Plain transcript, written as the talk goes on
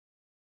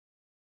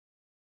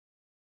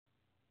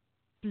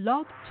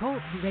Blog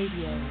Talk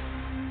Radio.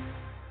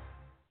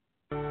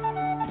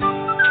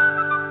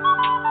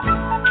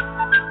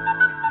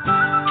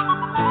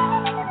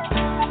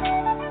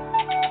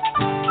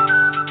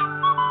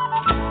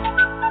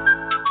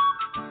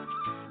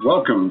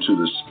 Welcome to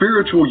the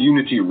Spiritual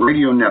Unity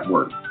Radio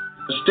Network,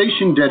 a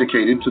station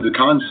dedicated to the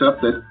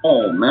concept that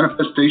all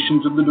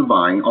manifestations of the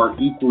divine are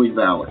equally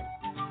valid.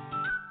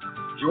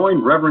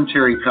 Join Reverend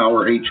Terry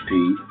Power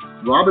HP,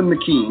 Robin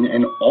McKean,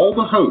 and all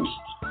the hosts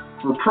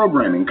for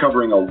programming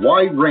covering a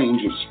wide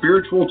range of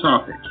spiritual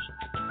topics,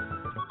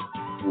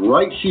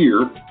 right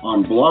here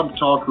on Blog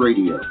Talk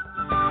Radio.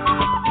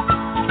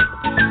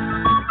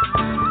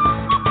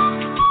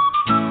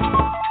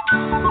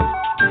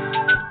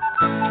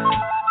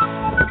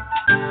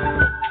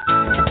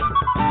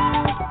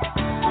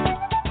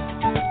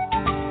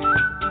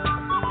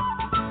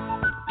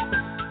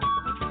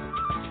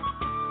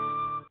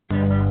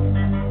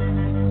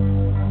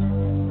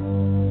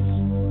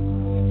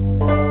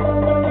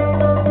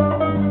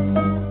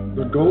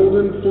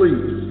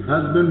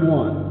 Has been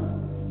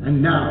won,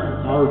 and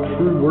now our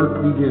true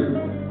work begins.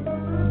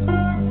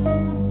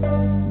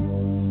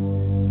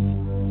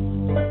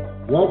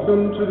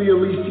 Welcome to the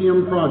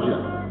Elysium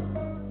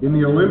Project. In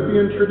the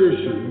Olympian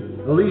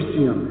tradition,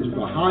 Elysium is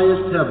the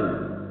highest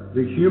heaven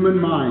the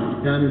human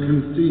mind can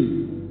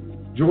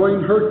conceive.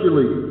 Join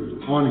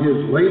Hercules on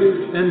his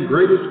latest and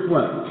greatest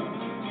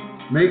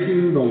quest,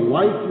 making the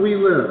life we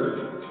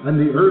live and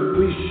the earth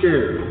we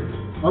share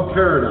a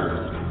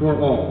paradise for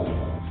all.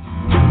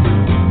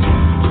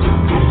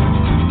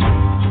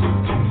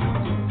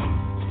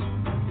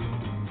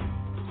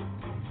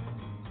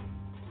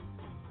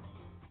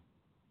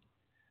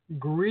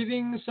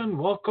 Greetings and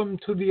welcome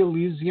to the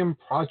Elysium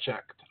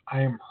Project.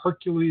 I am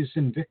Hercules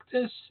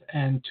Invictus,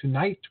 and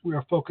tonight we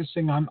are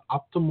focusing on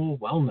optimal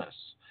wellness.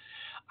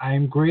 I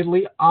am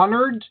greatly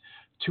honored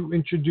to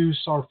introduce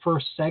our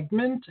first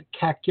segment,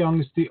 Kak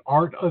Young's The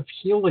Art of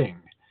Healing.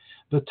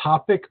 The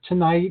topic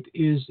tonight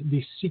is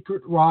the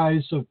secret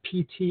rise of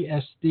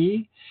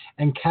PTSD,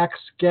 and Kak's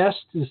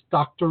guest is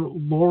Dr.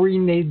 Lori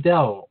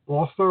Nadel,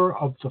 author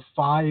of The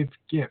 5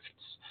 Gifts.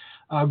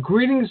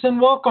 Greetings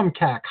and welcome,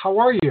 Kak. How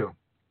are you?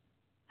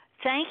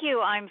 Thank you.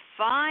 I'm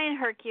fine,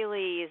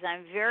 Hercules.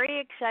 I'm very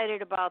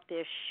excited about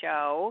this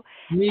show.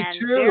 Me and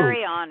too.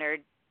 Very honored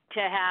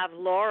to have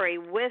Lori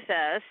with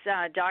us.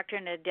 Dr.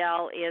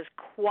 Nadel is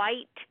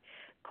quite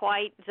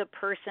the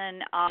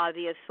person,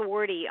 the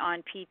authority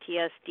on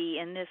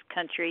PTSD in this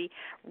country,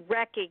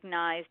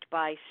 recognized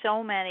by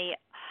so many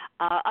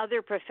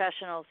other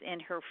professionals in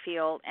her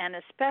field, and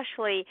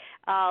especially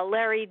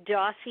Larry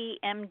Dossie,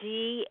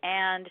 MD,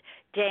 and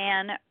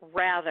Dan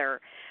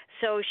Rather.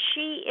 So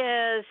she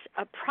is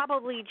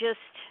probably just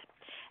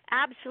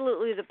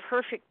absolutely the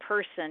perfect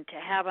person to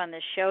have on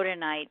the show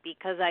tonight,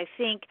 because I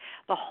think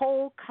the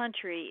whole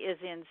country is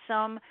in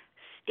some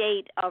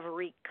state of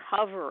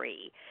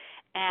recovery.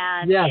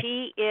 And yes,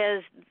 she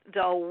is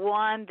the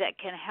one that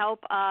can help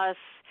us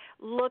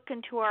look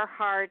into our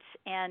hearts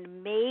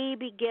and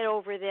maybe get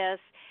over this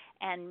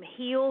and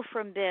heal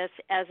from this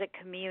as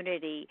a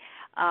community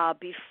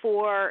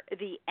before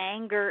the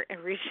anger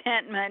and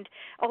resentment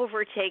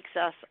overtakes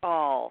us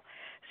all.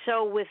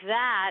 So with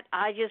that,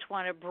 I just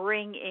want to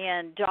bring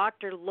in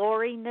Dr.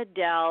 Lori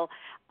Nadel,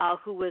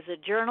 who was a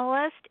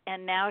journalist,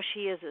 and now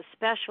she is a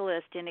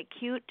specialist in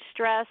acute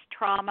stress,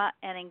 trauma,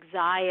 and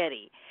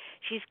anxiety.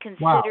 She's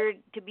considered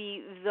to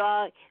be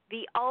the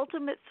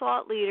ultimate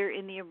thought leader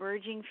in the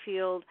emerging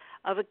field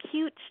of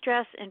acute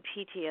stress and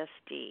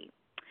PTSD.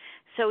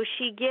 So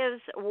she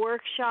gives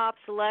workshops,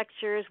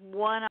 lectures,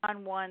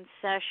 one-on-one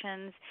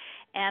sessions,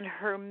 and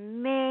her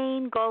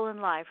main goal in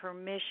life, her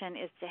mission,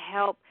 is to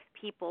help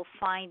people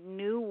find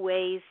new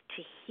ways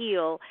to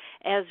heal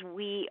as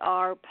we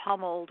are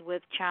pummeled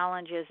with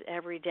challenges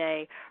every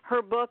day.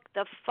 Her book,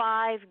 The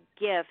 5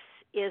 Gifts,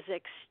 is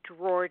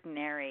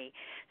extraordinary.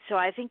 So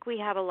I think we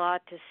have a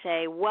lot to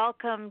say.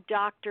 Welcome,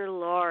 Dr.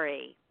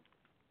 Lori.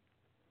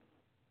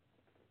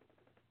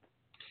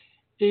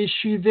 is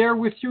she there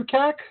with you,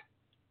 Kak?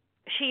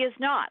 She is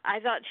not. I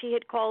thought she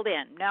had called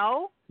in.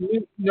 No?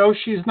 No,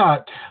 she's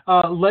not.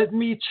 Let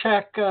me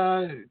check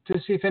to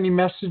see if any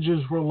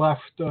messages were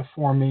left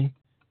for me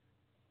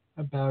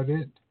about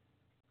it.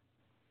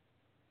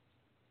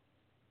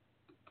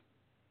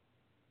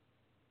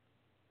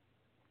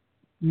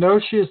 No,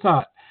 she is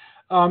not.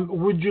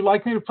 Would you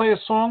like me to play a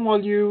song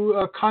while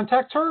you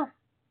contact her?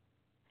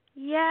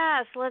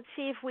 Yes, let's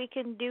see if we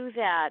can do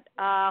that.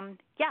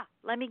 Yeah,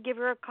 let me give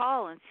her a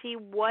call and see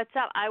what's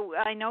up.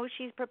 I know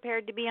she's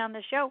prepared to be on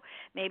the show.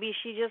 Maybe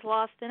she just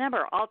lost the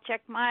number. I'll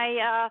check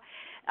my,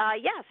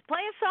 yes, play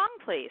a song,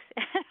 please.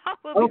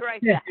 We'll be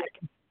right back.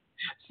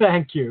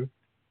 Thank you.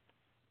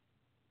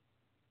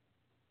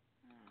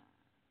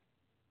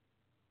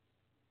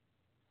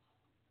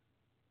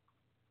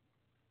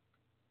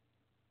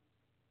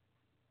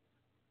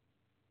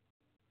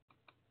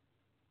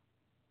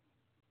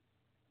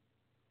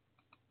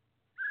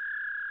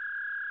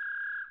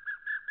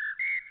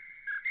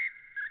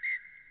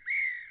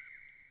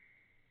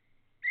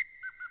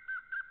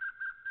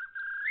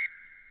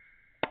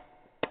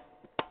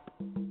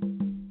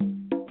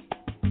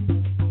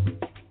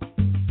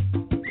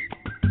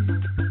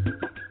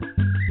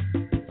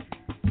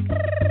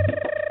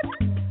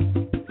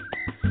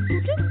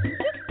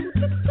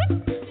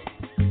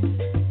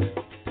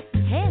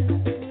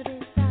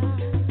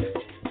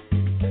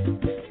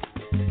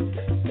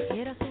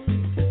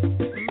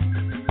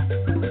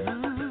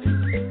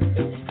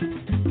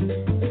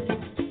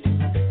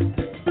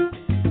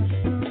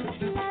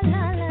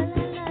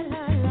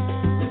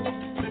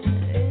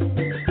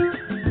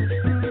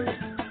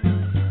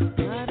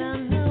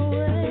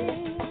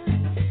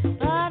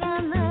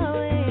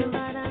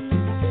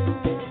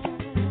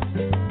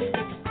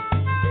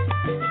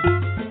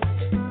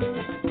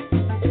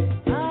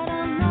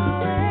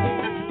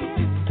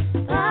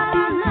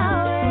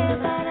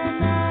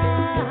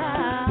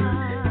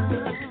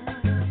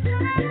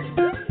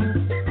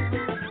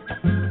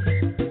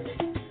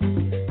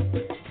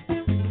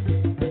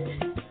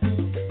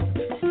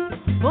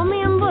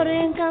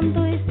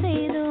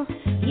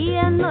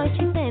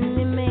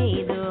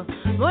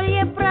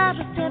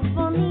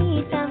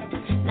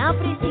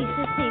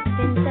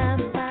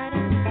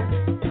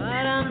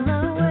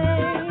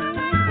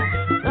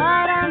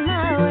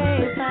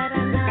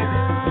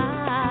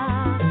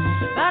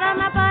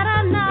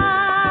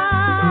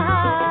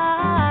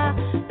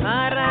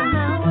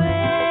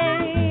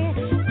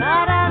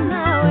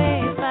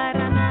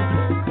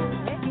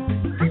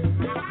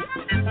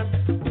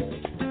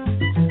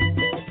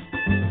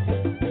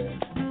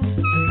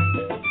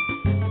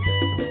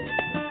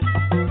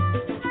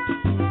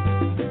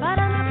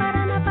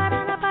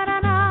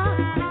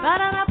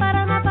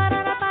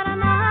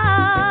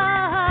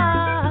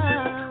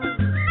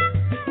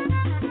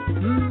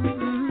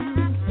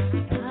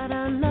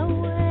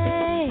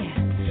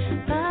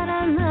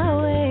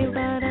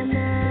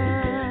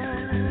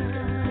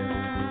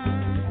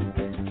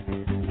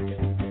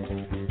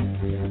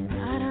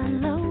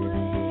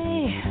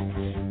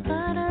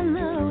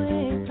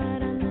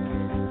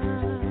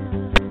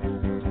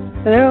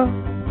 Hello?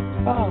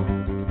 Oh,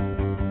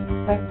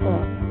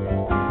 excellent.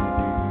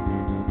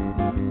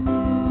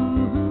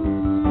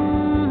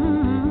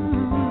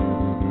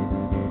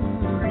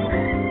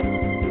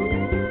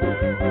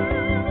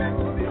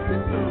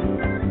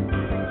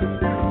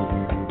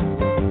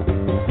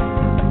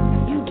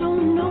 You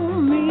don't know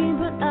me,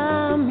 but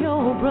I'm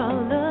your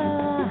brother.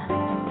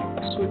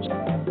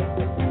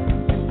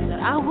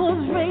 That I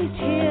was raised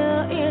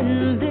here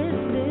in this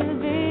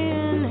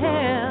living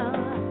hell.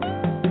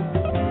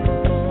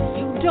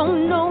 You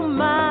don't know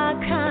my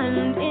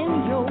kind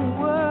in your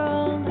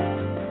world.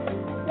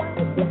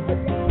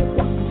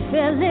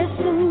 Fairly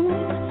soon,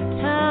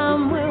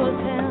 time will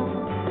tell.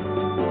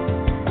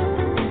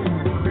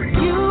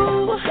 You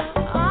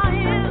are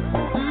here,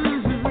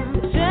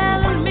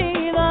 telling me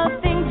the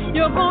things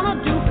you're gonna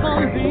do for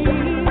me.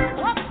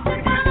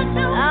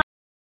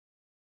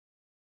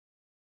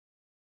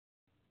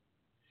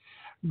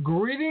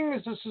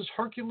 Greetings, this is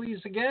Hercules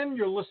again.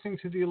 You're listening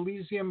to the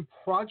Elysium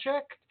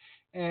Project,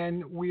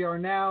 and we are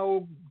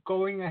now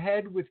going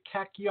ahead with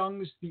Kak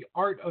Young's The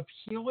Art of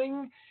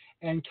Healing.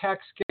 And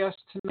Kak's guest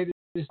tonight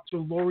is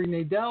Lori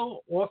Nadell,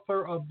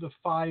 author of The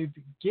 5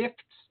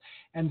 Gifts,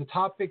 and the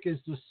topic is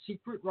The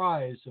Secret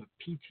Rise of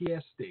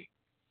PTSD.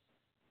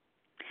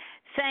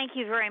 Thank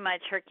you very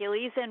much,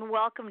 Hercules, and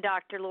welcome,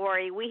 Dr.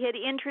 Lori. We had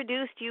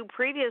introduced you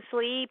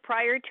previously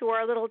prior to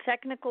our little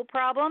technical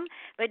problem,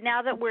 but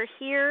now that we're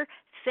here,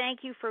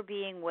 thank you for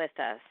being with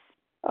us.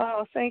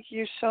 Oh, thank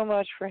you so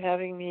much for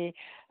having me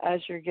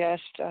as your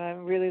guest.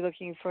 I'm really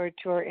looking forward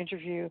to our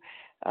interview.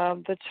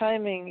 The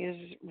timing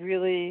is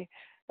really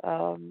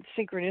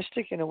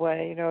synchronistic in a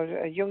way. You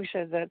know, Jung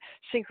said that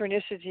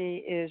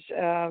synchronicity is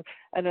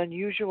an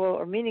unusual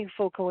or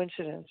meaningful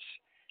coincidence.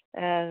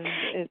 And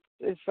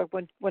it's like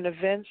when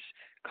events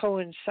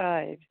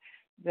coincide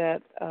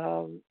that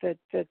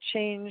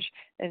change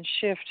and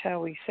shift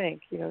how we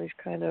think. You know, these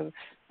kind of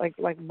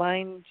like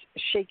mind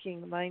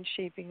shaping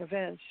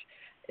events.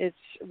 It's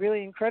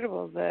really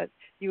incredible that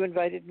you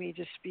invited me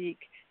to speak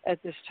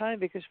at this time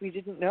because we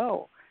didn't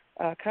know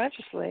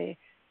consciously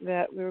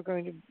that we were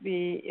going to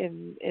be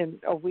in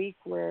a week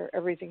where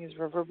everything is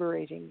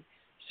reverberating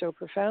so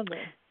profoundly.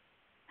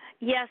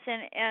 Yes,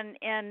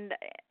 and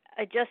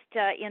just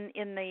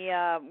in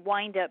the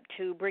wind-up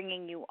to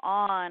bringing you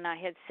on, I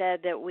had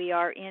said that we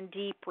are in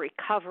deep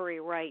recovery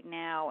right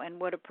now, and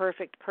what a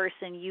perfect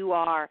person you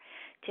are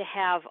to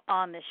have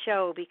on the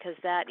show because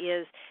that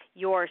is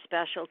your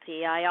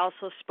specialty. I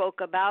also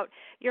spoke about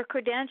your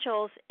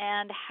credentials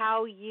and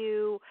how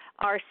you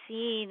are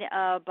seen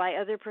by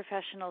other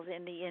professionals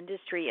in the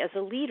industry as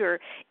a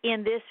leader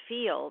in this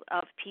field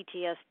of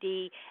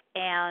PTSD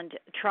and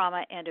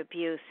trauma and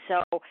abuse.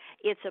 So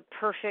it's a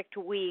perfect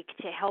week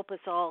to help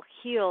us all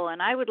heal,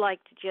 and I would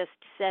like to just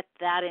set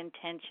that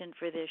intention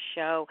for this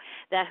show,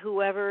 that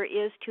whoever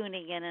is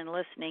tuning in and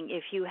listening,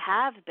 if you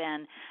have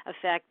been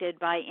affected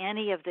by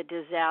any of the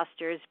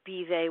disasters,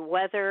 be they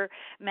weather,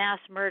 mass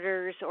murder,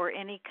 disorders or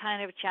any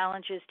kind of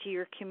challenges to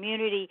your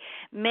community,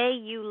 may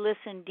you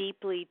listen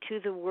deeply to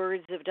the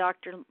words of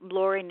Dr.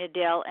 Lori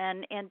Nadell.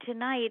 And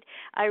tonight,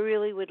 I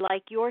really would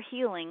like your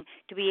healing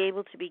to be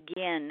able to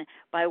begin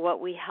by what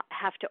we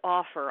have to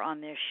offer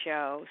on this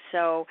show.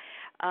 So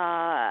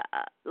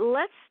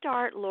let's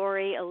start,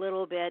 Lori, a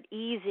little bit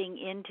easing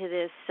into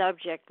this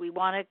subject. We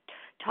want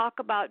to talk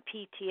about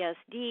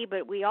PTSD,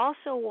 but we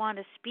also want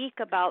to speak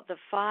about the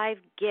 5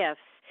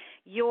 gifts,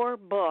 your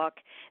book,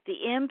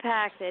 the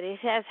impact that it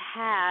has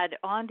had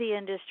on the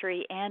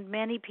industry and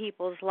many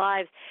people's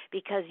lives,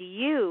 because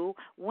you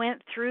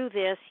went through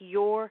this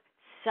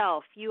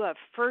yourself. You have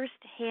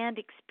first-hand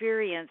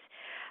experience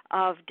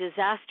of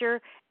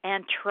disaster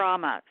and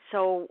trauma.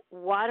 So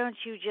why don't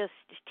you just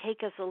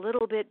take us a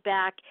little bit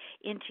back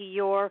into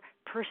your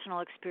personal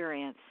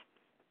experience?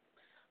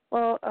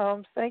 Well,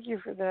 thank you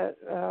for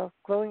that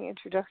glowing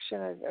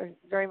introduction. I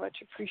very much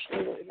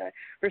appreciate it, and I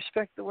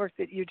respect the work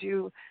that you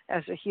do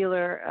as a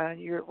healer and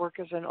your work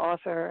as an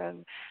author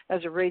and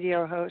as a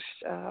radio host.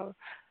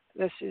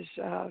 This is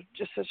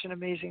just such an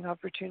amazing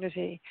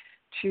opportunity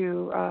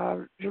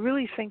to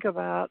really think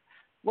about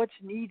what's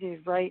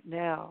needed right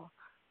now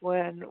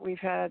when we've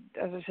had,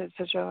 as I said,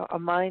 such a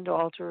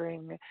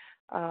mind-altering,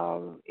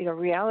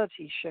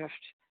 reality shift.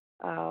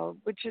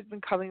 Which has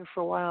been coming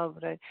for a while,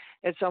 but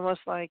it's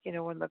almost like,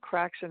 when the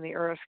cracks in the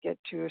earth get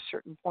to a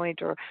certain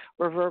point or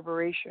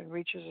reverberation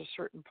reaches a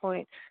certain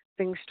point,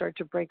 things start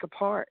to break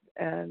apart.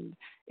 And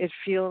it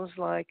feels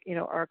like,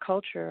 our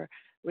culture,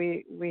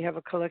 we have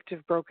a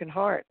collective broken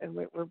heart, and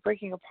we're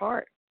breaking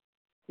apart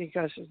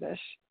because of this.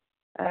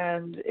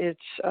 And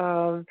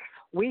it's,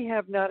 we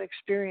have not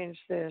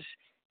experienced this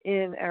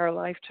in our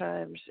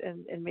lifetimes,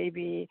 and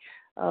maybe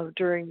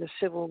during the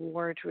Civil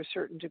War to a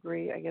certain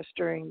degree, I guess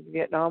during the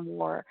Vietnam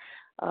War.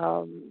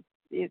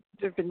 There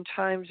have been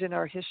times in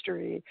our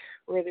history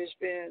where there's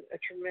been a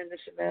tremendous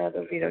amount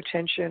of,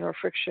 tension or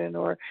friction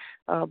or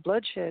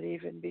bloodshed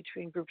even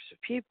between groups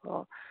of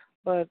people.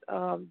 But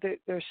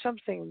there's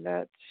something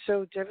that's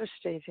so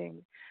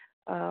devastating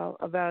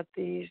about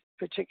this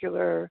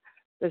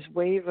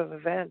wave of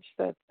events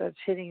that's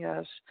hitting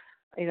us,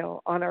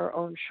 on our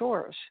own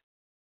shores.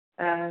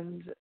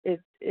 And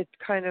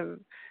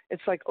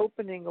it's like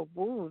opening a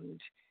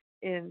wound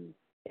in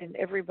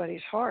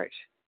everybody's heart,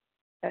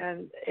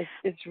 and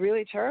it's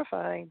really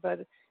terrifying. But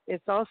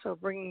it's also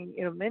bringing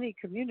many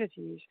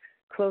communities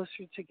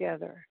closer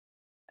together,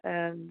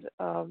 and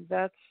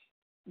that's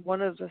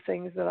one of the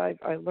things that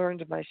I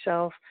learned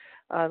myself.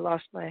 I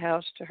lost my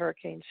house to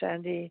Hurricane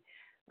Sandy.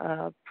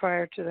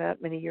 Prior to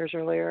that, many years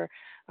earlier,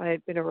 I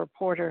had been a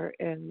reporter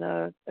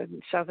in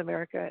South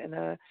America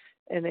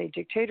in a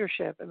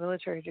dictatorship, a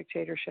military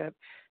dictatorship,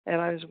 and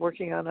I was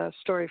working on a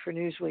story for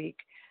Newsweek,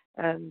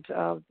 and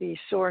the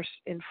source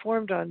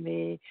informed on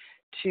me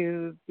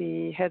to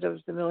the head of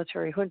the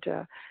military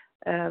junta,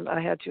 and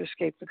I had to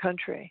escape the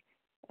country.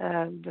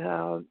 And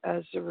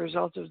as a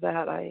result of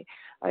that,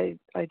 I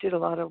did a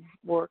lot of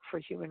work for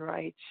human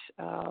rights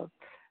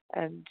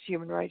and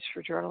human rights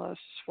for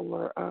journalists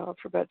for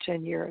about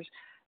 10 years.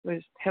 I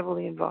was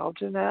heavily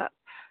involved in that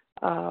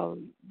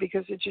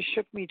because it just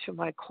shook me to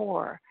my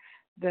core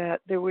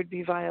that there would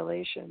be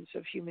violations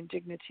of human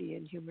dignity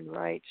and human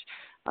rights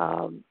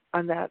on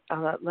that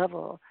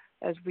level,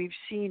 as we've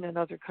seen in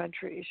other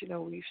countries.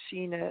 We've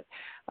seen it.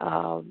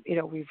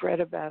 We've read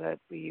about it.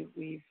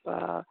 We've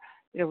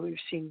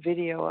seen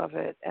video of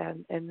it,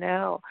 and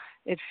now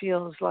it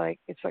feels like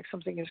it's like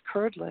something is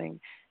curdling,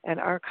 and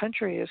our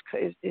country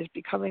is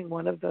becoming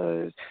one of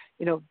those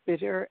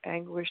bitter,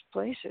 anguished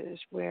places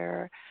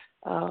where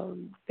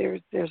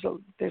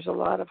there's a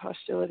lot of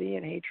hostility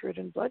and hatred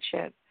and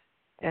bloodshed.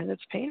 And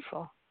it's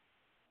painful.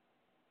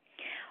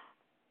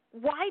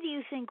 Why do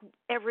you think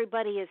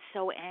everybody is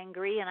so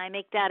angry? And I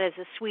make that as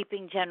a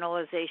sweeping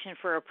generalization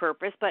for a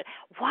purpose, but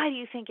why do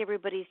you think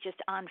everybody's just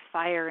on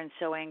fire and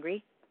so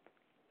angry?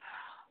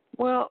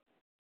 Well,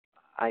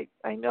 I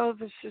know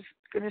this is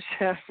going to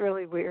sound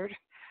really weird,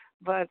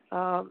 but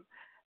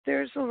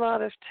there's a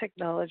lot of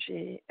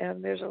technology,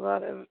 and there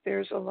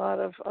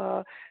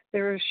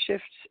are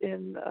shifts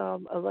in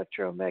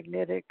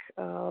electromagnetic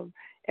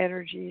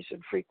energies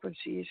and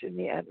frequencies in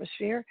the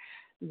atmosphere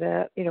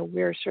that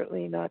we're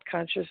certainly not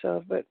conscious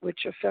of, but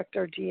which affect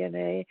our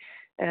DNA,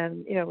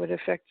 and it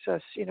affects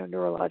us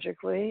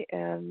neurologically,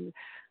 and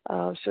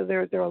so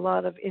there are a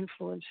lot of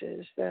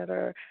influences that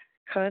are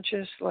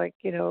conscious, like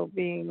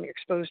being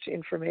exposed to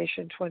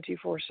information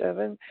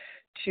 24/7,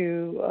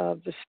 to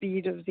the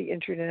speed of the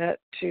internet,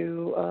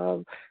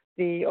 to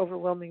the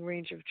overwhelming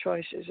range of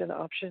choices and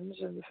options,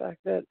 and the fact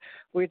that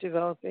we're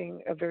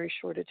developing a very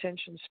short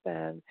attention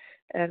span.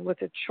 And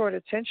with a short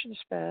attention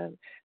span,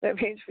 that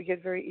means we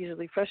get very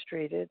easily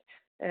frustrated.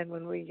 And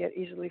when we get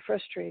easily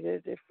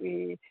frustrated, if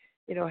we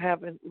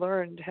haven't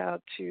learned how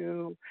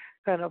to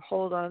kind of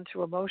hold on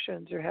to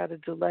emotions, or how to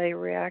delay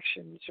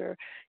reactions, or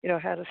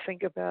how to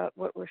think about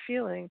what we're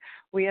feeling,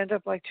 we end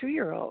up like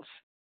 2-year-olds.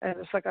 And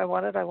it's like, I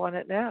want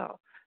it now.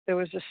 There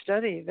was a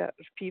study that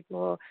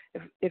people,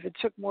 if it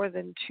took more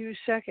than 2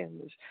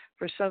 seconds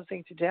for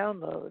something to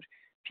download,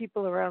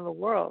 people around the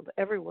world,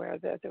 everywhere,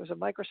 that there was a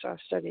Microsoft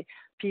study,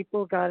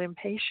 people got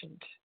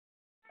impatient.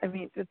 I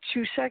mean, a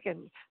 2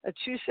 second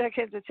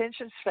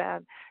attention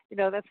span,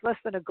 that's less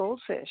than a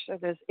goldfish. So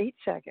there's 8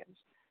 seconds.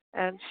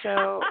 And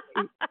so,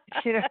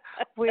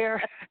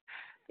 we're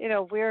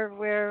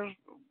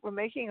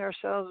making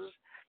ourselves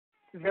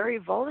very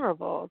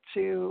vulnerable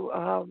to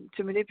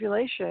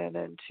manipulation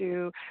and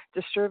to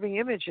disturbing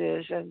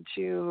images and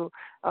to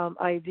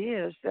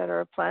ideas that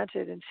are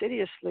planted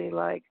insidiously,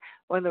 like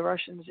when the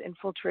Russians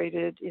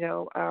infiltrated,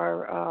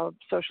 our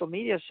social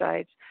media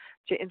sites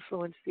to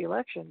influence the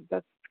election.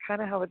 That's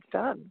kind of how it's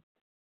done.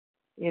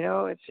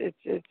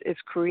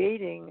 It's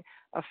creating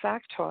a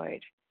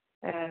factoid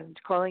and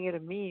calling it a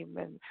meme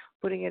and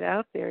putting it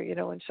out there,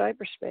 in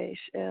cyberspace.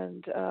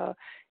 And,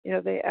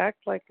 they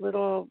act like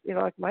little,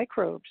 like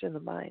microbes in the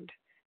mind.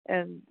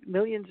 And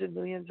millions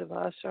of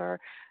us are,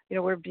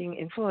 we're being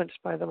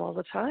influenced by them all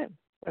the time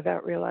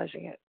without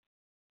realizing it.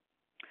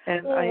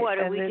 And what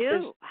do we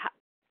do?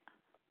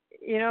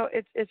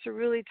 It's a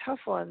really tough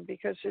one,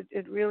 because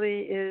it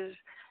really is,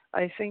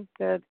 I think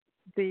that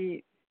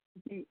the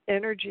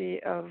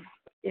energy of,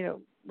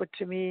 what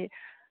to me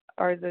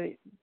are the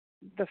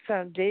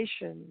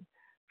foundation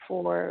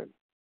for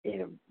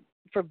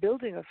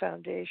building a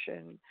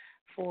foundation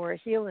for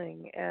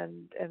healing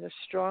and a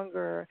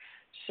stronger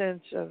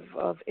sense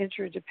of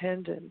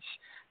interdependence.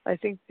 I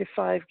think the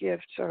 5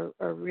 gifts are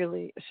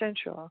really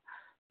essential,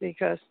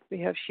 because we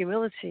have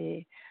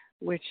humility,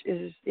 which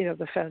is,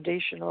 the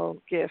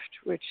foundational gift,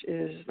 which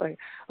is like,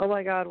 oh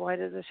my God, why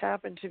did this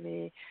happen to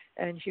me?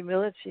 And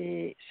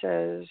humility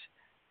says,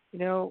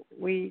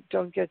 we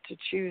don't get to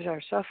choose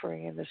our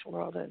suffering in this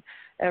world, and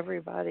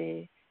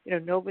everybody,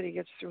 nobody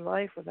gets through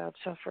life without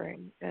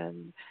suffering.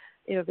 And,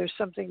 there's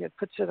something that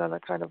puts it on a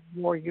kind of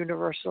more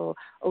universal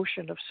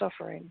ocean of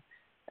suffering.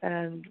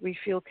 And we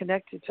feel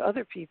connected to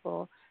other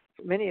people.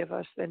 Many of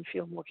us then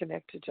feel more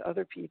connected to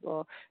other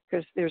people,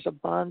 because there's a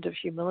bond of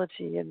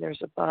humility and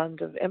there's a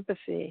bond of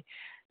empathy.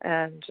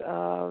 And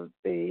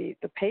the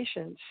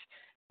patience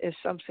is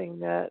something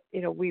that,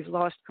 we've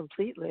lost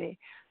completely,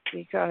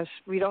 because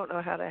we don't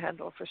know how to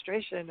handle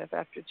frustration if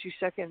after 2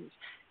 seconds,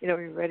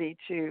 you're ready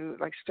to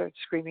start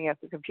screaming at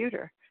the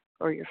computer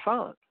or your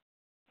phone.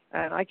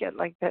 And I get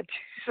like that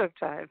too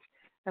sometimes.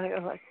 And I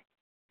go like,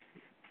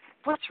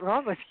 what's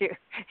wrong with you?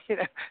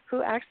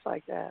 Who acts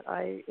like that?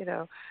 I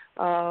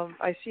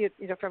see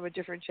it, from a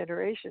different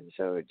generation.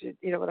 So,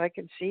 but I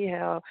can see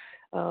how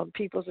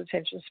people's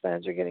attention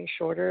spans are getting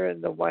shorter,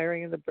 and the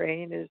wiring in the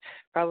brain is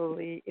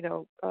probably,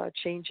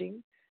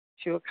 changing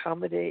to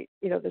accommodate,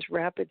 this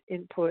rapid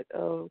input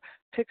of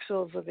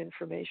pixels of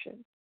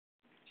information.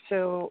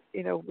 So,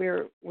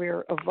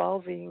 we're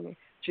evolving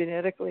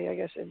genetically, I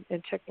guess,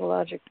 and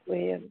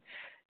technologically,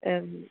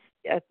 and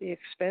at the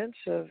expense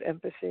of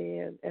empathy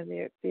and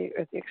at the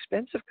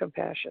expense of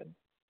compassion.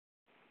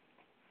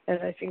 And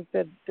I think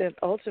that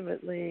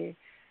ultimately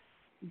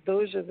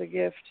those are the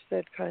gifts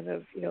that kind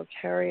of,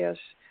 carry us,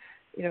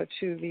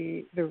 to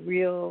the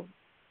real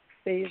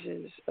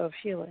phases of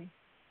healing,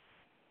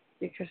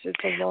 because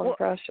it's a long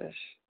process.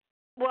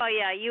 Well,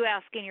 yeah, you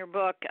ask in your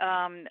book.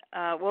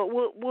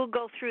 We'll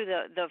go through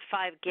the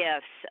 5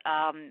 gifts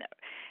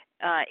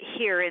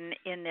here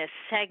in this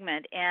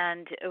segment,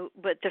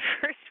 but the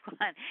first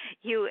one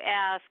you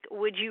ask,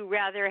 would you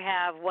rather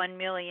have 1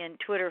 million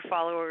Twitter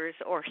followers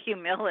or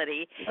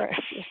humility? Right.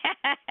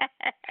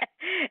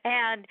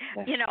 And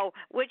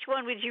which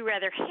one would you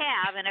rather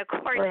have? And of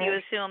course, right. You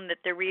assume that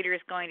the reader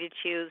is going to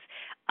choose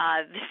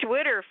the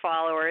Twitter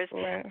followers.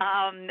 Right.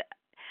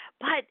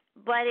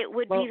 But it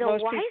would be the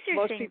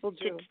wiser thing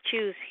to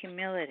choose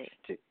humility.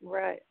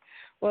 Right.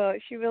 Well,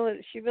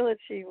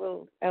 humility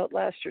will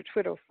outlast your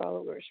Twitter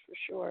followers for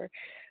sure.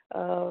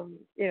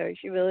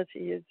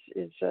 Humility is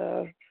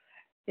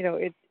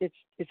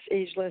it's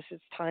ageless,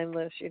 it's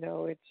timeless.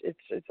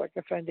 It's like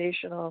a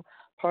foundational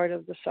part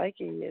of the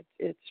psyche.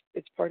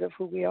 It's part of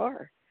who we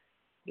are,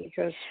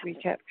 because we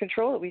can't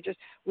control it.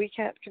 We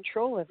can't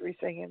control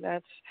everything, and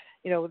that's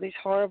these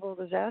horrible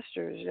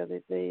disasters.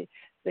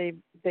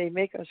 They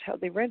make us,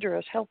 they render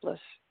us helpless,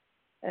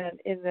 and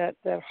in that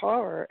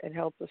horror and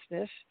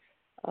helplessness,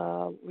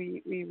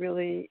 we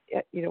really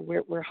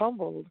we're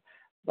humbled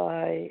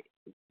by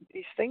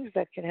these things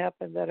that can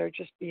happen that are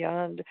just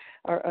beyond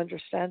our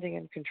understanding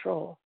and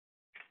control.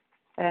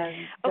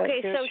 And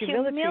there's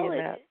humility in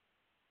that.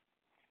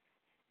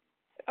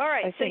 All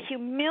right, so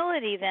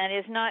humility then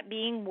is not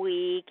being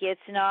weak. It's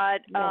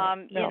not,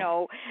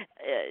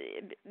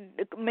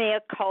 mea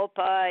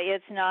culpa.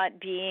 It's not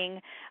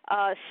being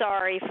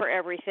sorry for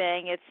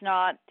everything. It's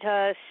not,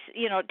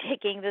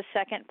 taking the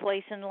second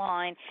place in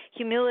line.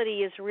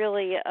 Humility is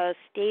really a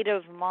state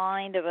of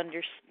mind of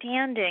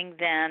understanding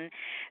then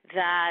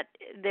that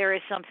there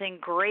is something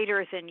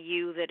greater than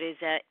you that is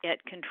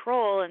at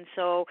control. And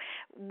so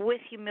with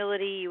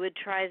humility, you would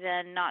try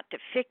then not to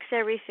fix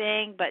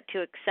everything, but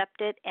to accept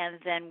it and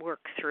then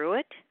work through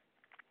it?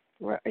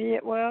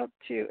 Well,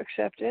 to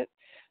accept it,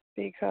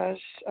 because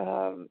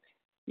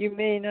you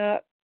may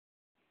not,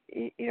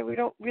 we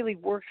don't really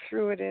work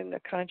through it in a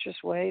conscious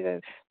way.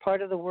 That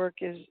part of the work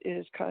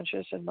is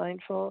conscious and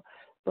mindful,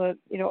 but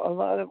a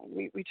lot of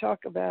we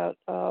talk about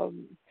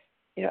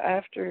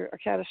after a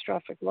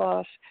catastrophic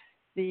loss,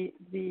 the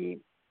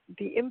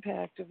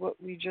impact of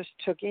what we just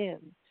took in,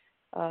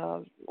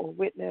 or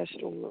witnessed,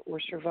 or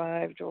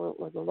survived,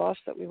 or the loss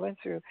that we went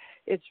through.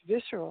 It's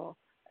visceral,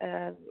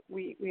 and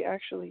we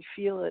actually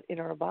feel it in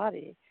our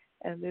body.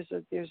 And there's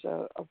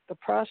the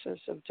process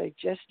of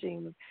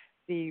digesting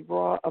the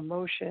raw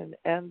emotion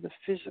and the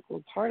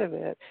physical part of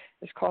it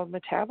is called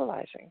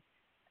metabolizing.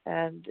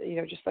 And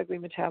just like we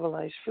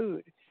metabolize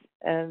food,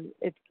 and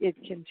it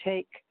can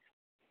take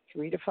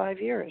 3 to 5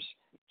 years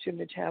to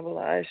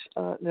metabolize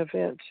an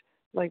event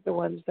like the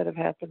ones that have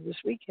happened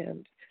this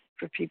weekend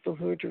for people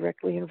who are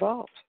directly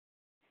involved.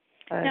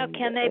 Now,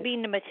 can they be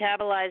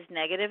metabolized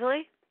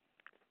negatively?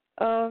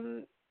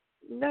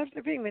 Not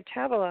they're being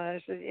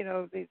metabolized.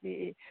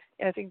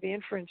 I think the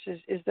inference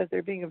is that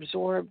they're being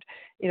absorbed,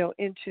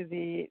 into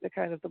the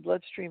kind of the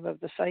bloodstream of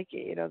the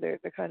psyche. They're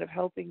kind of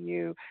helping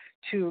you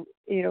to,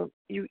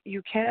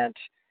 you can't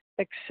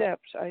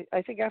accept.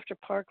 I think after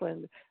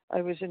Parkland,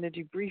 I was in a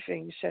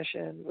debriefing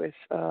session with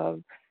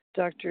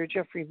Dr.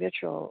 Jeffrey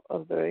Mitchell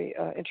of the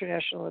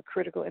International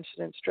Critical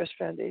Incident Stress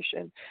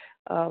Foundation,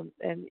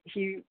 and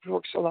he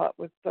works a lot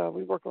with.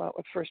 We work a lot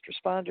with first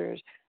responders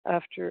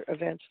after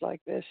events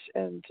like this,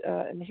 and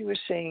he was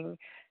saying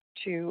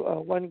to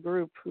one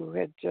group who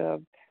had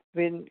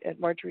been at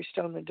Marjorie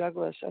Stoneman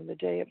Douglas on the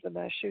day of the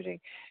mass shooting,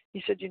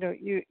 he said,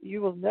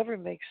 you will never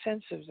make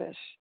sense of this,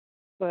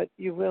 but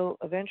you will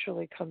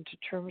eventually come to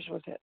terms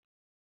with it,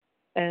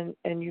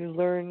 and you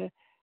learn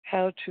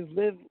how to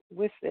live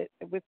with it,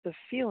 with the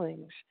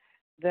feelings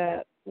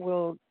that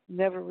will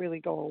never really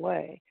go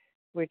away,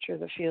 which are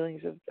the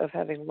feelings of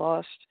having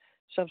lost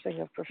something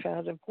of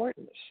profound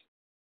importance.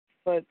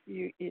 But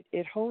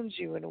it hones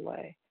you in a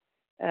way,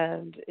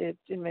 and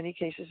in many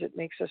cases it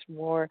makes us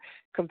more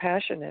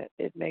compassionate.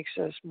 It makes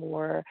us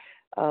more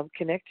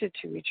connected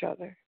to each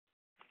other.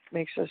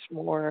 Makes us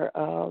more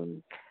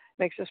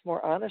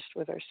honest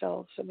with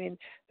ourselves. I mean,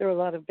 there are a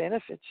lot of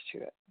benefits to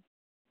it.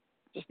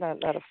 Just not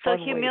a fun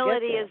So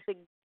humility way to get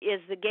there.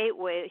 is the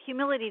gateway.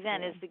 Humility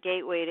then is the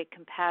gateway to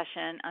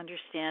compassion,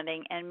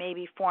 understanding, and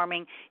maybe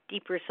forming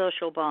deeper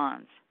social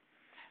bonds.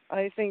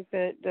 I think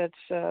that's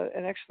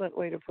an excellent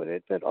way to put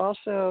it. But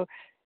also,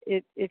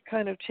 it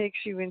kind of takes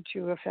you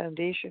into a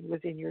foundation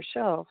within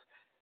yourself,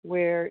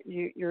 where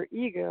your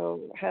ego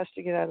has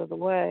to get out of the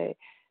way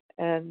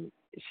and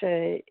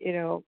say,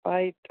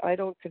 I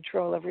don't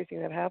control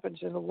everything that happens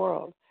in the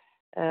world,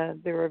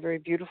 and there are very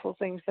beautiful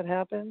things that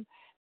happen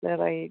that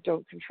I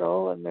don't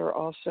control, and there are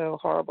also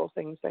horrible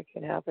things that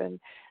can happen.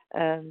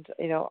 And,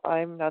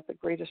 I'm not the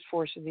greatest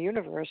force in the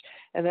universe.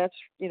 And that's,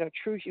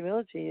 true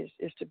humility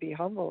is to be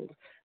humbled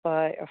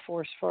by a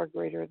force far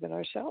greater than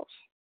ourselves.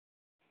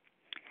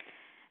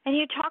 And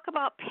you talk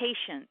about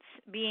patience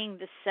being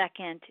the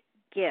second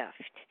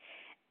gift.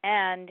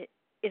 And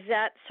is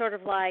that sort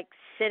of like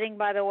sitting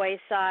by the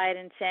wayside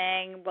and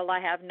saying, well, I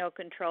have no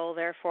control,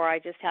 therefore I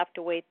just have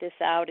to wait this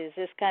out? Is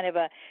this kind of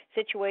a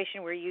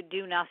situation where you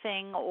do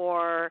nothing?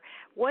 Or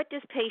what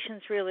does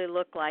patience really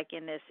look like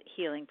in this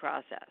healing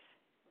process?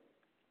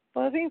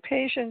 Well, I think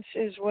patience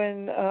is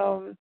when,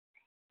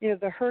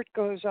 the hurt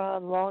goes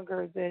on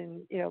longer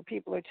than,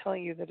 people are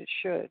telling you that it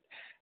should.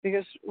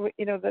 Because,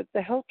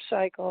 the help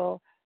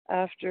cycle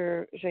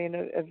after, say,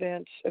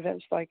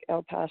 events like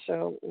El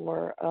Paso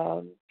or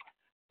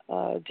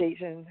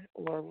Dayton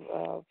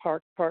or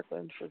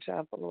Parkland, for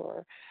example,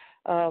 or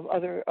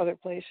other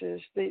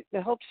places.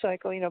 The help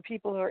cycle,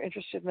 people are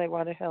interested and they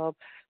want to help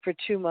for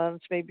 2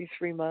 months, maybe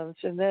 3 months,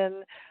 and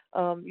then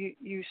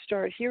you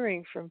start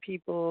hearing from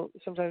people,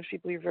 sometimes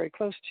people you're very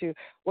close to,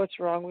 what's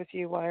wrong with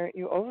you? Why aren't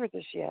you over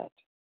this yet?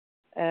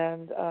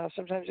 And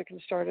sometimes it can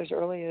start as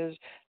early as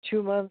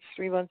 2 months,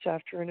 3 months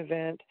after an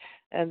event,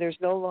 and there's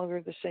no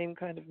longer the same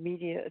kind of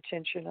media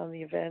attention on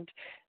the event.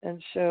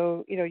 And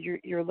so,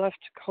 you're left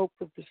to cope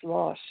with this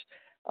loss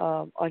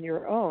on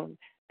your own.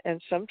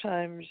 And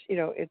sometimes,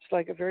 it's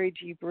like a very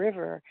deep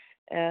river,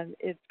 and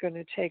it's going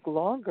to take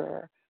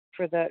longer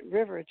for that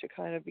river to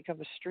kind of become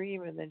a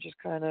stream and then just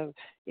kind of,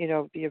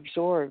 be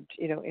absorbed,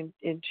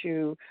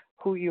 into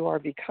who you are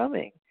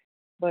becoming.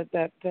 But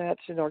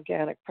that's an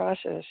organic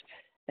process.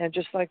 And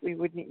just like we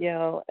wouldn't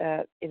yell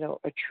at,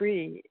 a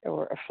tree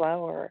or a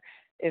flower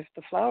if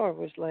the flower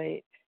was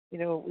late,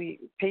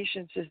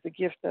 patience is the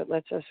gift that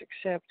lets us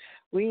accept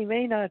we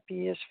may not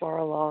be as far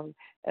along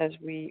as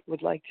we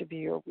would like to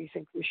be or we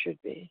think we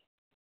should be.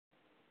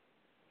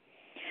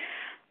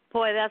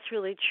 Boy, that's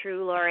really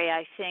true, Lori.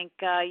 I think,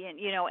 as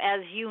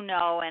you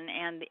know,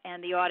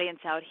 and the audience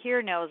out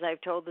here knows, I've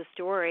told the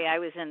story. I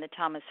was in the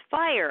Thomas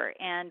Fire,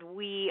 and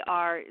we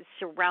are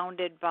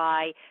surrounded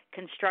by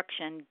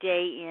construction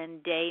day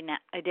in,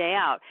 day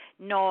out,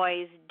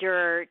 noise,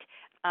 dirt,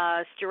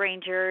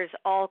 strangers,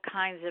 all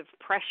kinds of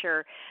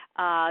pressure.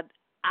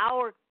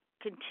 Our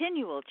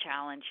continual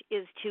challenge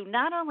is to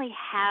not only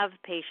have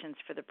patience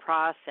for the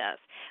process,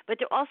 but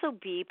to also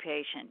be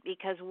patient,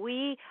 because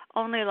we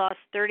only lost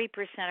 30%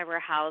 of our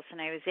house,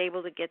 and I was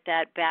able to get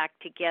that back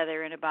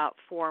together in about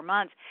 4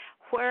 months,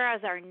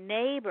 whereas our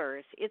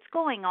neighbors, it's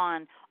going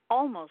on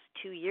almost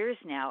 2 years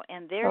now,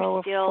 and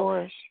they're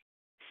still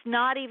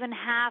not even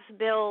half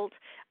built,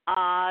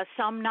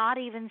 some not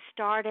even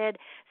started.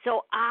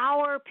 So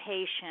our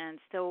patience,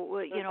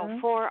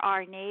 for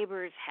our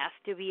neighbors has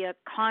to be a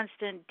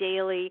constant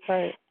daily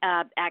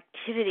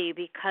activity,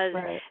 because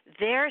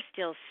they're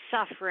still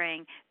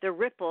suffering the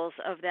ripples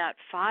of that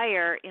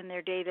fire in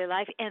their daily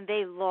life, and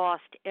they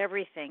lost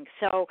everything.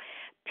 So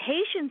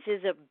patience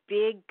is a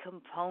big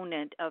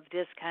component of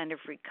this kind of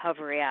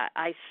recovery.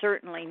 I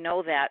certainly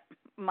know that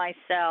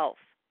myself.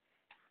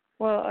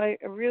 Well, I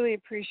really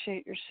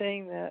appreciate your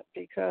saying that,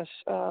 because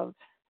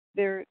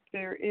there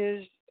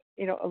is,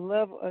 a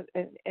level,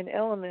 an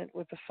element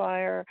with a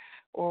fire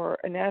or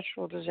a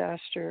natural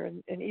disaster,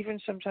 and even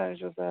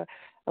sometimes with a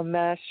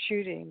mass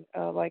shooting,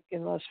 like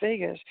in Las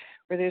Vegas,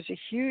 where there's a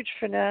huge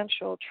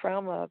financial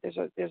trauma. There's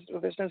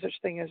no such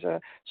thing as a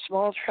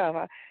small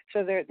trauma.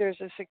 So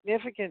there's a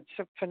significant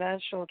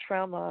financial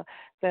trauma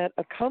that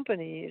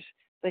accompanies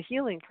the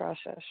healing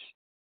process.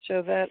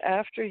 So that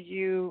after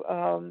you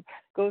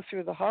go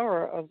through the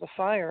horror of the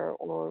fire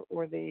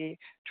or the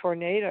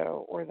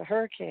tornado or the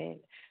hurricane,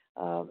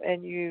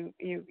 and you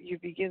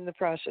begin the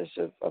process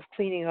of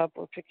cleaning up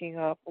or picking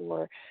up,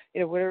 or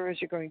whatever it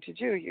is you're going to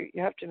do, you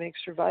have to make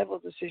survival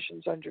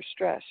decisions under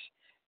stress.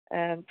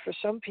 And for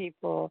some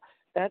people,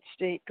 that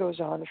state goes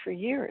on for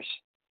years.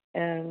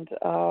 And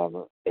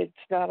it's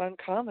not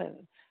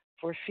uncommon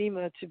for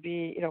FEMA to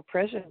be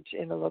present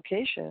in a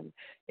location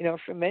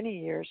for many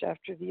years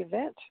after the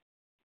event.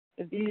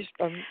 These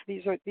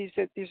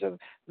are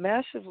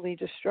massively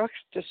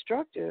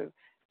destructive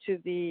to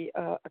the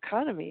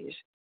economies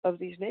of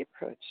these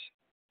neighborhoods,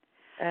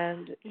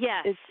 and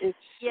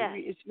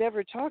it's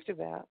never talked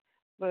about.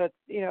 But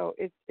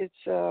it's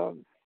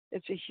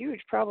a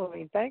huge problem. I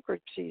mean,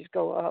 bankruptcies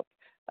go up,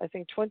 I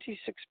think,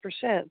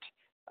 26%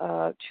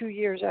 2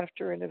 years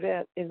after an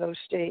event in those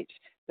states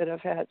that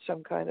have had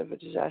some kind of a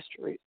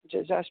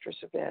disastrous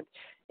event.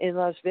 In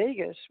Las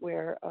Vegas,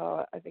 where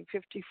I think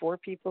 54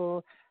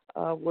 people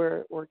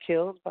were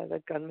killed by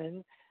the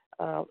gunmen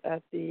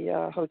at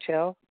the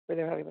hotel where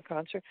they're having the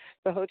concert.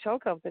 The hotel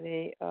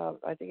company,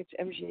 I think it's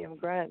MGM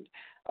Grand,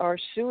 are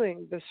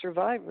suing the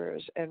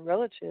survivors and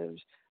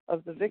relatives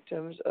of the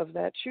victims of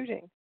that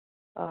shooting.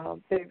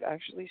 They've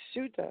actually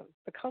sued them.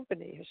 The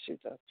company has sued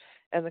them.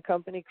 And the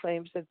company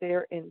claims that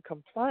they're in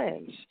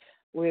compliance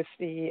with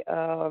the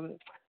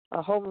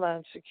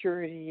Homeland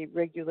Security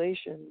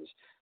regulations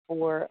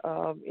for,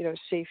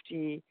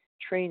 safety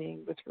training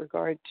with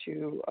regard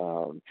to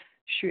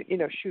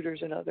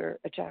shooters and other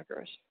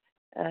attackers,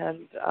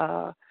 and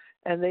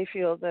they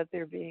feel that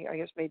they're being, I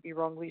guess, maybe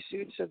wrongly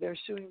sued, so they're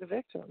suing the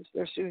victims,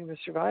 they're suing the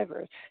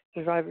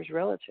survivors'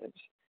 relatives,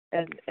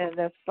 and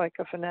that's like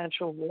a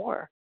financial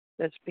war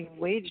that's being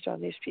waged on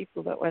these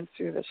people that went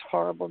through this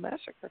horrible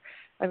massacre.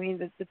 I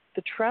mean,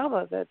 the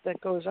trauma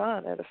that goes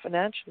on at a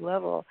financial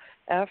level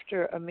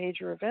after a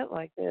major event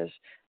like this,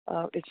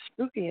 it's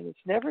spooky, and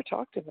it's never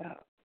talked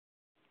about.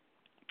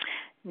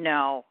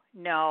 No.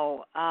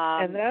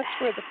 And that's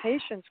where the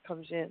patience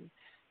comes in,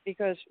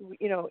 because,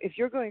 if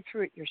you're going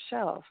through it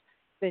yourself,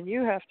 then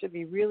you have to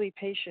be really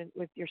patient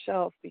with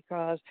yourself,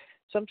 because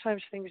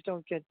sometimes things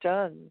don't get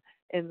done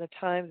in the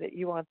time that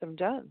you want them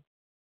done.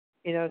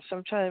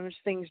 Sometimes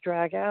things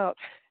drag out,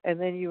 and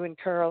then you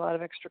incur a lot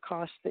of extra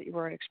costs that you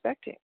weren't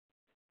expecting.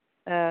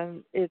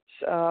 And it's,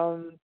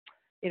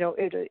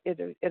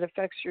 it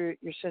affects your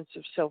sense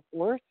of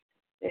self-worth.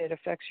 It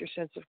affects your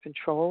sense of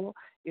control.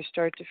 You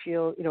start to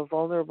feel,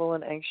 vulnerable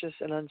and anxious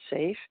and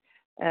unsafe.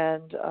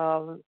 And,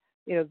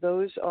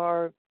 those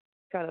are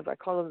kind of, I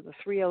call them the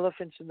three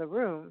elephants in the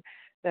room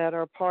that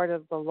are part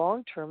of the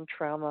long-term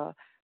trauma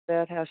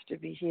that has to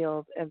be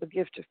healed. And the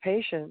gift of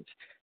patience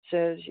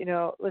says,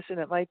 listen,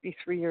 it might be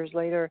 3 years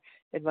later,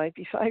 it might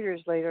be 5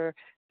 years later.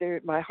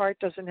 My heart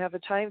doesn't have a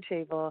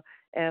timetable,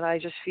 and I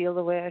just feel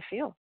the way I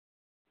feel.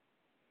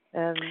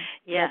 And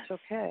that's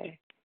okay.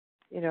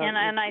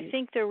 And I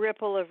think the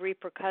ripple of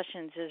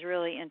repercussions is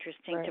really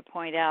interesting to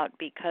point out,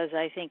 because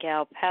I think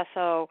El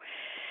Paso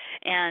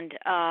and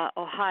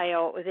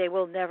Ohio, they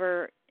will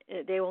never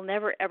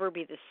ever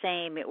be the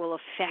same. It will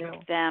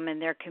affect them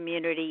and their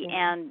community,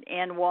 and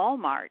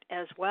Walmart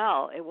as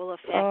well. It will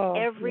affect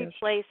every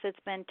place that's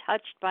been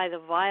touched by the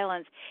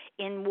violence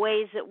in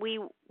ways that we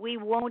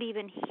won't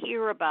even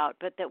hear about,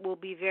 but that will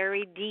be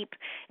very deep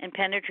and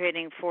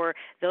penetrating for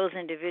those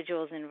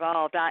individuals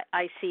involved.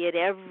 I see it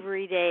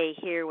every day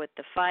here with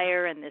the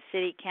fire and the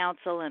city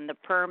council and the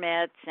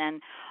permits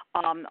and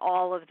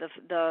all of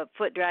the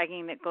foot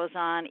dragging that goes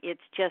on.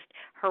 It's just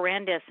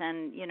horrendous.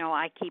 And,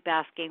 I keep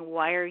asking,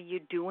 why are you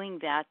doing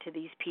that to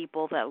these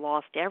people that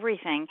lost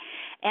everything?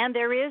 And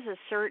there is a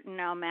certain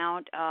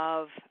amount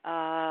of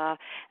a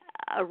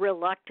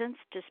reluctance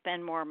to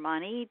spend more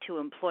money, to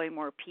employ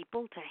more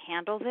people to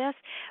handle this.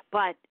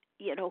 But,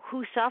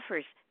 who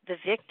suffers? the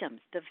victims.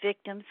 The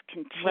victims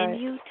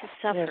continue to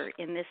suffer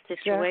in this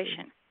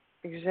situation.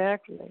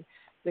 Exactly.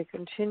 They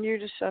continue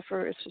to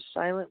suffer. It's a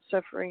silent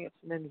suffering. It's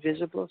an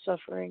invisible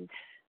suffering,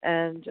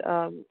 and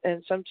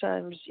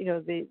sometimes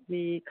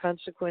the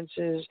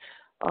consequences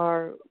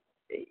are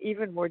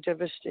even more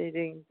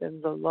devastating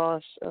than the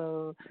loss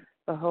of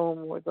the home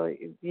or the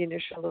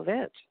initial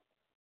event.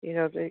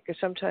 Because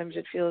sometimes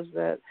it feels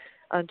that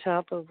on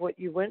top of what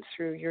you went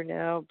through,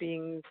 you're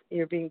being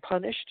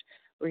punished,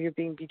 or you're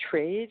being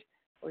betrayed,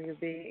 or you're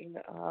being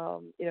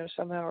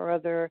somehow or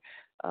other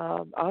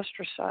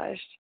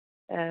ostracized,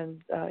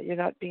 and you're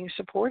not being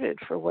supported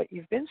for what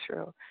you've been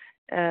through.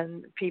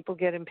 And people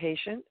get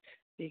impatient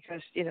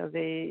because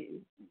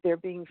they're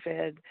being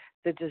fed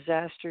the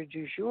disaster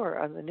du jour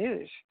on the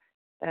news.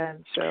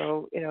 And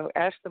so,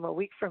 ask them a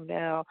week from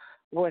now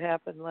what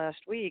happened last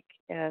week,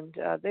 and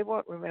they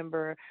won't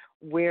remember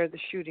where the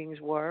shootings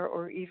were,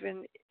 or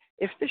even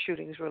if the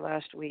shootings were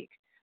last week,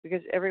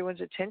 because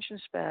everyone's attention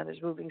span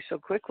is moving so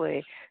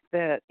quickly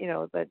that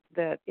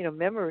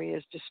memory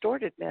is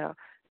distorted now,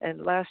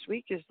 and last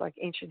week is like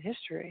ancient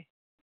history.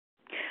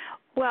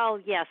 Well,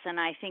 yes, and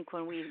I think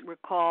when we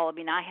recall,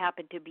 I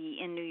happened to be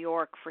in New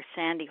York for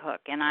Sandy Hook,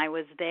 and I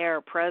was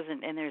there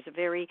present, and there's a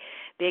very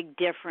big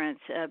difference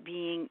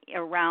being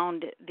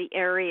around the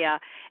area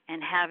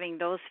and having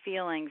those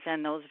feelings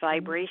and those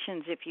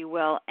vibrations, if you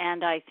will.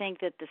 And I think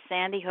that the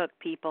Sandy Hook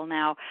people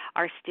now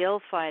are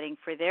still fighting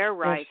for their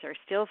rights, are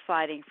still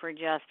fighting for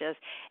justice,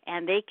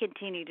 and they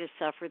continue to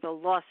suffer the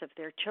loss of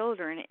their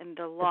children and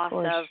the loss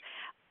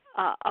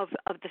of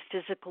the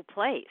physical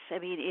place.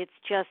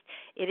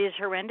 It is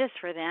horrendous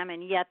for them,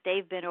 and yet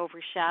they've been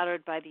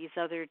overshadowed by these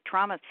other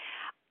traumas.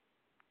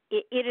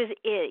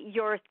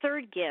 Your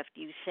third gift,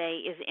 you say,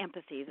 is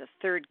empathy, the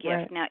third gift.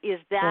 Right. Now, is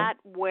that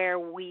where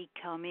we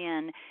come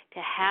in to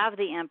have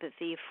the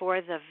empathy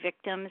for the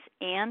victims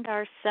and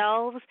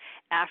ourselves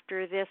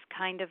after this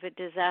kind of a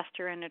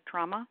disaster and a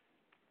trauma?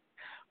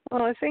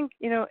 Well, I think,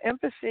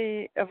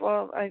 empathy of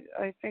all,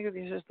 I think of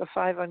these as the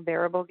 5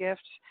 unbearable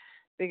gifts.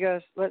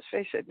 Because let's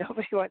face it,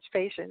 nobody wants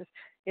patience.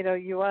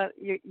 You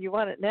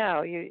want it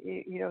now.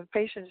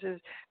 Patience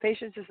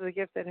is the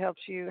gift that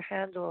helps you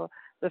handle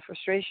the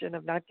frustration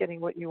of not getting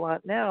what you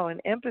want now.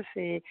 And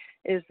empathy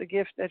is the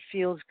gift that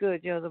feels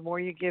good. The more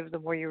you give, the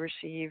more you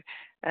receive,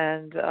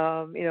 and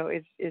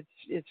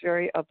it's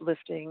very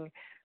uplifting.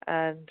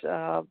 And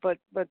but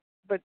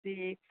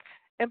the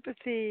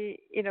empathy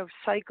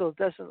cycle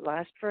doesn't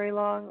last very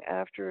long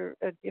after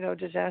a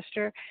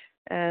disaster.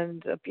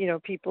 And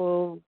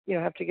people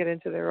have to get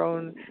into their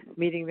own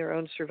meeting their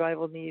own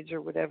survival needs or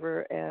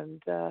whatever,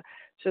 and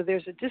so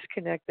there's a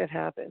disconnect that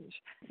happens,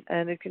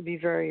 and it can be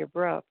very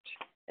abrupt.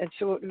 And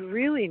so what we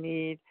really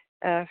need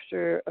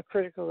after a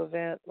critical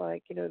event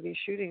like these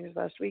shootings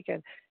last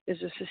weekend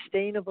is a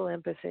sustainable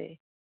empathy.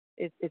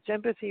 It's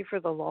empathy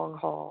for the long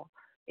haul.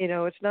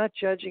 It's not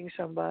judging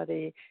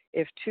somebody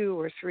if 2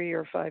 or 3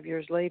 or 5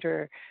 years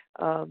later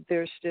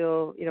they're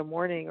still,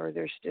 mourning, or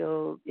they're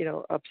still,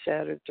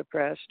 upset or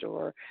depressed,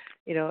 or,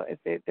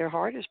 if their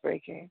heart is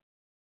breaking.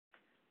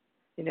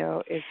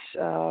 It's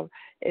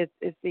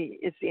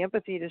the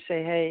empathy to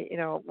say, hey,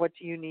 what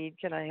do you need?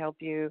 Can I help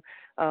you?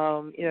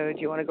 Do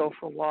you want to go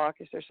for a walk?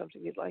 Is there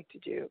something you'd like to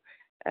do?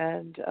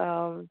 And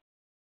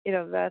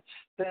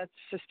that's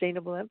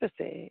sustainable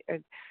empathy.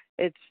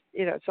 It's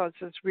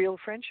real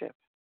friendship.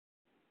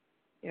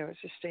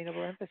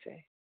 Sustainable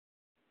empathy.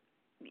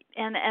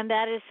 And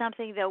that is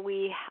something that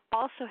we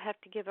also have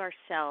to give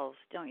ourselves,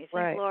 don't you think,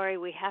 right. Lori?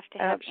 We have to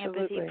have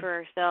Absolutely. empathy for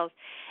ourselves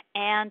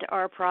and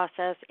our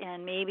process,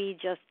 and maybe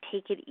just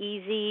take it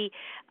easy.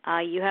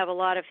 You have a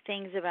lot of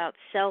things about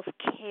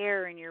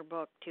self-care in your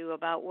book, too,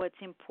 about what's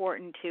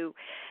important to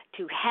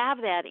have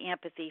that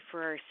empathy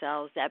for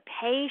ourselves, that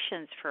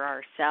patience for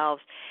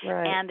ourselves,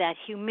 right. and that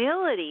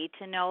humility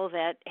to know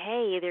that,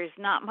 hey, there's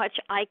not much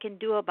I can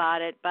do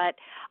about it, but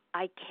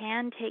I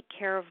can take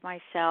care of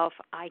myself.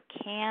 I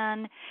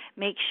can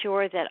make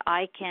sure that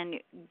I can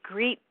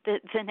greet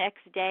the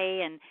next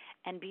day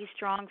and be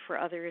strong for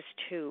others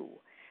too.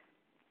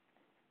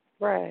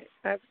 Right.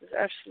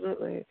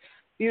 Absolutely.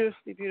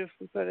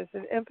 Beautifully put. It's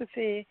an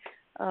empathy.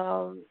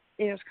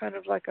 It's kind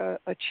of like a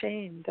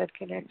chain that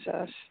connects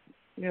us.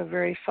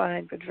 Very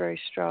fine but very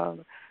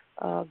strong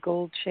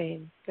gold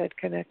chain that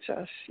connects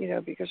us.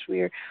 Because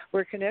we're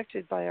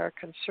connected by our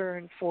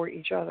concern for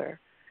each other.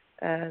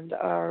 And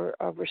our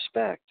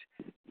respect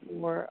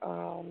for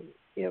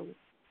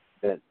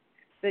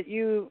that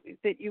you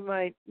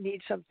might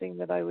need something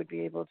that I would be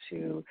able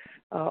to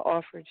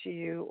offer to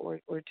you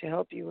or to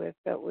help you with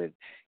that would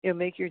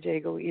make your day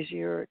go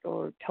easier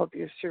or help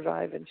you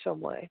survive in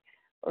some way,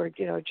 or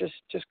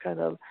just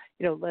kind of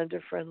lend a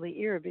friendly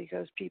ear,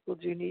 because people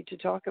do need to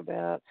talk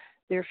about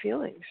their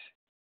feelings.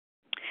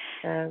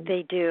 And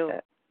they do.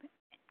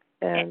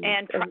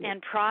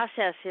 and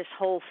process this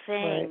whole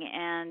thing, right.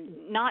 and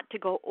not to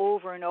go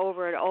over and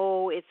over it.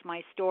 Oh, it's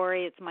my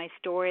story.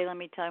 Let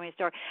me tell you my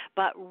story.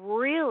 But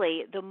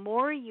really, the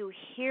more you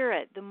hear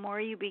it, the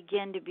more you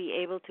begin to be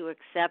able to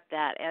accept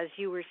that, as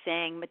you were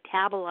saying,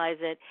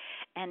 metabolize it,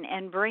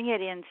 and bring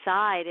it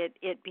inside.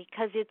 It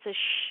because it's a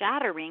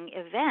shattering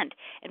event.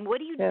 And what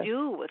do you Yes.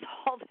 do with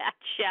all that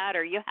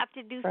shatter? You have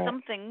to do Right.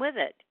 something with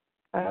it.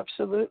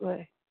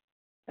 Absolutely.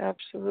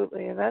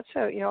 Absolutely. And that's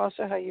how,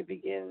 also how you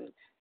begin,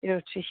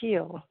 to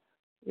heal.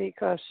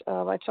 Because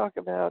I talk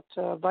about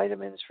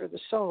vitamins for the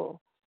soul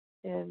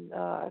in,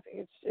 I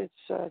think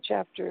it's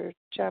chapter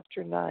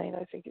 9,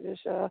 I think it is.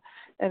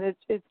 And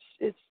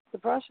it's the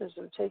process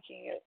of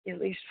taking at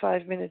least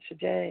 5 minutes a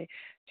day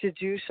to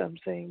do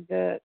something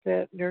that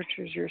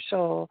nurtures your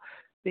soul.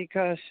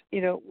 Because,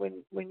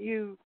 when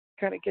you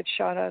kind of get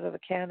shot out of a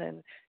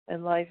cannon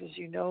and life as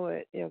you know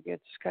it,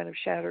 gets kind of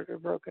shattered or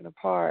broken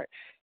apart,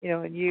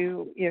 and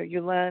you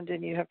land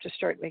and you have to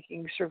start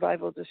making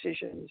survival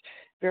decisions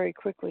very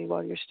quickly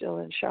while you're still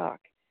in shock.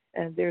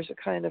 And there's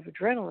a kind of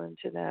adrenaline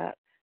to that,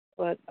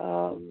 but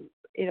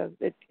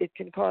it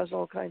can cause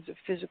all kinds of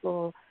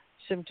physical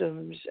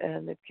symptoms,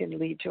 and it can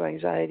lead to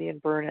anxiety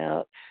and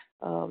burnout,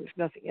 if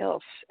nothing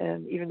else.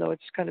 And even though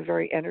it's kind of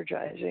very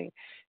energizing,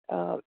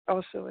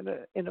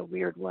 also in a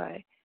weird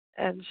way.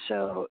 And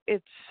so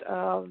it's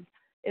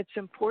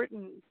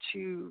important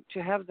to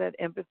have that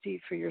empathy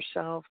for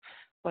yourself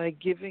by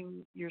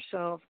giving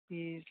yourself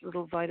these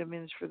little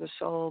vitamins for the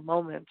soul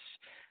moments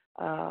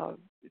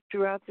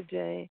throughout the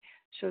day,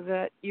 so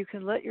that you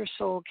can let your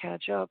soul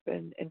catch up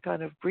and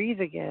kind of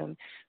breathe again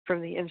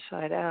from the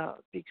inside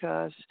out.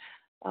 Because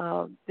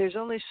there's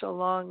only so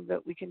long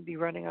that we can be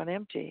running on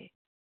empty.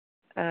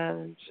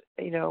 And,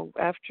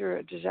 after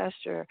a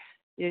disaster,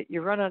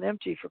 you run on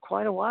empty for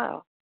quite a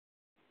while,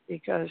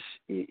 because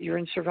you're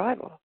in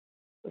survival,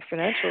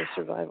 financial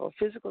survival,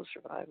 physical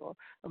survival,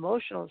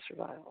 emotional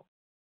survival.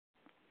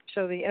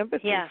 So the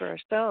empathy for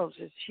ourselves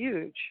is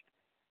huge,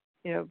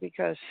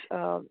 because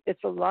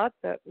it's a lot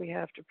that we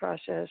have to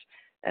process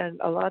and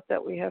a lot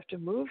that we have to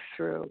move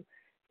through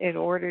in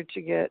order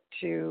to get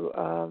to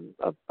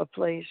a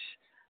place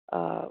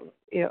of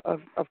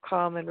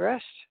calm and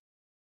rest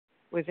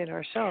within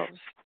ourselves.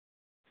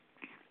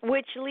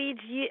 Which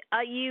leads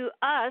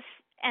us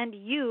and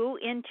you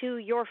into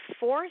your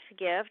fourth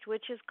gift,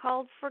 which is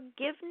called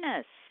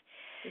forgiveness.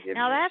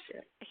 Now, that's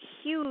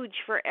huge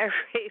for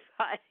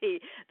everybody.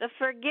 The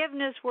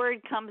forgiveness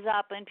word comes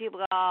up, and people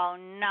go, oh,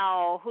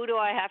 no, who do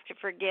I have to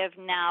forgive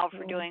now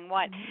for doing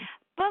what?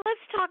 But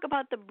let's talk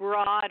about the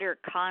broader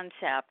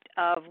concept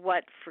of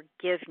what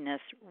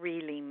forgiveness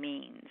really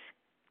means.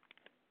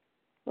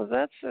 Well,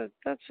 that's a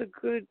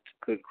good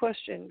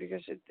question,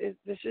 because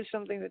this is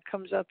something that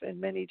comes up in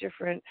many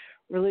different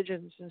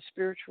religions and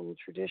spiritual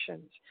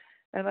traditions,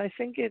 and I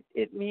think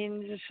it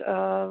means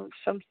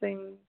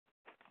something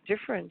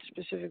different,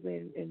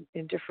 specifically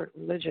in different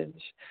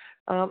religions.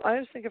 I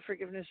always think of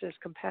forgiveness as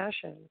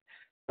compassion,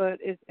 but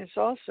it's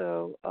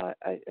also,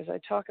 as I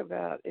talk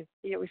about it,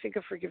 we think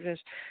of forgiveness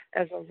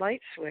as a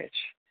light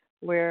switch,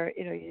 where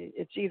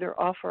it's either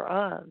off or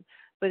on.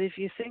 But if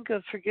you think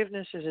of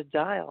forgiveness as a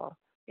dial,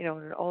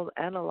 an old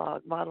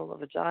analog model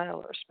of a dial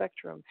or a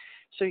spectrum,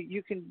 so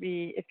it can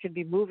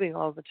be moving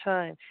all the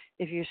time.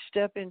 If you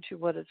step into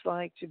what it's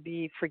like to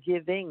be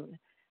forgiving,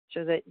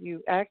 so that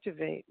you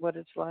activate what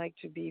it's like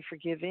to be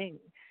forgiving,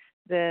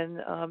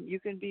 then you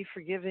can be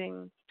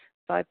forgiving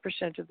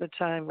 5% of the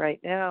time right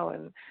now,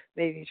 and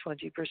maybe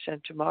 20%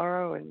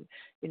 tomorrow, and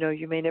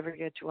you may never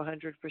get to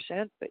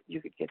 100%, but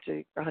you could get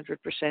to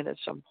 100% at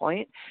some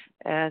point,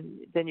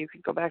 and then you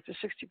could go back to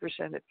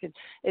 60%.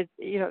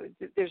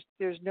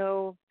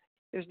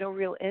 There's no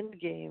real end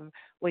game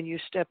when you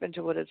step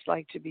into what it's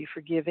like to be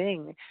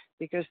forgiving,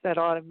 because that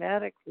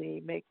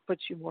automatically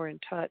puts you more in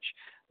touch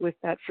with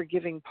that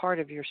forgiving part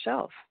of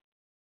yourself.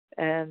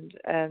 And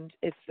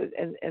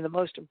the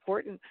most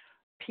important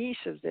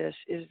piece of this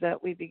is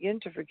that we begin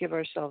to forgive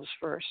ourselves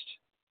first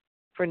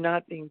for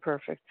not being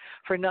perfect,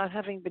 for not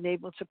having been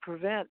able to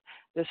prevent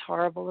this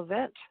horrible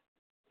event.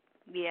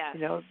 Yeah.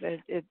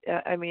 The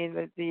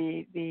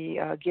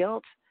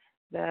guilt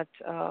that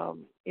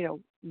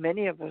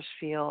many of us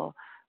feel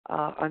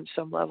on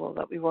some level,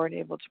 that we weren't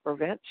able to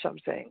prevent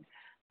something,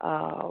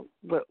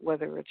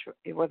 whether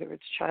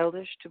it's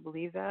childish to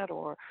believe that,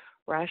 or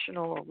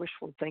rational or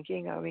wishful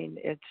thinking. I mean,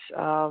 it's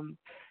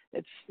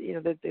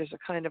that there's a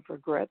kind of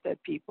regret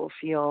that people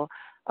feel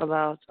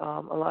about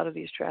a lot of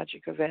these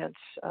tragic events,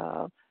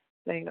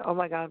 saying, oh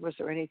my God, was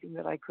there anything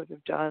that I could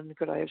have done?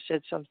 Could I have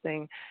said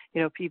something?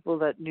 People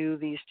that knew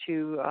these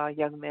two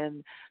young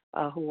men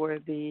who were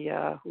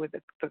the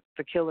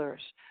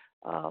killers.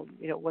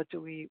 What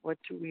do we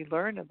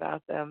learn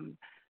about them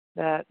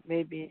that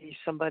maybe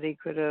somebody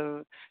could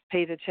have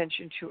paid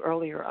attention to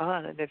earlier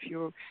on? And if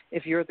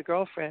you're the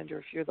girlfriend, or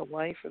if you're the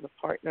wife or the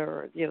partner,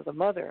 or the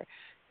mother,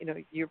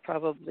 you're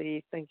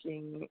probably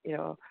thinking,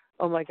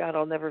 oh my God,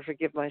 I'll never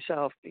forgive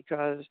myself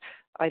because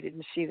I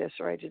didn't see this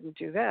or I didn't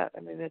do that.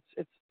 I mean,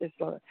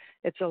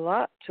 it's a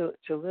lot to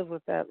live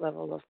with that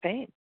level of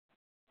pain.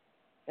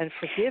 And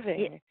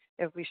forgiving,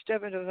 if we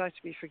step into life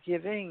to be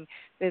forgiving,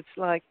 it's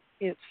like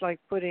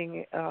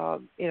putting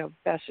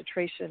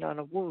bacitracin on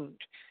a wound.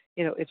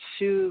 It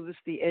soothes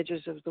the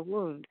edges of the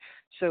wound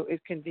so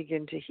it can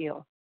begin to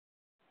heal,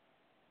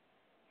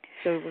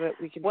 so that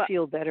we can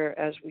feel better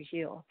as we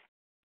heal.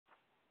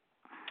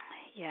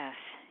 Yes,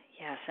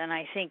 and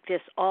I think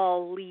this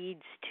all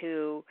leads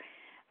to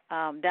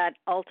that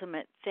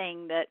ultimate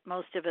thing that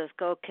most of us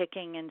go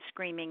kicking and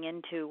screaming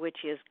into,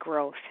 which is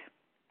growth.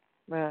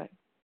 Right.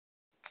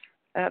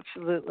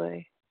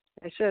 Absolutely.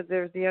 I said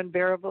there's the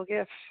unbearable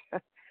gifts.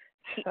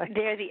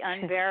 They're the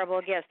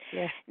unbearable gifts.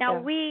 Yeah, now,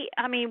 we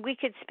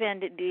could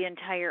spend the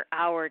entire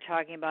hour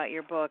talking about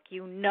your book.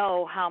 You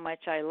know how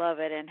much I love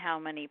it and how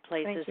many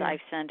places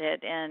I've sent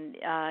it, and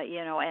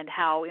and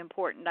how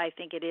important I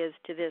think it is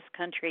to this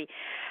country.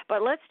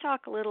 But let's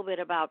talk a little bit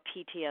about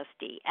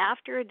PTSD.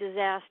 After a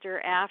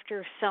disaster,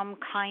 after some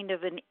kind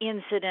of an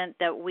incident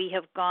that we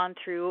have gone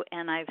through,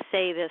 and I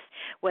say this,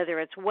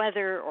 whether it's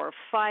weather or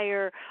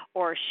fire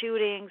or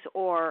shootings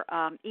or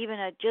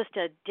even just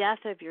a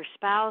death of your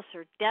spouse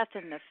or death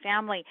in the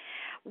family,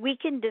 we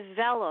can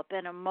develop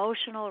an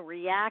emotional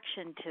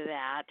reaction to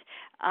that.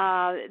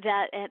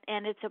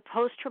 And it's a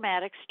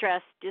post-traumatic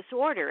stress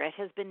disorder. It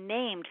has been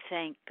named,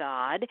 thank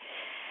God.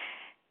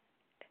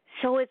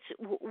 So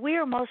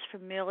we're most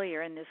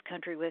familiar in this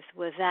country with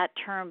that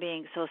term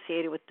being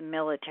associated with the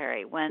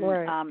military. When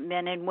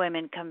men and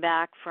women come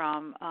back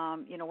from,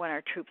 when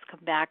our troops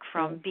come back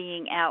from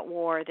being at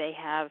war, they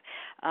have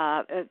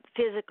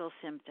physical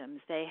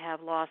symptoms, they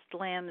have lost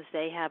limbs,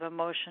 they have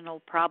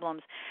emotional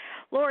problems.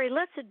 Lori,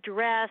 let's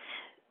address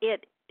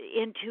it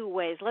in two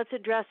ways. Let's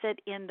address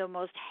it in the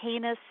most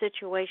heinous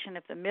situation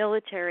of the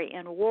military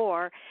in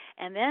war,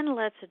 and then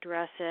let's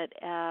address it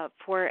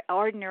for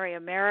ordinary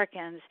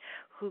Americans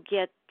who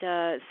get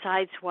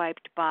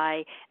sideswiped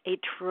by a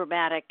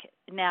traumatic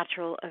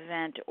natural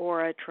event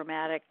or a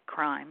traumatic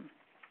crime.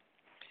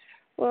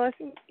 Well, I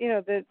think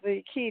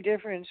the key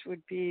difference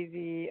would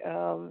be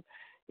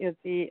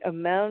the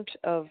amount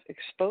of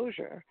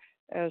exposure.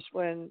 As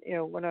when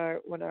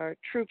our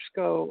troops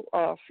go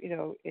off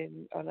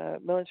on a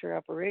military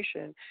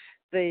operation,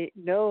 they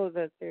know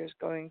that there's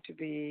going to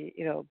be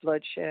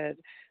bloodshed.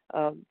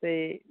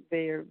 They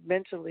are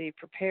mentally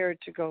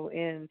prepared to go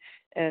in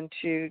and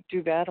to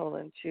do battle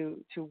and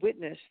to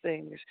witness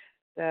things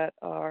that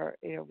are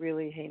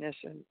really heinous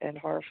and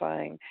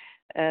horrifying,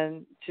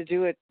 and to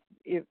do it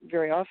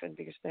very often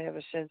because they have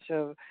a sense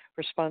of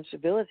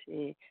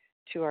responsibility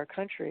to our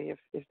country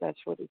if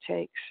that's what it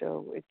takes.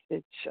 So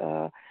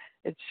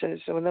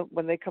so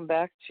when they come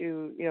back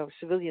to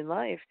civilian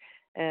life,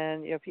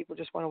 and people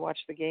just want to watch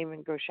the game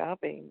and go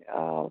shopping,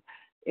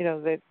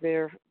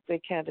 they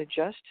can't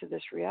adjust to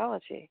this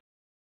reality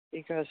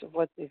because of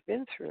what they've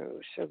been through.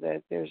 So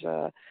that there's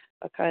a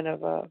kind of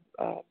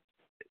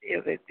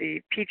the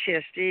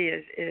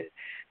PTSD is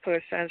so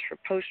it stands for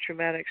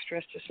post-traumatic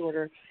stress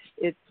disorder.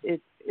 It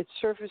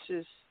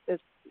surfaces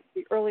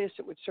the earliest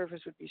it would surface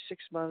would be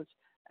 6 months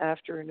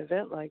after an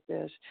event like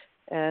this,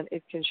 and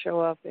it can show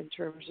up in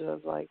terms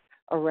of like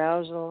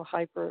arousal,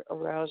 hyper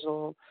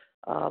arousal,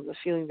 the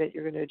feeling that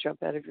you're going to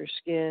jump out of your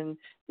skin,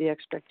 the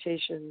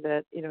expectation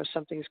that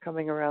something's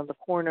coming around the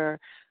corner,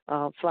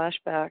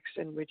 flashbacks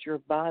in which your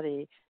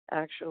body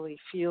actually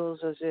feels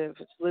as if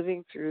it's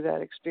living through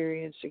that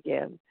experience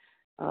again.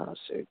 So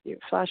you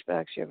have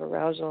flashbacks, you have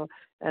arousal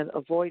and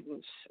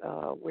avoidance,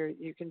 where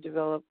you can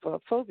develop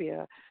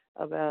phobia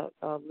about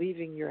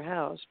leaving your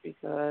house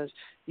because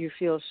you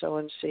feel so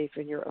unsafe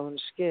in your own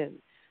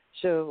skin.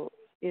 So,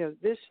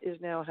 this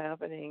is now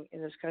happening in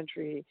this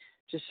country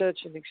to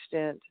such an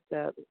extent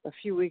that a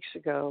few weeks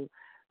ago,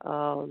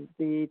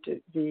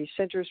 the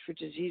Centers for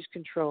Disease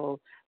Control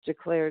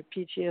declared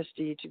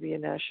PTSD to be a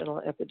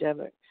national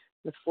epidemic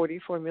with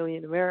 44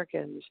 million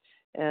Americans.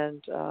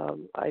 And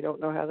I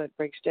don't know how that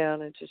breaks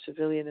down into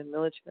civilian and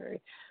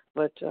military,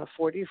 but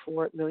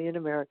 44 million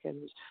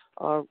Americans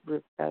are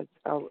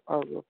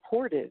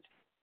reported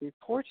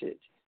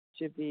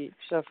to be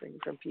suffering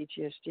from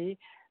PTSD.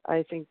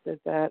 I think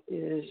that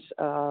is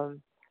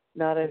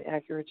not an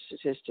accurate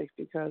statistic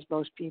because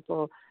most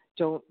people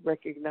don't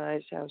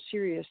recognize how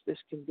serious this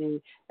can be,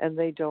 and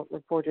they don't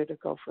report it or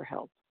go for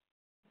help.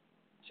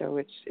 So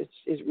it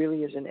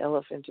really is an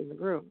elephant in the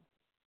room.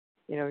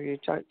 You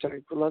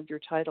loved your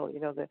title.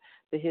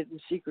 The hidden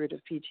secret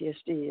of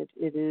PTSD.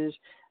 It is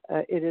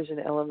an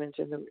elephant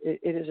in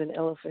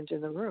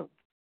the room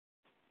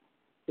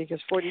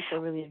because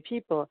 44 million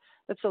people.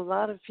 That's a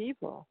lot of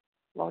people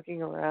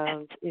walking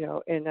around,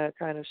 in a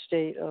kind of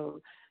state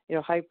of,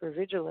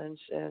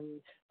 hypervigilance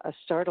and a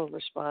startled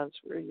response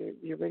where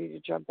you're ready to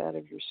jump out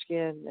of your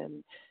skin,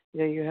 and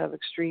you have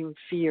extreme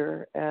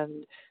fear,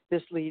 and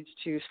this leads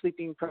to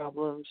sleeping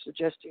problems,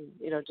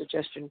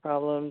 digestion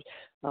problems,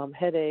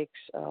 headaches,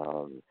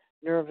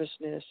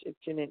 nervousness. It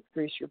can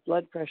increase your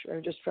blood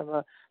pressure, just from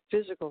a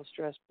physical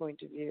stress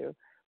point of view,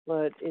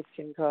 but it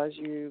can cause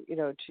you,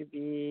 to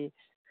be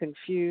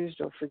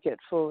confused or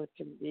forgetful. It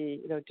can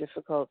be,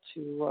 difficult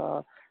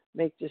to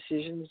make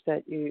decisions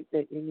that you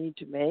need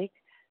to make.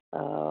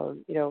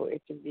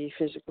 It can be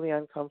physically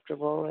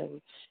uncomfortable,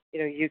 and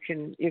you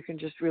can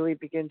just really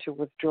begin to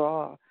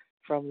withdraw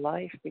from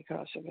life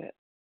because of it.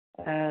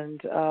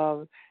 And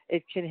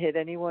it can hit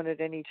anyone at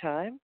any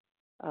time,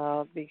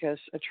 because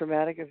a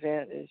traumatic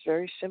event is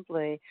very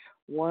simply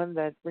one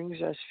that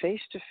brings us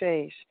face to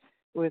face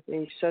with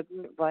a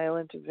sudden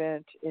violent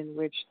event in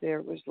which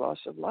there was loss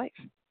of life.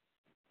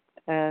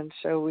 And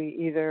so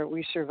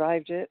we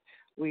survived it,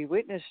 we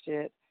witnessed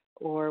it,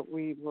 or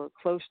we were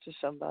close to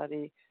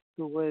somebody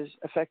who was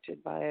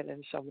affected by it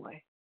in some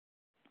way.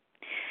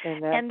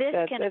 And this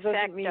can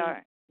affect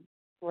our...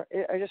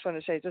 I just want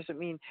to say, it doesn't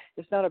mean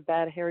it's not a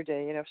bad hair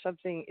day. If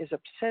something is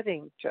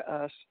upsetting to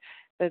us,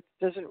 that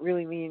doesn't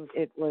really mean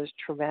it was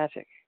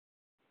traumatic.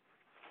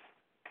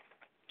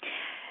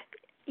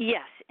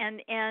 Yes,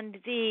 and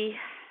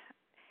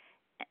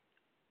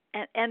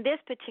this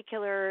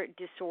particular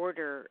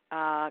disorder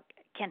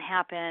can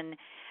happen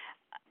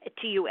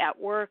to you at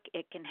work.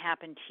 It can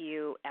happen to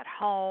you at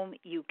home.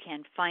 You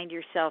can find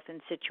yourself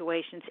in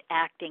situations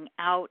acting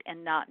out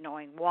and not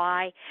knowing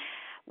why.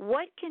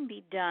 What can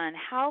be done?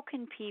 How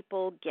can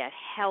people get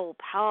help?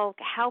 How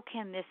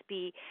can this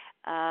be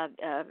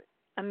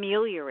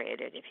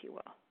ameliorated, if you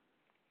will?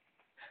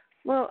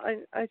 Well,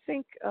 I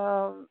think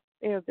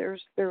there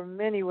are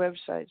many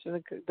websites,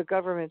 and the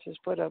government has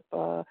put up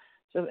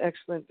some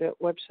excellent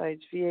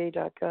websites,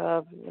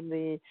 VA.gov, and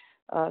the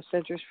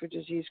Centers for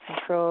Disease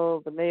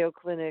Control, the Mayo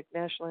Clinic,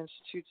 National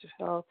Institutes of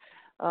Health.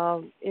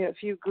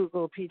 If you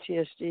Google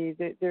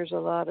PTSD, there's a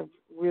lot of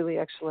really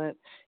excellent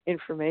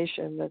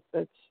information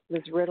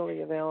that's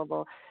readily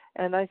available.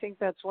 And I think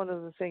that's one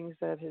of the things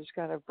that has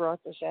kind of brought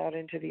this out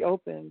into the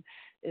open,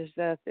 is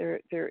that there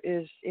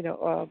is,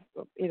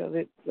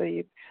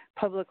 the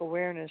public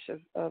awareness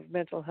of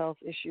mental health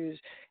issues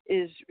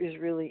is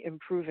really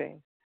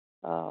improving.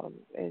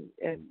 And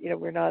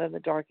we're not in the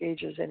dark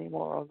ages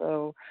anymore,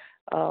 although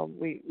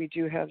we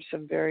do have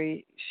some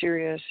very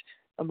serious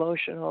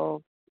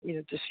emotional,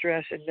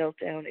 distress and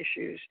meltdown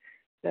issues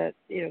that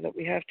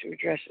we have to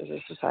address as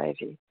a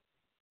society.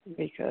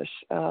 Because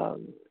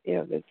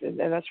and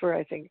that's where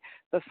I think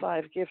the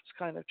 5 gifts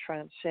kind of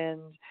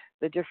transcend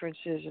the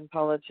differences in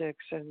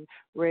politics and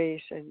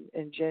race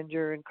and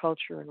gender and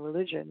culture and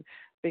religion,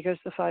 because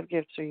the 5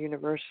 gifts are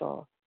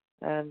universal,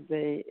 and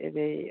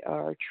they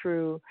are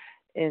true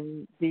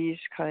in these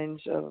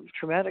kinds of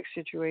traumatic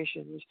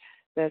situations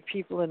that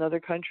people in other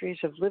countries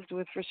have lived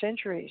with for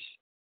centuries.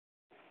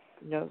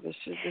 This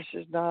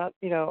is not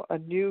a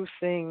new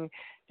thing.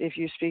 If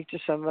you speak to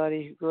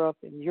somebody who grew up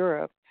in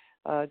Europe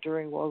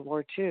during World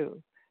War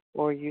II,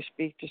 or you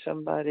speak to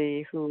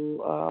somebody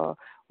who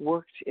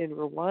worked in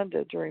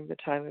Rwanda during the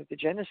time of the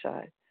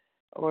genocide,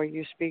 or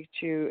you speak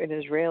to an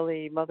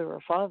Israeli mother or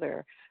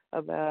father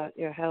about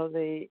how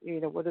they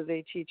what do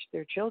they teach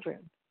their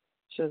children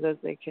so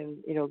that they can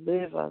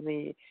live on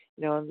the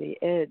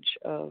edge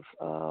of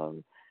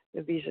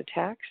these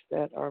attacks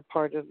that are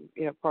part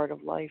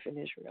of life in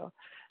Israel.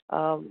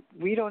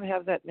 We don't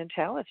have that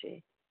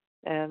mentality,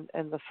 and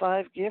the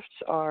 5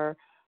 gifts are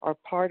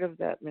part of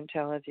that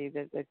mentality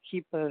that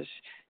keep us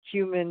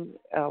human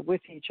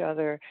with each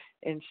other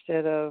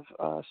instead of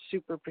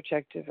super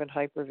protective and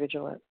hyper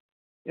vigilant.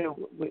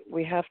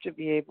 We have to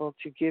be able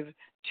to give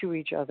to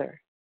each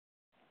other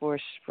for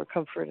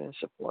comfort and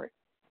support.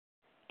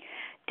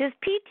 Does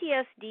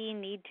PTSD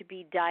need to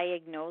be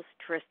diagnosed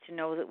for us to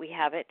know that we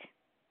have it?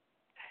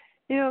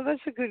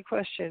 That's a good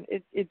question.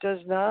 It does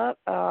not,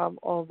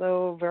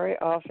 although very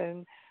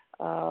often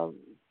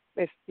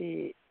if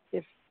the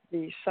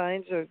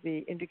signs or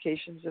the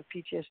indications of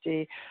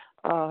PTSD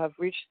have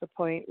reached the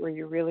point where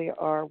you really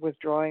are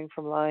withdrawing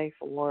from life,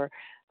 or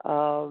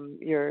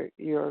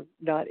you're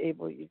not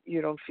able,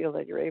 you don't feel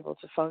that you're able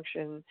to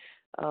function,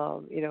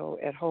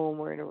 at home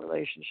or in a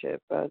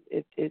relationship.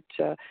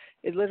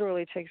 It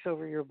literally takes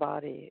over your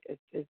body.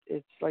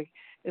 It's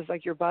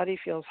like your body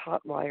feels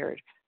hot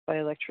wired by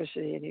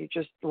electricity, and you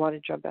just want to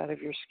jump out of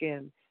your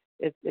skin.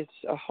 It's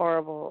a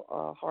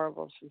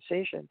horrible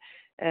sensation,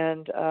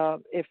 and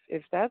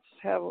if that's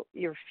how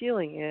you're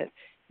feeling it,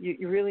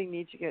 you really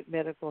need to get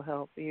medical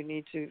help. You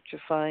need to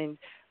find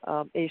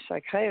a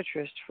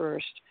psychiatrist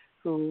first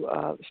who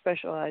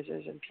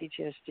specializes in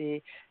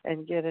PTSD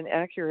and get an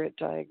accurate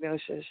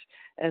diagnosis,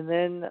 and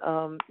then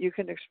you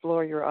can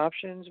explore your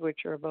options,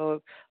 which are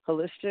both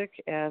holistic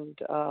and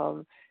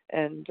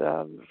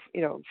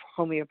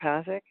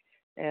homeopathic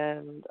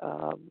and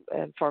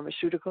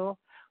pharmaceutical,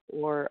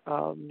 or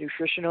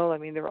nutritional. I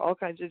mean, there are all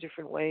kinds of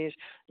different ways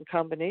and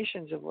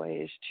combinations of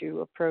ways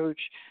to approach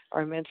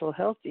our mental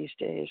health these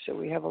days. So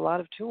we have a lot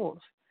of tools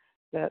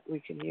that we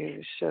can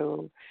use.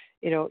 So,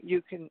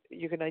 you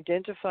can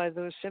identify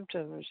those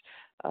symptoms.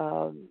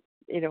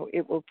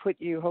 It will put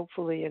you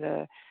hopefully in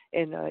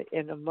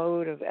a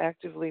mode of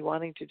actively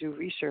wanting to do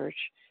research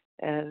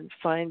and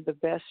find the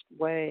best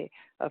way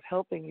of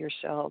helping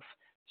yourself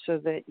so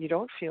that you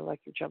don't feel like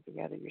you're jumping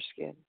out of your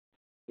skin.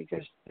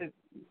 Because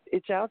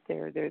it's out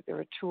there. There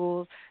are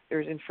tools,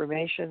 there's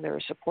information, there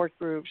are support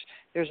groups,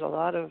 there's a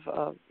lot of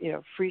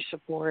free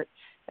support,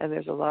 and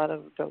there's a lot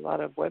of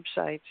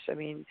websites. I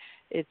mean,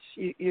 it's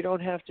you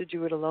don't have to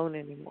do it alone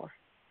anymore,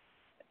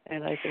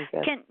 and I think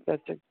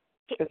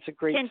that's a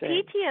great can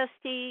thing.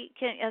 PTSD?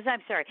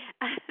 I'm sorry,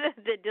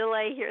 the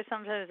delay here.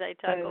 Sometimes I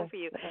talk over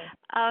you.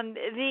 Can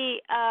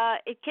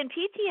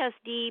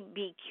PTSD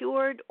be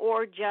cured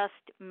or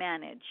just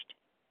managed?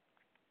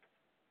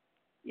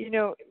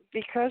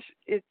 Because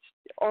it's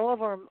all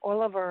of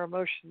our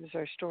emotions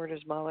are stored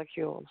as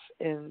molecules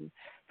in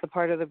the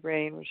part of the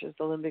brain, which is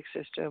the limbic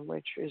system,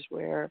 which is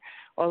where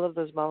all of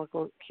those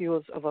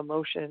molecules of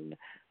emotion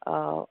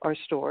are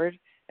stored,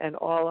 and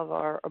all of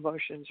our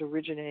emotions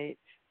originate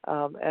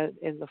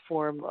in the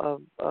form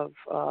of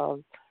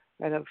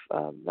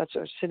not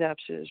so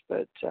synapses,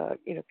 but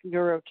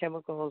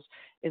neurochemicals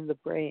in the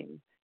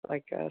brain,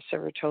 like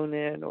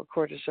serotonin or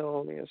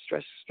cortisol,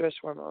 stress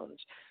hormones,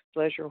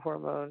 pleasure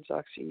hormones,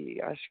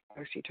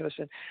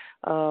 oxytocin,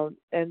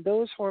 and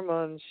those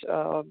hormones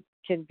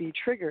can be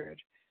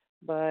triggered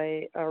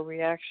by our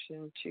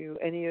reaction to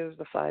any of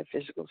the 5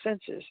 physical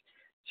senses.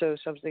 So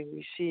something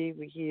we see,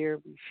 we hear,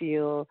 we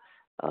feel,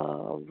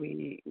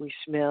 we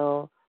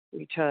smell,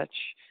 we touch.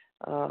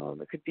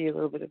 It could be a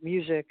little bit of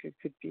music. It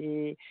could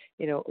be,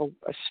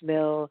 a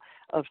smell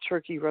of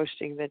turkey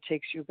roasting that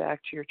takes you back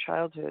to your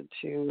childhood,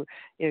 to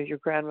your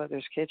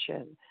grandmother's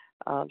kitchen.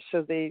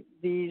 So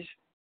these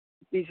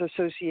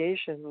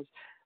associations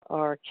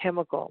are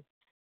chemical,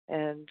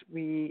 and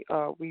we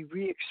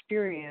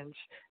re-experience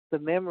the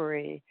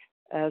memory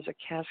as a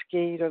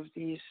cascade of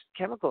these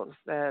chemicals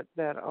that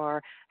are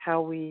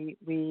how we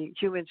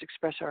humans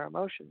express our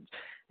emotions.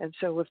 And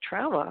so with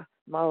trauma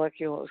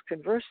molecules,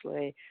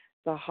 conversely,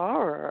 the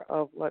horror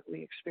of what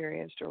we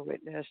experienced or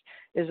witnessed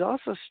is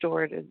also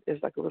stored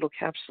as like a little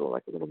capsule,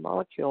 like a little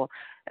molecule,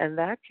 and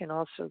that can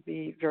also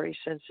be very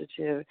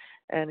sensitive,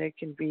 and it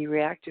can be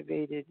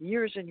reactivated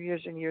years and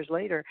years and years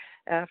later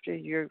after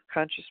your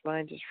conscious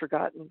mind has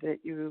forgotten that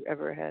you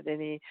ever had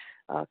any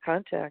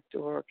contact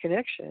or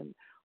connection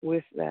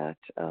with that,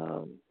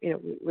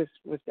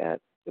 with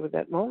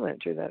that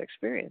moment or that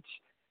experience.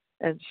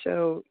 And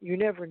so you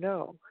never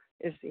know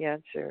is the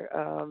answer.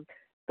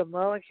 The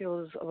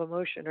molecules of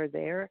emotion are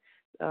there.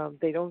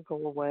 They don't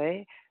go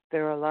away.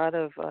 There are a lot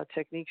of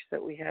techniques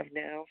that we have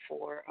now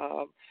for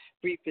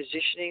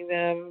repositioning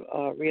them,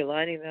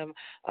 realigning them,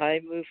 eye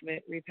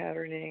movement,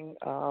 repatterning,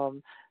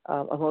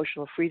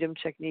 emotional freedom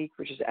technique,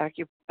 which is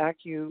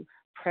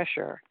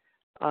acupressure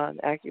on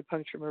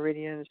acupuncture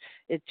meridians.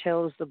 It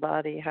tells the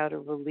body how to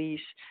release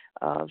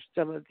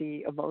some of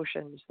the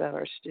emotions that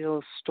are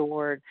still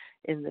stored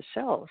in the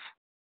cells,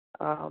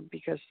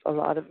 because a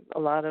lot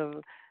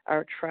of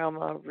our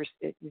trauma,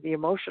 the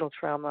emotional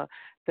trauma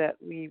that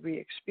we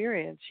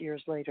re-experience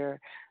years later,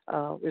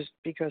 is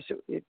because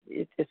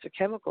it's a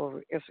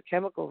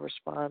chemical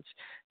response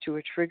to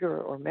a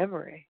trigger or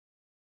memory,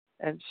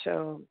 and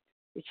so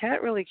you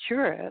can't really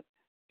cure it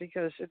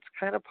because it's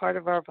kind of part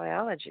of our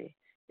biology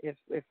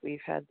if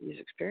we've had these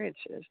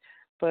experiences,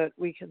 but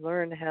we can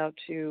learn how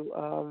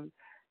to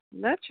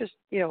not just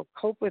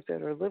cope with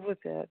it or live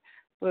with it,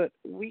 but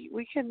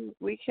we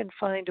can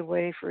find a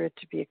way for it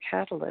to be a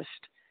catalyst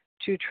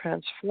to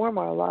transform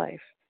our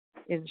life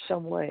in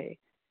some way,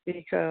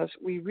 because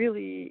we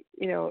really,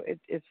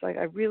 it's like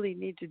I really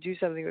need to do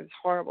something with this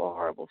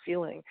horrible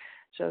feeling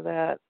so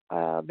that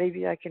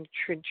maybe I can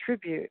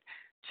contribute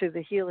to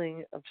the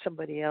healing of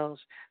somebody else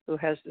who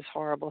has this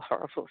horrible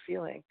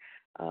feeling,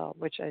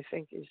 which I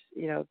think is,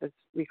 that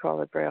we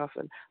call it very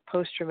often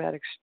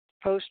post-traumatic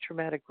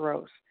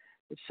growth.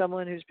 It's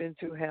someone who's been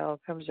through hell,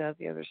 comes out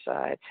the other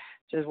side,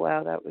 says,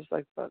 wow, that was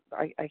like,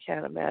 I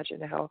can't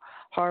imagine how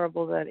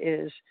horrible that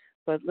is,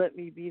 but let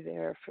me be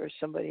there for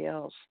somebody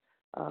else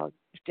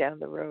down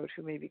the road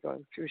who may be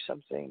going through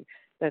something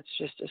that's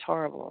just as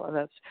horrible. And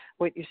that's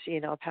what you see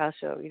in El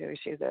Paso. You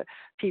see the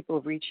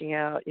people reaching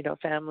out,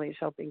 families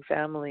helping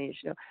families,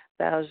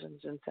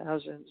 thousands and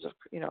thousands of,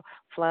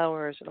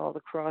 flowers and all the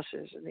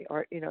crosses and the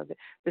art,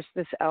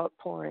 this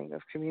outpouring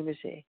of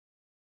community,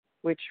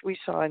 which we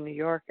saw in New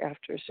York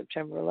after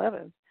September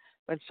 11th,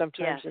 when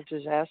sometimes a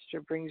disaster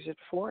brings it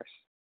forth.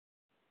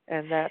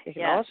 And that it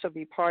can also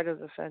be part of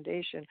the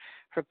foundation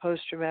for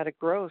post-traumatic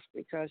growth,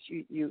 because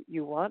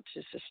you want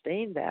to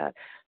sustain that,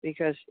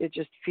 because it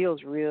just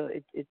feels real.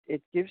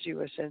 It gives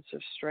you a sense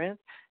of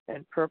strength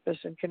and purpose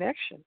and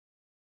connection.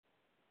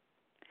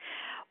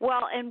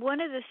 Well, and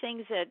one of the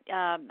things that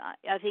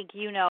I think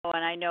and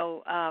I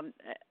know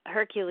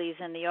Hercules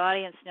and the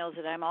audience knows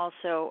that I'm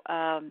also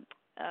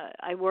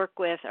I work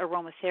with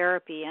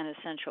aromatherapy and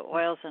essential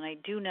oils, and I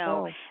do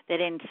know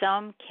that in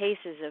some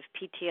cases of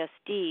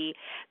PTSD,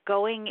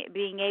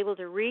 being able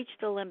to reach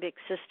the limbic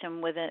system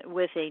with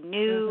a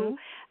new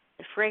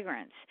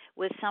fragrance,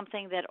 with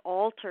something that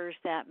alters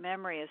that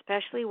memory,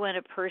 especially when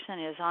a person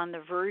is on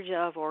the verge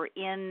of or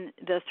in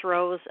the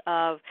throes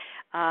of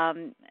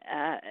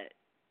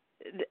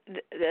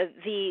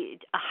the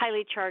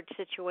highly charged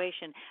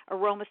situation.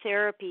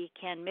 Aromatherapy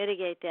can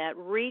mitigate that,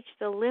 reach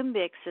the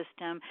limbic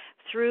system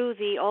through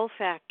the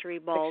olfactory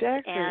bulbs,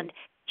 and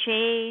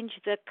change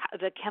the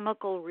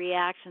chemical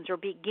reactions, or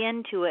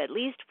begin to, at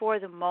least for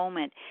the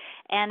moment.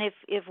 And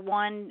if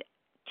one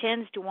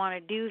tends to want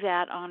to do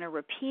that on a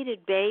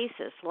repeated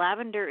basis,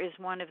 lavender is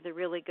one of the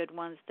really good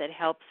ones that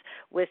helps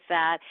with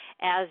that,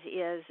 as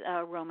is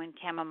Roman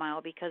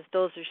chamomile, because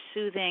those are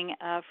soothing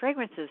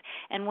fragrances.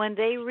 And when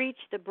they reach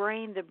the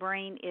brain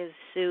is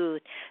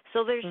soothed.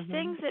 So there's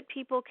things that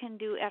people can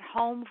do at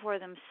home for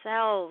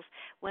themselves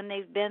when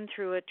they've been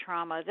through a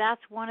trauma.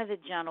 That's one of the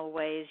gentle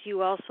ways.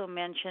 You also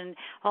mentioned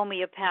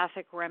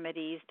homeopathic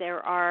remedies. There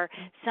are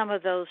some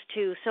of those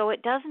too. So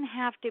it doesn't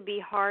have to be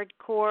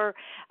hardcore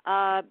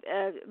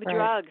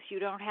drugs. You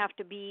don't have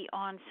to be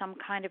on some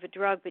kind of a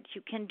drug, but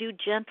you can do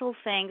gentle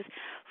things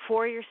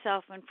for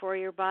yourself and for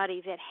your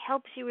body that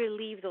helps you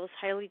relieve those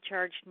highly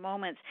charged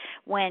moments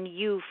when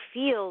you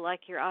feel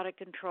like you're out of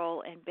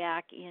control and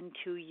back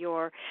into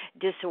your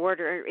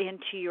disorder,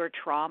 into your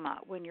trauma.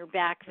 When you're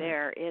back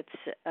there, it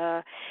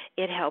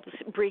helps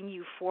bring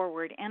you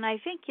forward. And I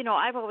think,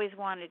 I've always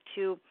wanted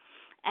to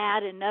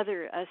add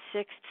a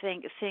sixth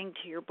thing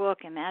to your book,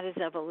 and that is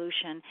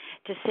evolution,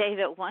 to say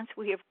that once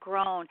we have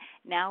grown,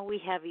 now we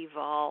have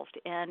evolved.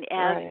 And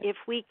if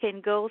we can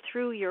go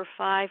through your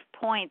 5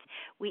 points,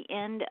 we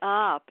end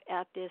up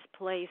at this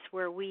place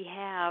where we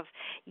have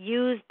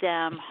used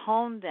them,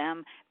 honed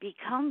them,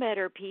 become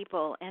better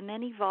people, and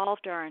then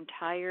evolved our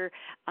entire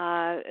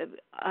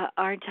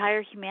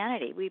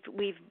humanity.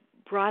 We've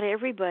brought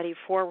everybody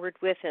forward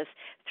with us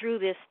through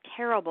this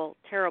terrible,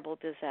 terrible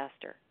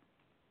disaster.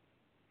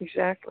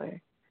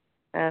 Exactly,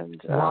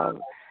 and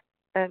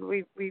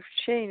we've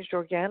changed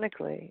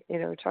organically.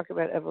 Talk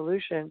about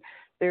evolution.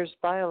 There's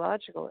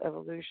biological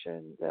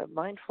evolution, the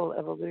mindful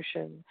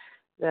evolution,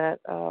 that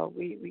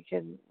we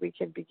can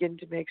begin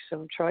to make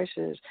some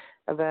choices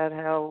about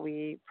how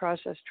we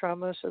process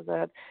trauma, so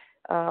that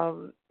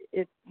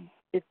it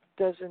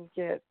doesn't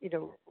get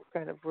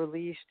kind of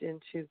released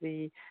into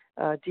the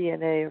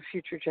DNA of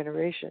future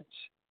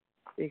generations,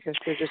 because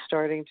they're just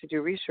starting to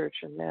do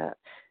research in that.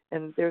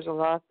 And there's a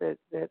lot that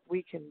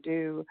we can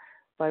do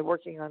by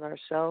working on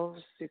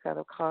ourselves to kind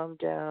of calm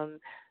down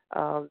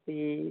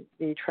the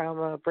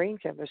trauma brain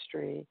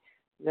chemistry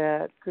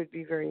that could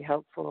be very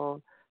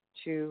helpful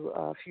to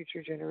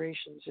future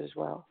generations as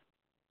well.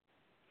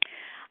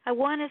 I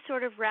want to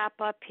sort of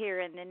wrap up here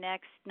in the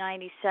next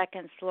 90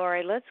 seconds,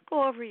 Lori. Let's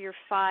go over your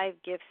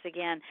 5 gifts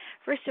again.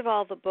 First of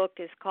all, the book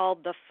is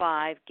called The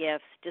 5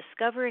 Gifts,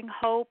 Discovering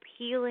Hope,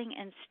 Healing,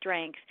 and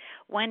Strength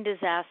When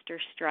Disaster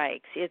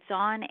Strikes. It's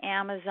on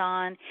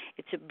Amazon.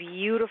 It's a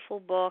beautiful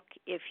book.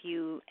 If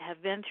you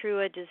have been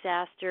through a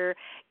disaster,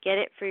 get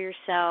it for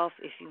yourself.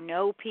 If you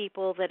know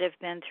people that have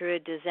been through a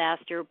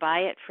disaster, buy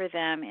it for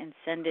them and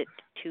send it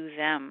to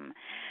them.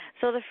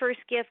 So the first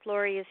gift,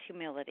 Lori, is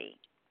humility.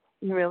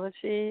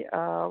 Humility,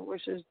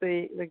 which is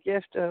the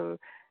gift of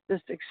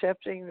just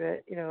accepting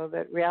that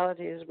that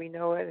reality as we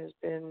know it has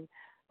been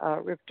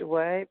ripped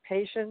away.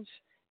 Patience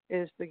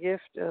is the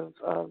gift of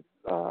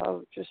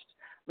just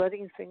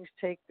letting things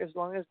take as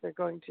long as they're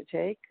going to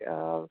take.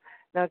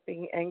 Not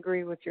being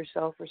angry with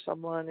yourself or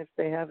someone if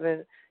they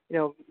haven't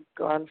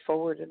gone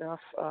forward enough.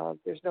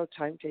 There's no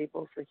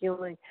timetable for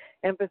healing.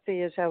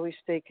 Empathy is how we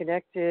stay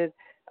connected.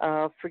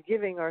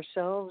 Forgiving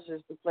ourselves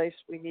is the place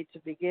we need to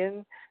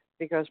begin,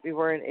 because we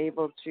weren't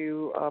able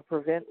to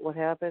prevent what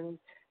happened.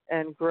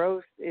 And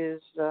growth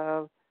is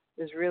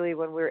really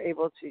when we're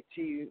able to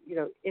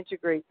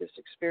integrate this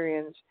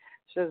experience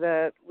so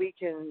that we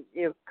can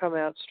come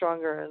out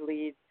stronger and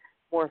lead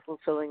more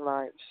fulfilling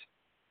lives.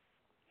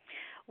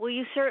 Well,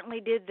 you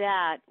certainly did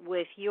that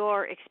with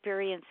your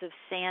experience of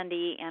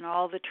Sandy and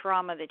all the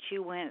trauma that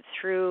you went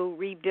through,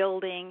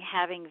 rebuilding,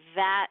 having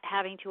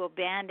to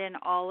abandon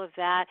all of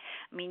that.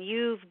 I mean,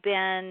 you've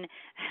been,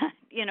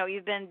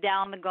 you've been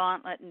down the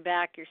gauntlet and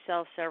back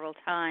yourself several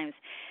times.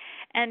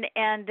 And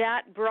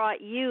that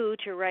brought you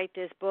to write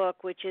this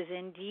book, which is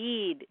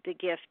indeed the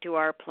gift to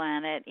our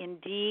planet,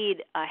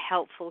 indeed a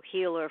helpful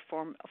healer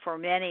for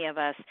many of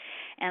us.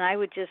 And I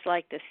would just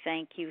like to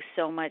thank you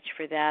so much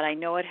for that. I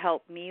know it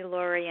helped me,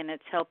 Lori, and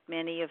it's helped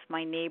many of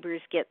my neighbors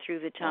get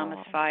through the Thomas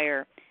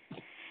Fire.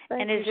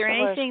 And is there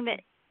anything that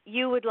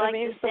you would like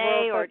to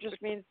say? Or it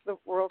just means the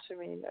world to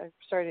me. I'm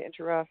sorry to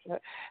interrupt.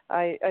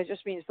 It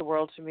just means the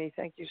world to me.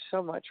 Thank you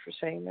so much for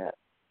saying that.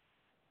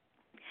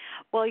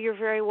 Well, you're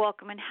very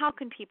welcome. And how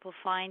can people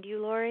find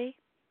you, Lori?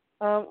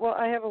 Well,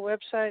 I have a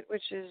website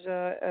which is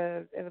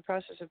in the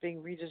process of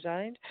being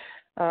redesigned,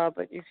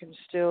 but you can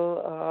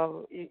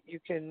still you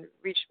can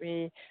reach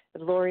me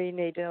at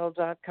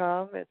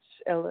LoriNadel.com. It's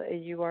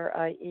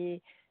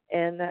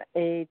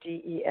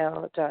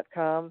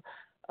LaurieNadel.com,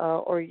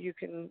 or you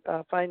can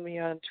find me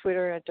on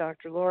Twitter at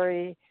Dr.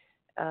 Lori.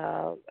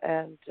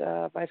 And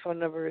my phone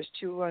number is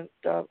I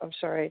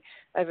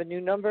have a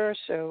new number,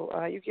 so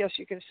you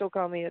can still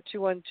call me at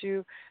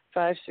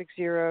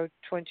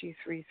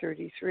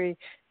 212-560-2333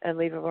 and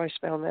leave a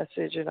voicemail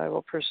message, and I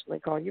will personally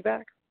call you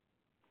back.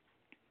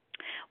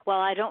 Well,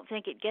 I don't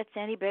think it gets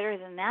any better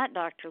than that,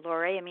 Dr.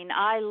 Lori. I mean,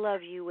 I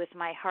love you with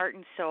my heart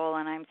and soul,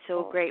 and I'm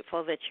so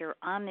grateful that you're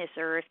on this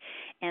earth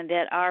and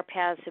that our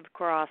paths have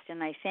crossed.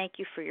 And I thank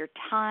you for your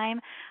time.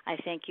 I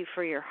thank you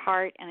for your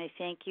heart, and I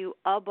thank you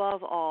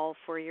above all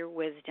for your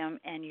wisdom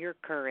and your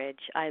courage.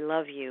 I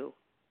love you.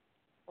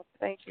 Well,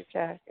 thank you,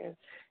 Jack. And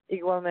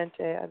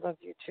igualmente, I love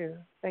you too.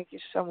 Thank you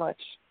so much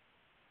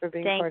for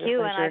being part of my journey. Thank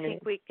you, and I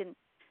think we can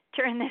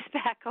turn this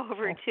back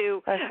over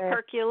to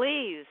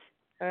Hercules.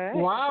 All right.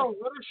 Wow,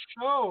 what a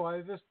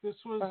show! This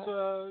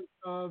was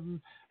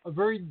a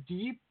very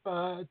deep,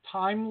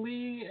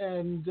 timely,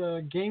 and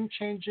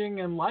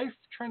game-changing and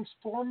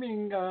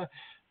life-transforming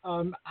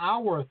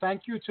hour.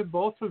 Thank you to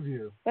both of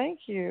you.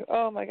 Thank you.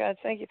 Oh my God,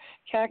 thank you,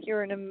 Kak.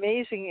 You're an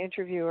amazing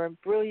interviewer.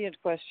 Brilliant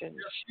questions.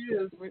 Yes, she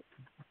is.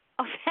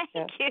 Oh,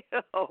 thank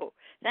you.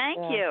 Thank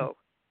you.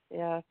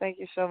 Yeah, thank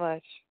you so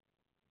much.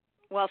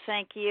 Well,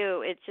 thank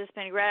you. It's just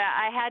been great.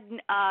 I had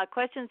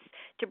questions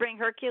to bring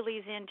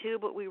Hercules in, too,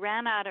 but we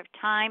ran out of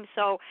time.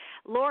 So,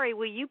 Lori,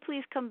 will you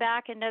please come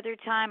back another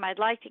time? I'd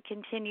like to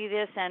continue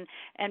this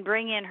and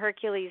bring in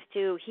Hercules,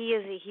 too. He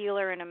is a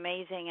healer and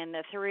amazing, and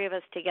the three of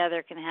us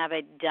together can have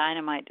a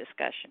dynamite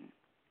discussion.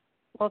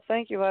 Well,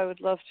 thank you. I would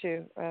love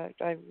to.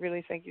 I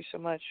really thank you so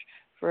much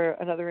for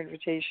another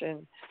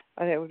invitation.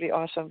 I think it would be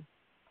awesome.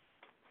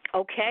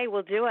 Okay,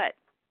 we'll do it.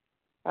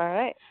 All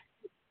right.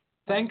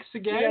 Thanks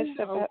again.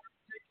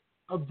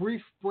 A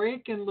brief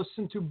break and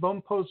listen to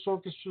Bone Post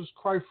Orchestra's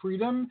Cry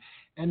Freedom,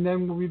 and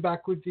then we'll be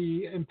back with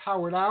the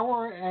Empowered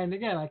Hour. And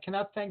again, I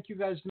cannot thank you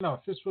guys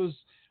enough. This was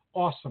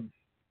awesome.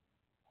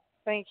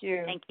 Thank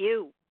you. Thank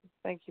you.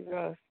 Thank you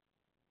both.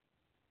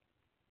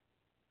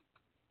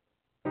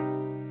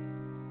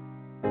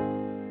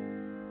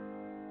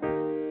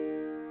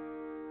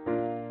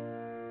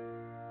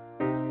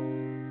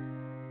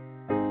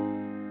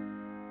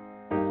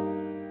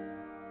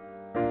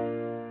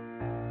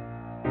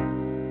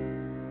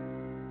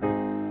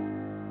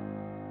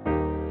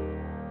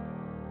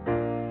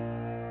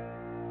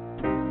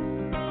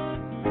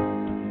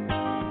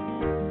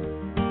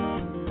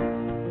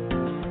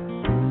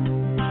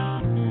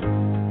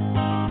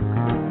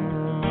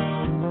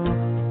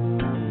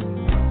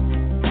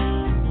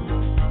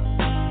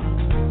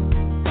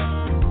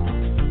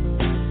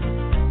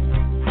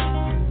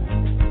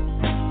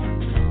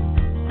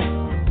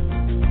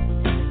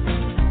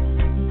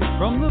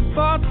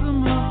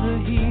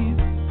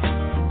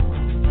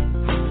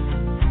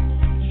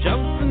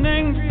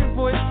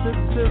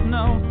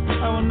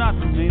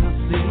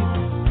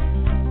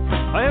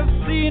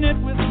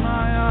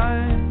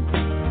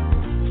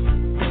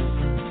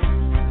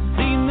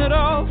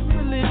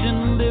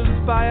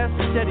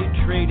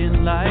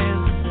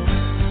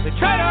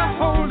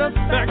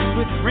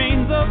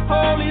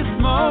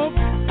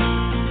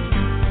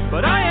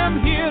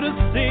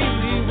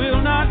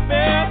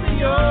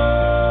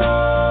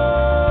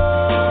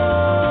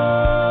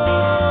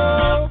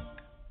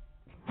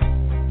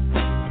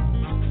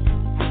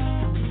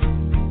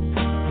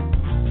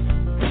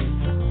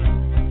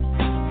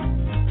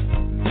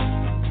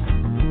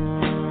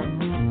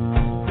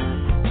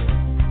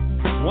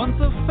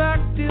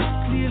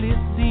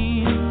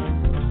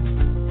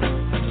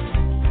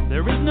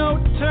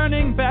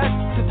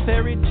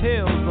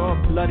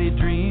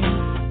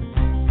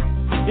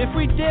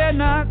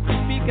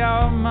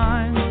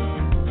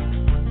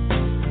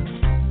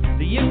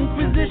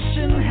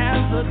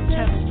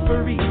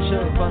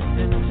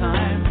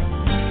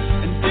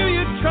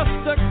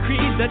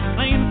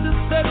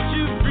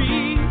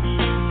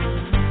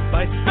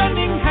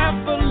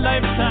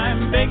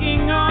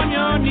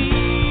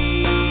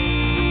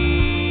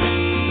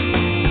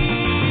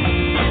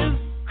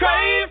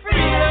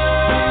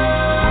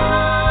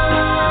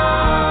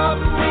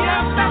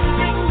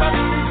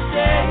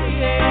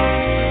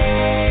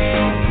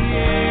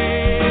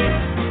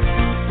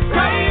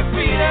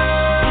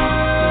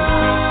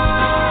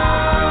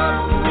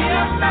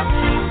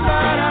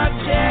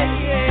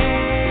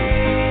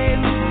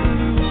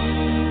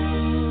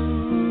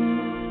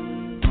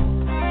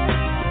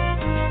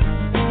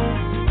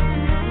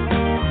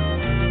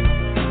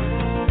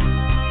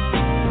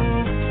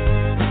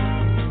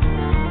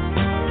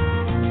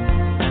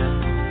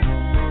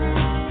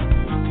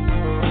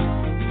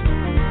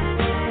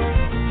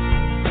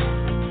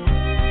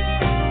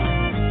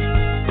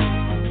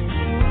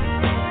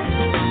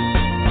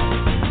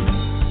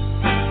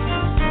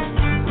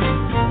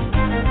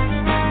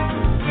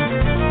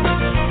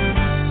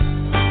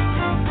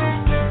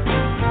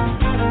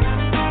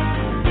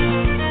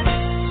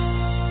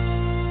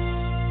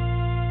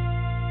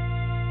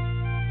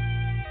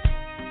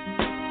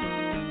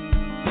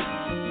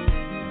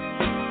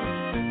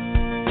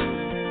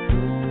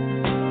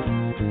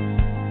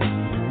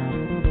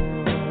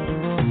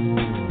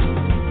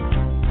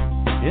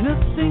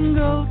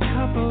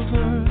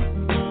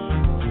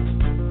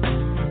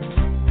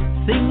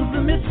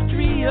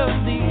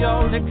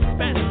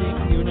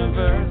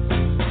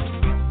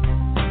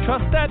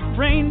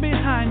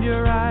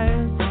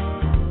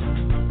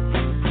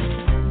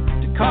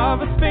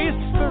 carve a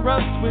space for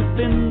us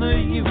within the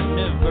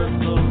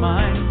universal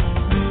mind.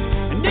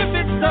 And if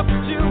it's up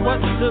to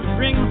us to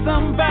bring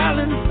some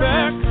balance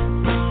back,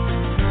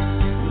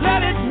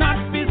 let it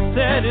not be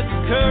said it's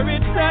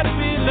courage that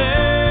we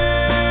lack.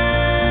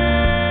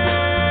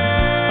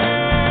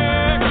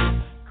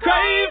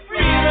 Crave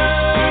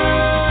freedom,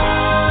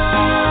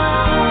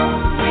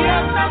 we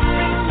have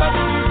nothing but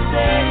to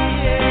say.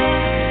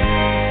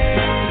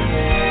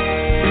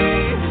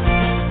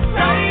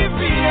 Crave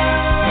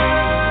freedom,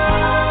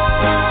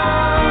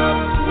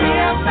 we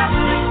have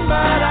nothing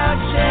but our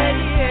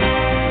chance to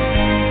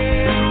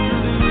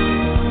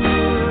lose.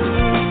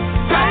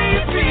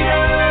 Crave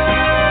freedom,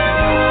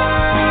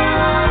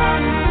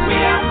 we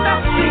have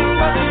nothing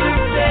but to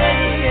say.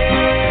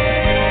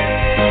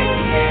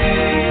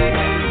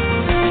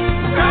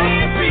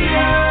 Crave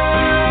freedom,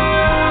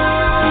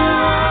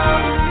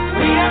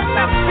 we have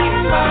nothing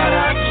but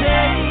our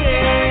chance to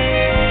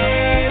lose.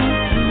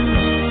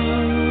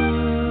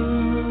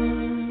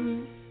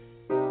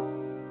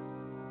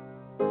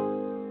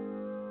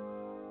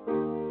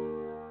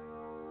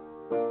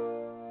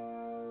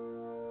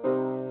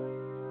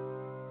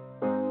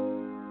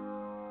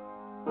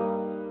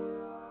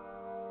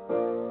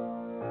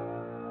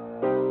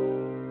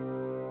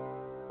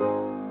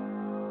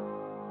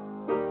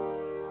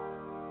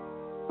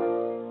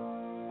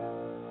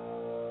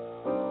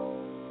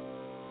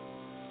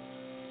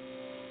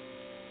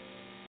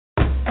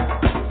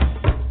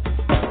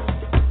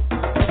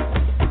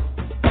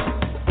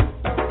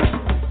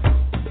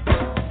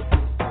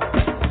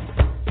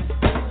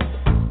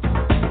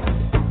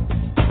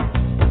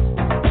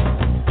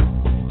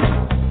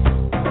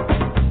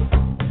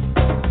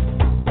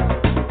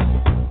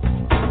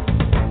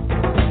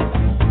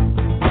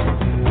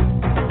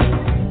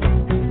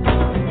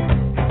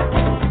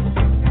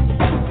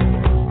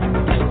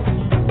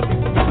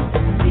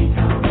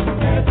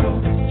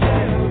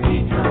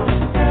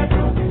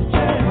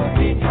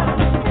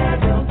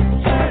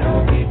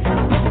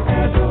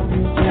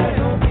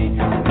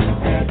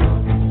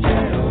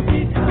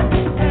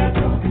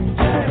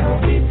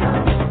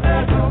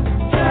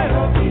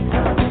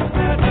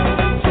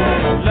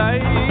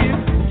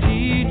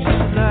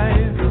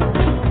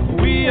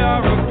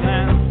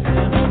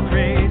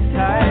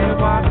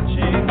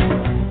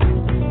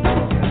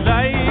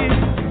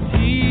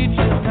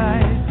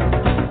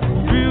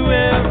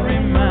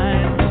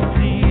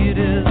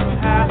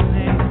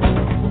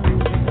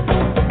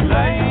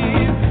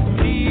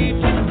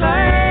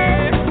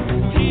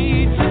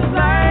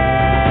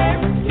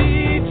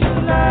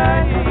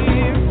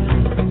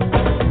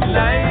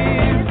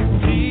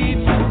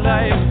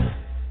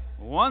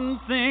 One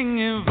thing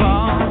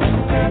evolves.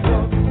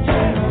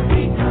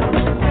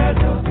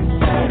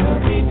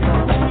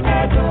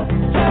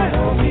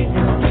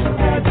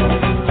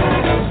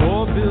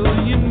 4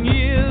 billion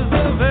years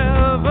of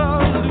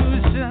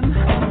evolution,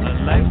 a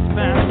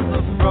lifespan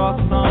of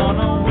frost on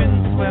a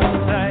windswept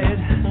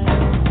tide.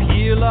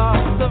 Peel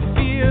off the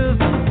fears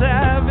of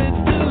savage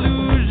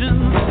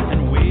delusions,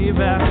 and wave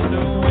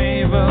after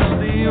wave of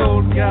the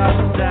old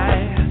gods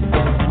die.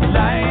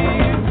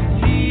 Life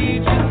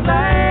teaches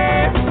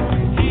life,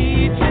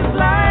 teaches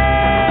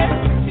life,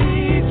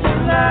 teaches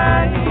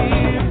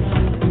life.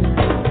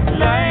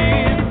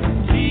 Life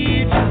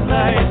teaches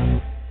life.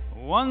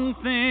 One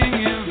thing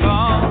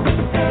evolves.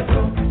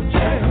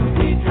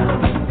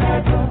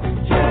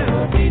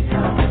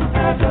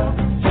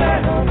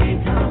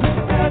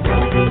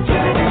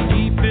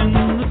 Deep in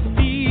the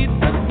seed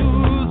that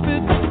moves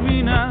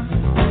between us,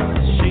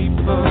 the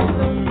shape of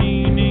the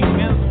meaning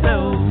is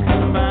cells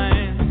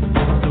combined.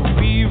 The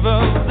weave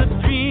of the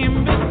dream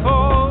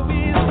before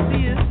we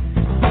see it.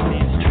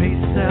 These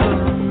trace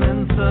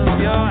elements of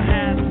your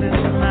hand in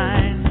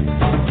mine.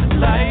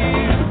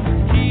 Life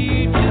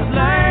teaches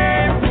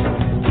life,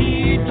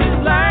 teaches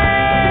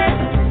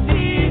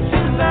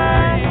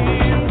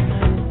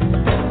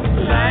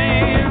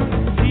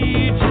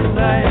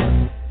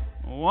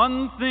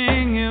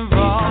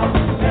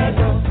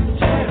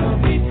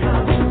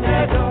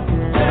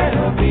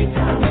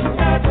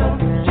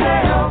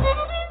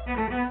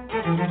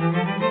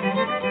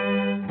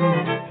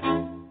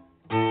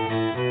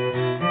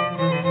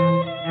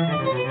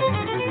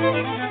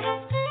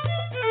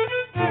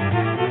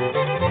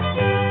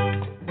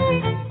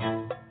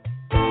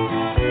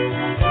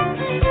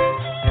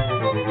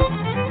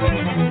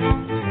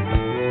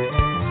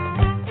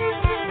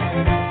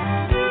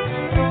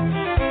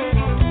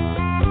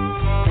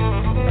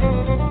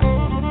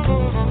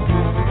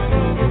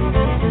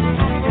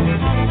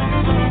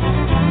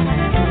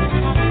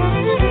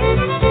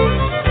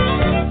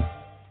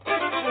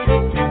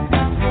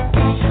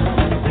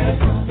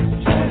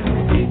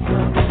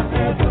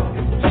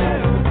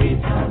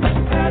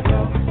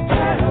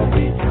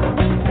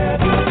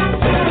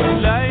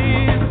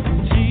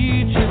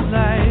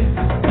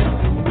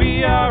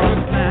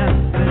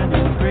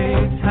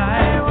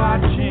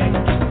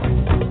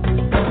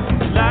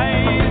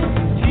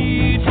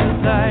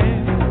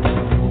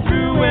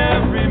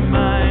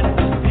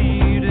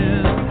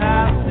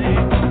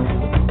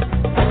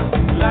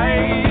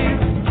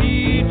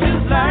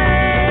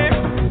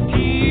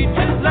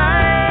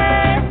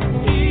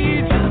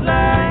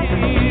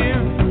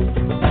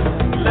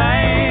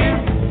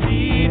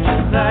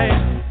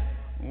life.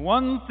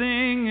 One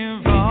thing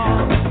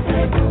evolves.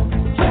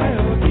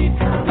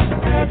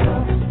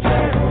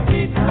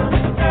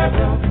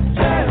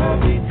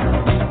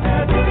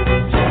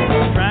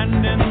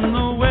 Strand in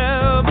the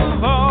web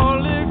of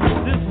all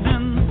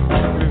existence,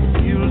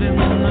 revealed in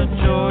the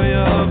joy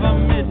of a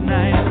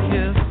midnight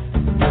kiss,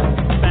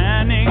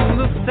 spanning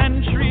the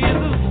centuries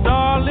of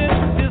starlit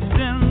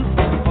distance,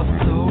 or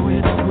so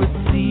it would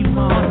seem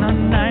on a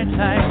night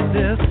like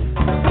this.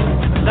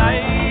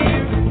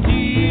 Life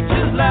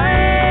teaches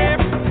life,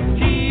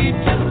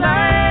 teaches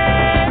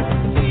life,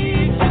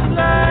 teaches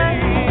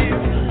life.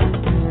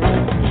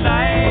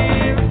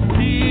 Life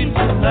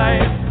teaches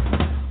life.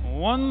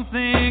 One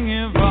thing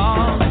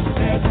evolves.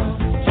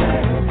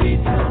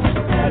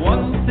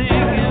 One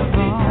thing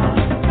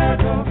evolves.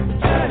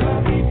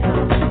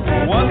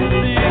 One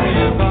thing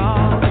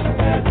evolves.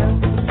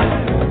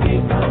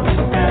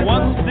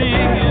 One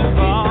thing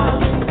evolves.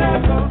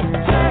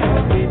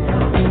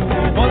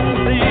 One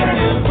thing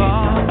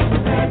evolves.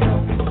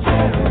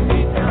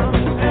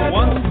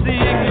 One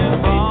thing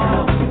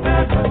evolves.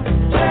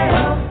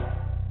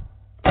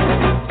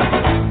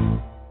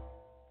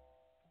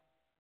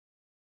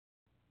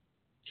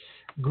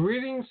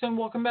 Greetings and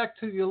welcome back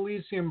to the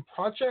Elysium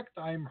Project.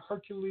 I'm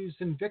Hercules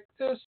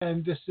Invictus,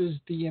 and this is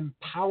the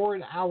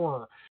Empowered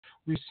Hour.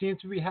 We seem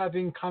to be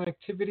having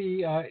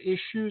connectivity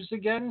issues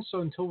again,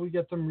 so until we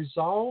get them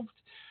resolved,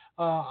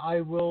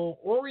 I will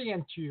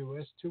orient you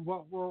as to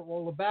what we're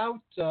all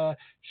about,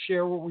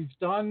 share what we've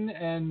done,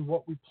 and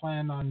what we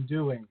plan on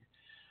doing.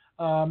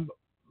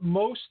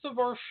 Most of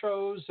our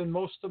shows and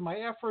most of my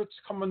efforts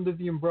come under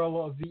the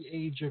umbrella of the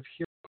Age of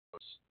Heroes.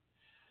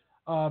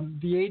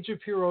 The Age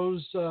of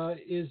Heroes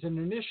is an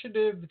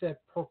initiative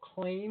that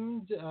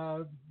proclaimed,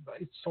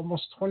 it's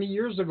almost 20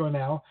 years ago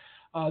now,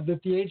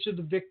 that the age of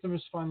the victim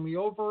is finally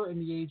over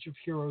and the Age of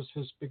Heroes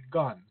has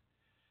begun.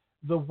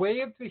 The way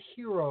of the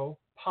hero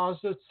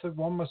posits that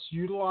one must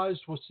utilize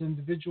one's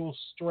individual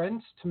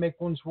strengths to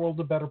make one's world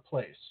a better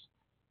place.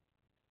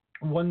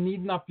 One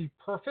need not be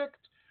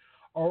perfect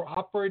or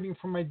operating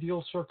from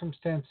ideal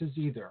circumstances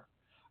either.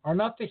 Are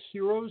not the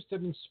heroes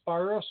that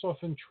inspire us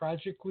often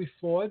tragically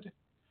flawed?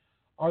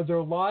 Are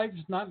their lives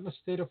not in a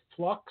state of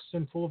flux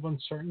and full of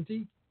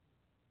uncertainty?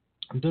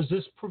 Does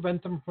this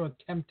prevent them from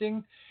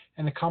attempting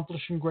and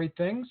accomplishing great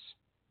things?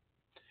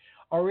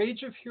 Our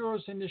Age of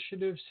Heroes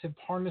initiatives have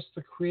harnessed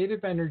the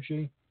creative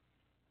energy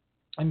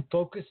and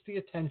focused the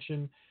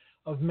attention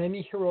of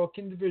many heroic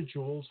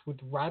individuals with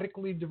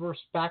radically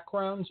diverse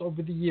backgrounds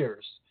over the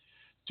years,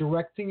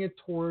 directing it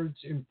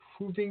towards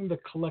improving the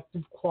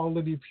collective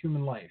quality of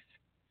human life.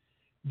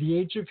 The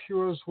Age of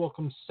Heroes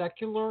welcomes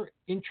secular,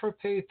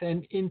 intrafaith,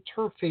 and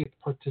interfaith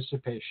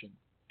participation.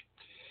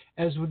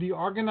 As with the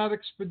Argonaut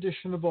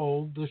expedition of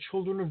old, the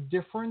children of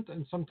different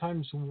and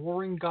sometimes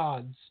warring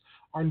gods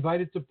are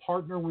invited to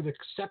partner with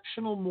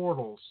exceptional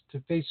mortals to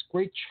face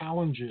great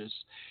challenges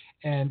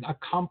and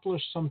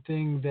accomplish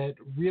something that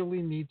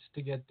really needs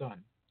to get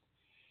done.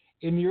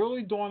 In the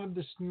early dawn of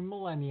this new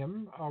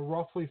millennium,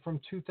 roughly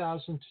from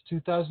 2000 to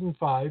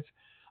 2005,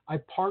 I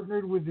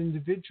partnered with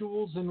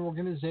individuals and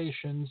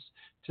organizations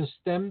to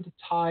stem the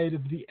tide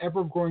of the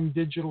ever-growing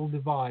digital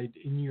divide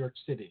in New York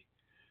City.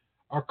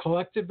 Our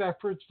collective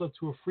efforts led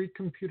to a free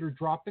computer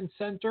drop-in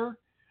center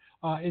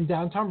in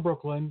downtown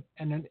Brooklyn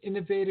and an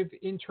innovative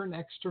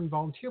intern-extern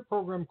volunteer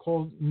program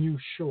called New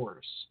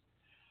Shores.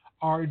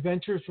 Our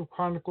adventures were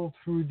chronicled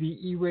through the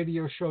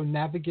e-radio show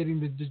Navigating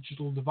the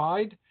Digital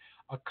Divide,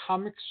 a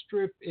comic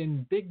strip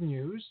in Big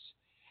News,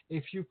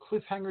 a few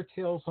cliffhanger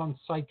tales on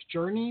Psych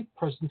Journey,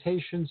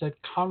 presentations at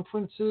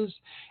conferences,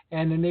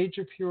 and an Age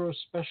of Heroes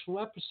special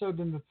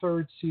episode in the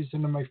third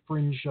season of my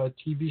Fringe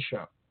TV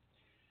show.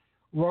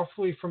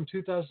 Roughly from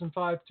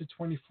 2005 to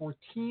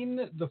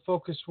 2014, the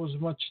focus was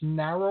much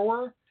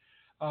narrower.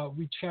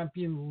 We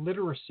championed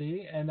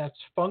literacy, and that's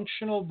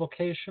functional,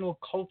 vocational,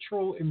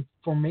 cultural,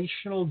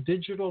 informational,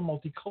 digital,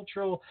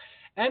 multicultural,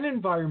 and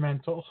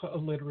environmental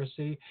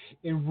literacy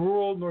in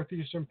rural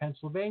northeastern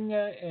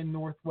Pennsylvania and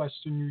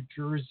northwestern New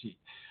Jersey.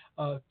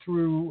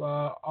 Through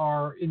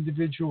our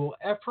individual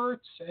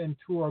efforts and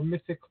through our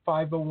mythic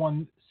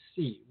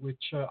 501c,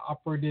 which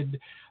operated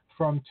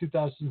from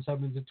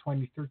 2007 to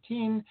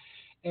 2013.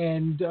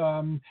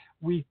 And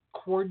we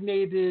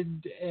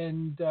coordinated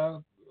and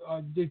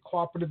did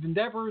cooperative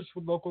endeavors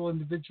with local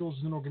individuals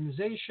and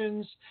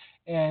organizations,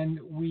 and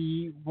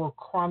we were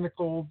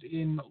chronicled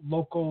in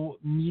local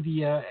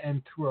media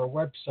and through our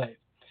website.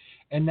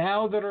 And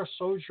now that our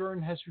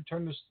sojourn has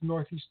returned us to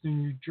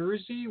northeastern New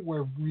Jersey,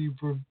 where we've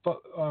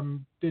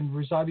been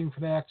residing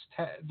for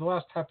the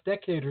last half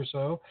decade or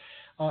so,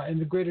 in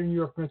the greater New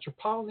York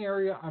metropolitan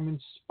area, I'm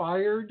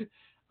inspired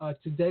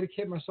to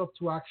dedicate myself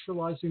to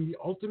actualizing the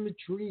ultimate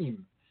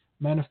dream,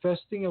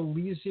 manifesting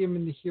Elysium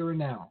in the here and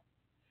now.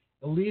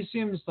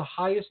 Elysium is the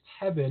highest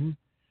heaven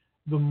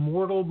the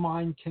mortal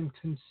mind can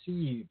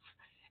conceive,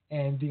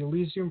 and the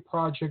Elysium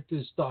Project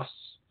is thus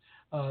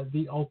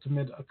the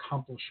ultimate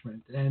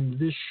accomplishment. And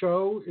this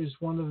show is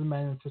one of the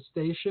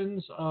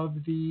manifestations of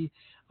the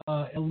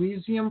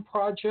Elysium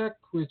Project,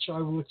 which I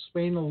will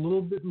explain a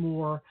little bit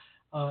more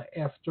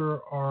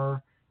after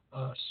our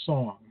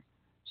song.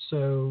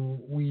 So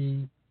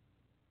we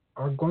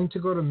are going to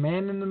go to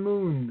Man in the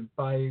Moon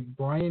by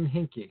Brian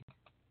Hinkey.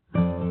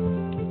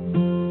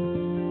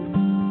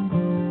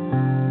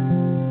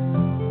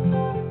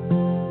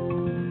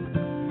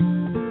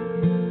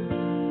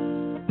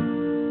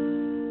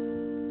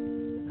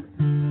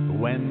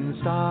 When the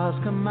stars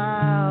come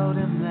out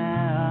in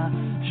their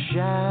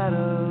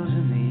shadows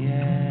in the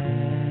air,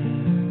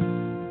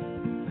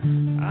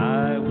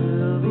 I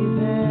will be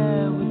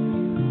there with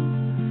you,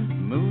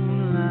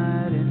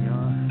 moonlight in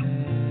your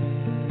hair,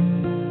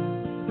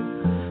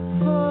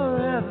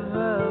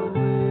 forever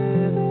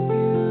with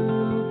you,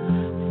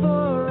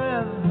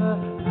 forever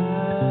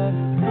I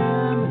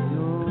am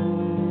yours.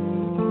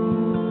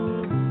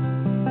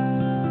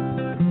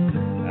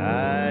 I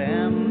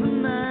am the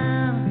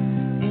man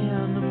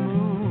in the moon.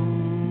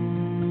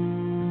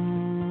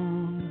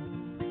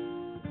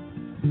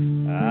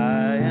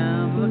 I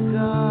am the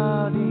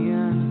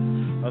guardian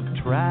of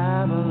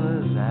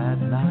travelers at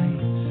night.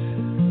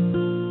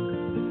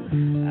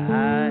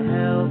 I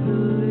help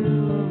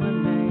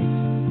illuminate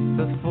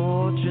the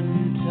fortune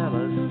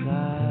teller's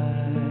sight.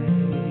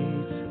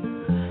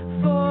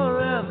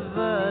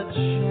 Forever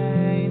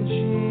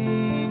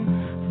changing,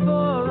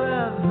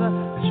 forever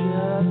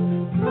just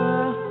the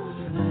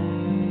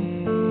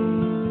same.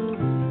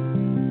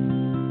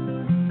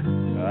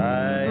 I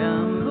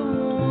am the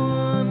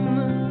one,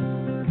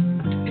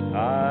 I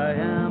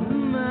am the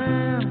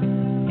man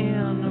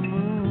in the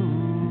moon.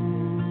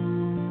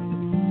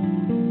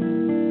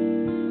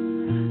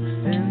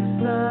 Since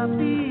the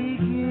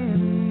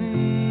beginning,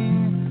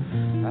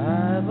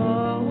 I've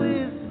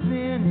always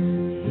been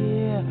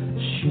here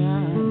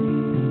shining.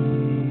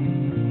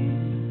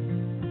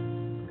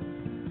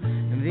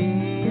 The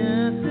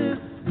earth is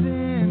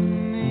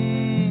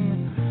spinning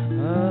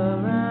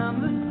around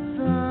the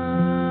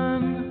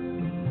sun,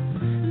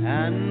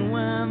 and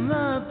when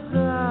the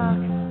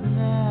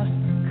darkness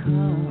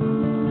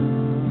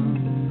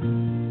comes,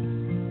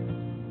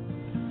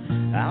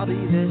 I'll be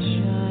there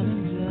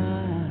shining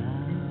down,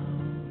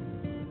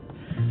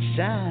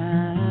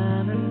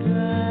 shining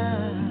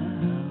down.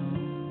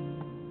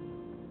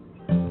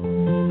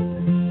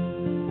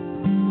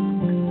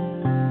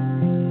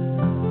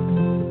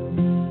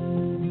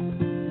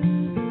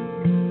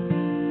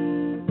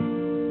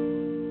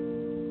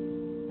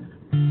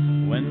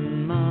 When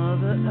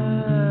Mother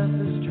Earth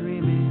is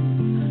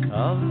dreaming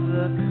of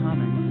the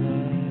coming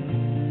day,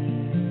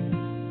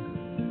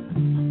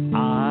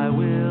 I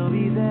will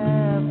be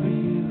there for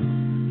you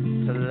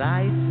to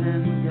light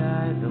and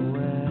guide the way.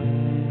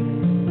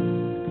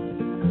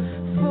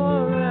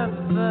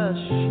 Forever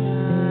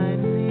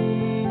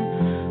shining,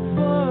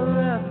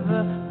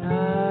 forever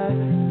I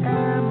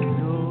am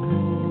yours.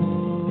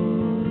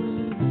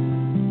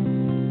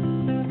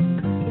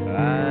 I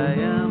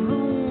am the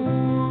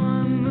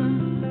one,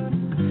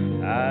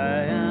 I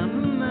am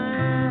the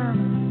man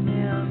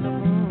in the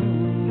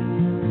moon.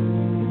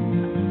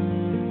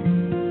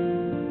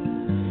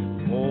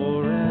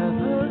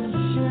 Forever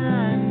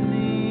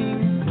shining,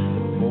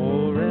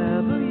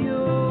 forever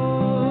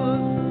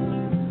yours.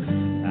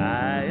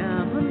 I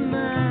am the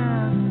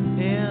man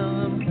in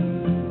the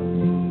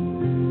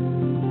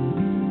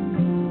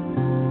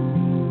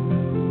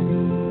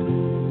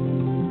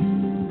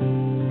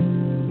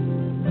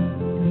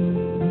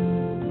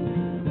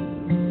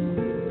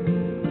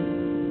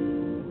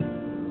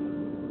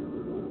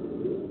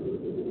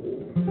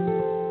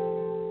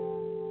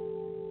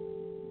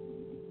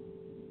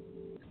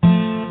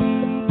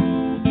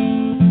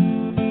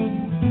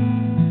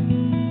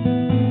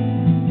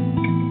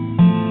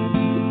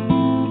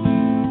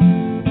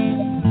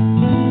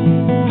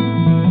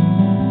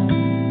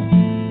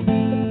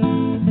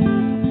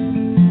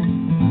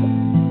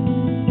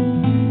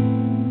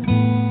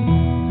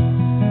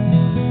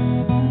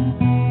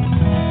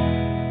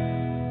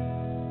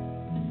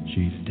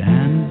She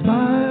stands by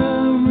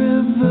a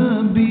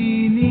river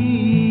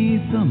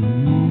beneath the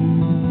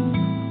moon,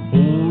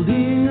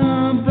 holding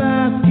a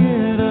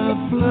basket of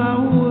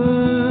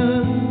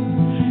flowers.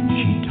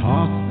 She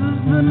tosses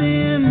them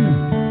in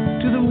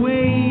to the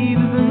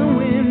waves and the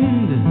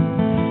wind,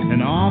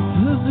 and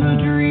offers her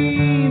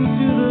dream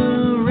to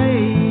the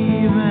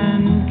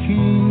Raven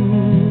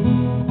King.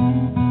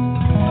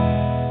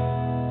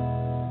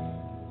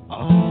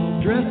 All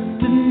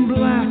dressed in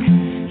black,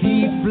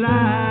 he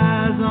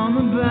flies on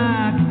the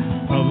back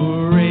of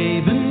a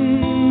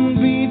raven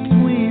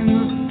between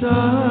the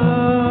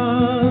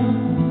stars.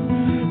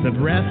 The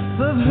breath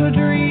of her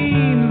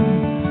dreams,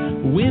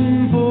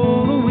 wind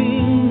for the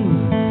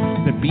wings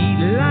that beat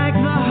like the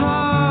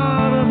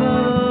heart of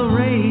a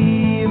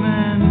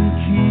Raven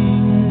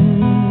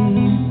King.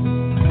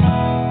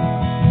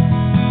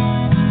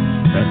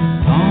 The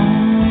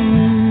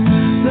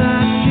song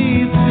that she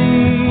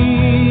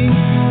sings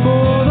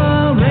for the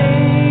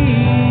Raven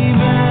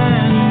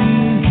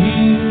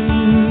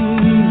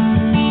King.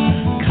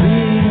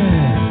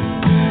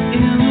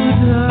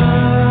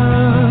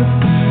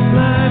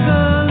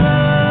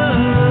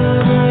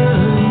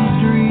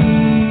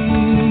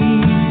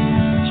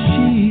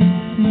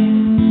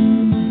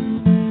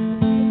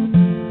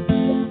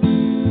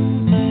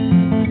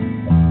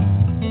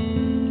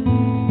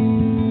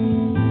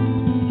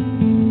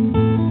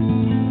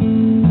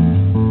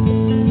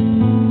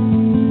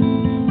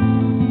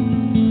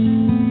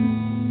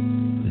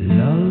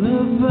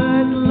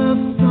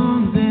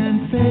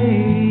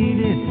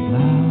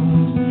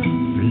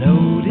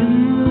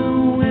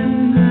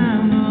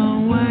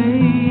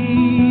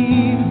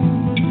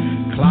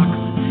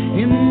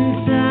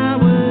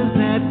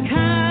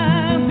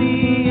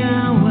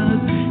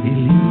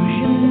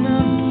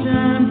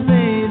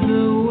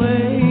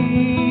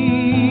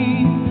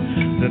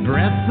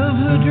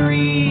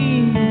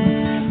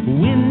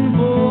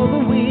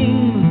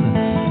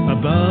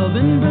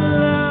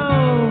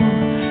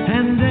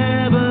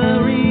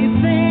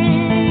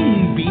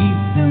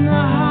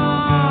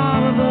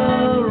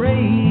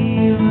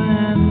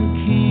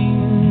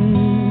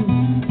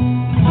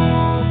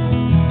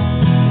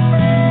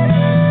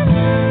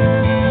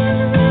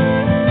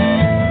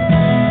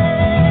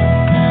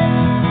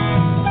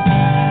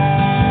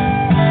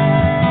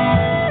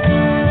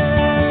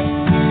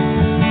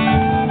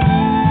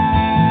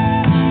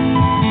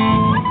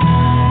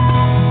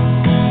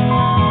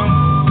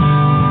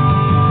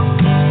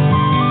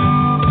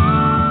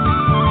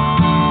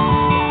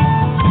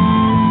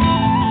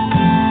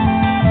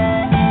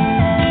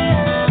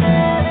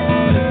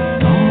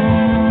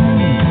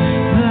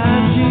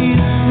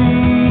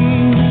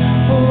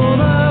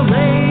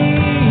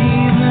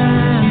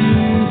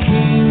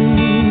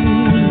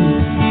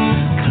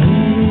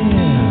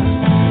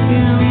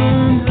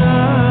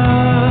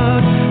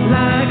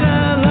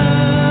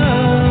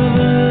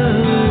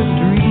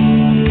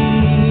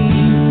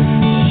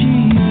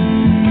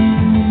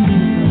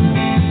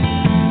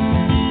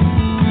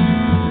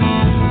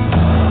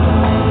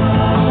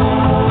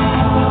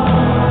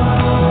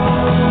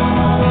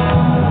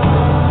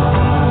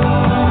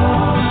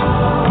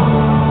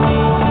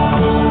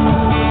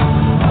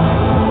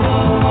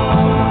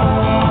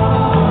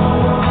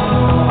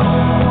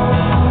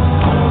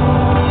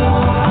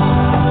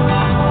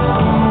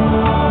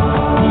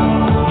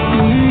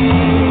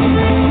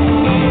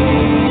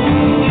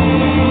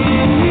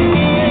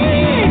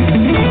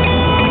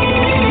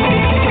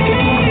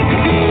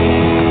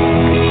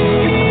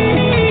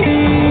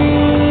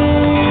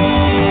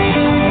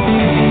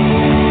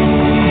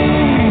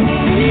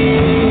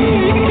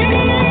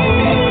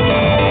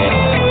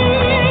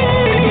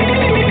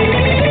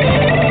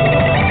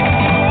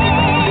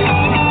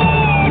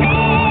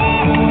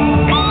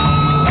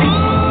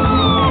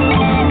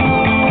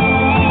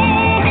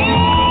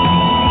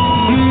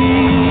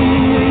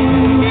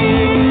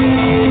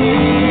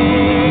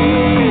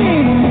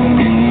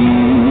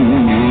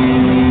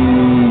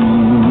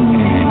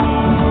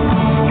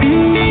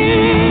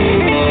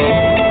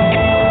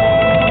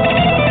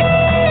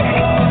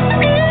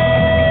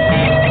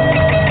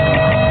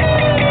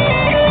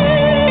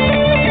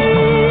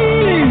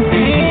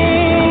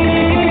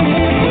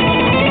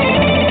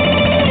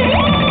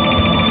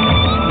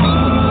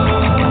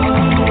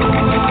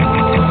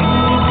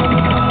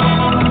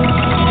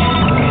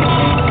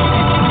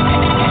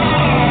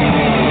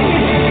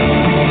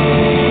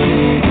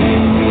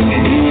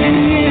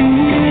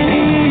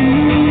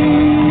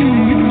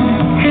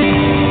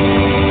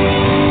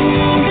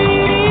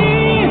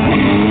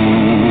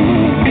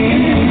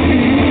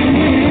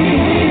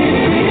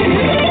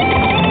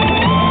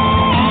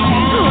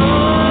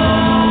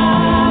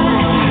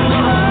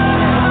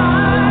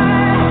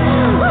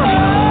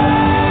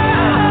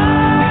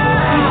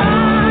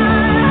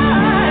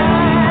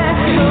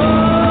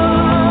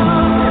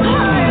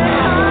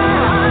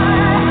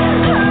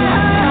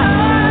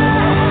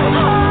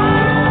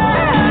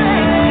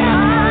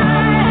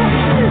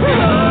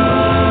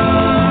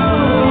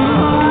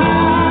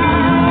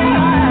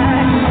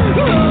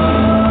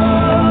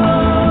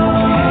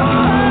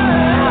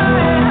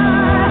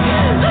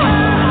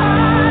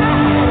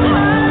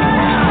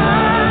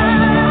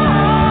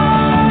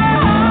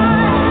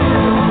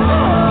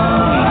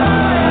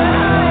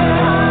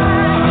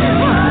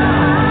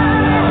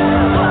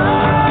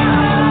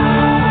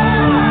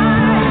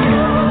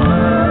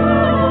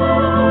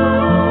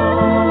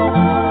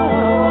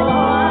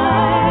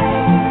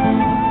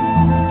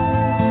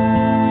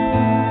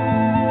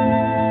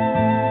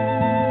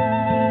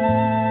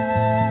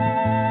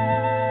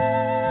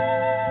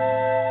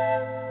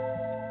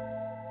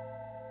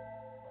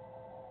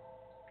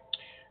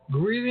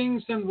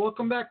 everyone.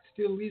 Welcome back to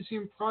the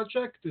Elysium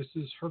Project. This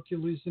is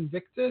Hercules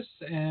Invictus,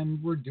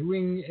 and we're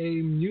doing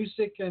a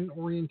music and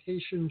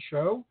orientation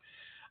show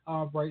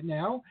right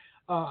now.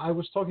 I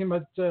was talking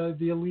about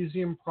the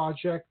Elysium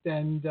Project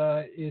and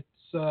its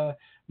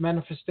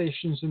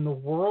manifestations in the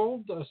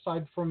world.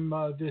 Aside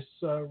from this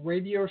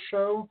radio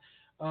show,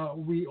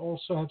 we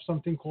also have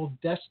something called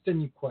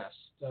Destiny Quest.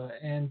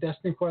 And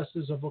Destiny Quest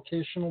is a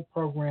vocational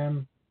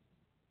program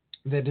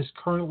that is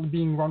currently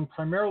being run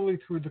primarily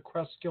through the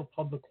Cresskill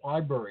Public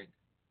Library.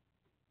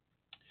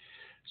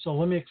 So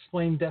let me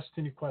explain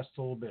Destiny Quest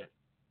a little bit.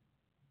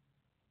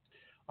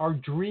 Our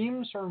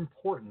dreams are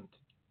important.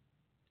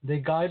 They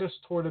guide us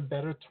toward a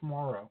better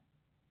tomorrow.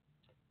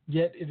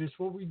 Yet it is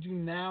what we do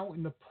now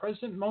in the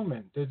present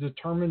moment that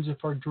determines if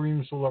our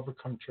dreams will ever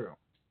come true.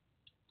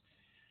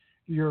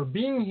 Your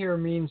being here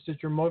means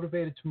that you're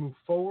motivated to move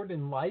forward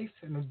in life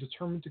and are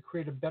determined to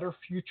create a better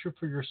future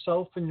for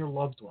yourself and your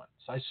loved ones.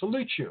 I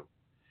salute you.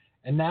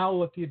 And now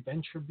let the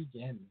adventure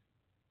begin.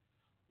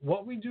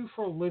 What we do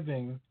for a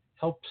living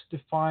helps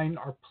define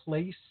our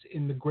place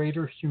in the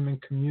greater human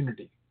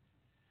community.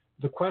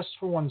 The quest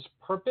for one's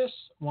purpose,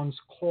 one's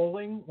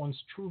calling, one's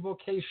true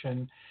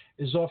vocation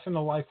is often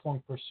a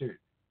lifelong pursuit.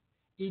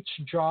 Each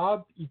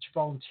job, each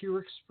volunteer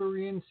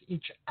experience,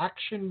 each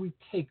action we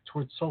take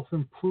towards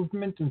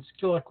self-improvement and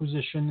skill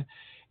acquisition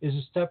is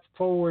a step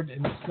forward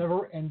in this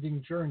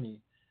never-ending journey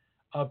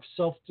of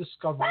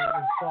self-discovery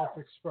and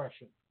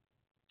self-expression.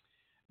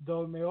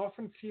 Though it may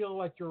often feel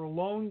like you're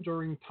alone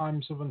during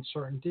times of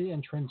uncertainty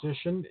and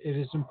transition, it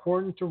is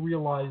important to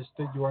realize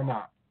that you are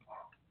not.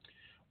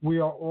 We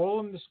are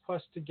all in this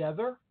quest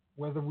together,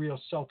 whether we are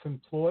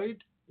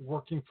self-employed,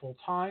 working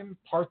full-time,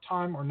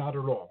 part-time, or not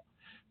at all.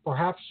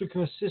 Perhaps we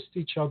can assist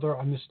each other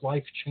on this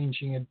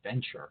life-changing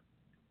adventure.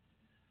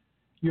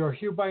 You are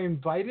hereby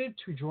invited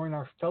to join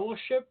our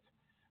fellowship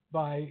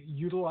by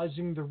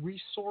utilizing the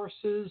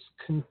resources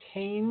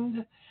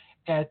contained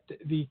at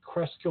the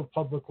Cresskill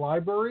Public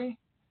Library.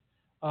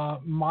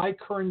 My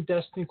current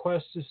Destiny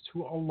Quest is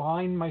to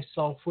align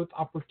myself with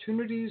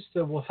opportunities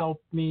that will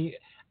help me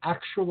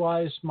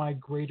actualize my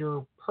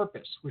greater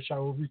purpose, which I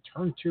will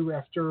return to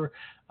after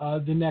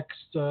the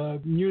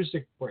next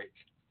music break.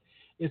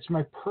 It's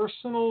my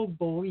personal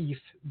belief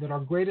that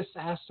our greatest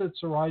assets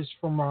arise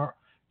from our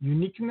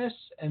uniqueness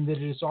and that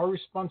it is our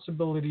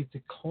responsibility to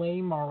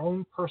claim our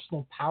own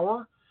personal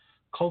power,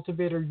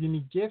 cultivate our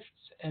unique gifts,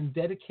 and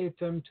dedicate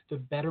them to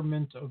the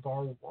betterment of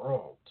our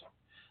world.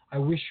 I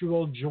wish you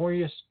all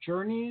joyous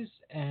journeys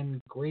and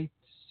great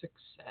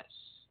success.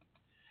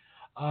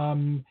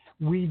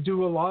 We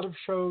do a lot of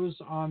shows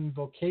on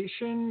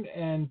vocation,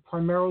 and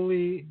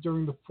primarily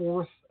during the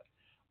fourth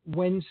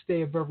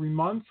Wednesday of every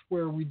month,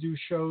 where we do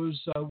shows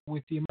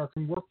with the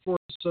American Workforce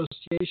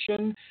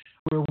Association,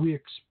 where we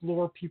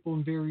explore people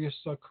in various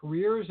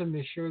careers, and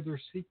they share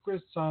their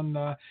secrets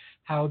on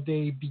how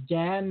they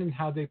began and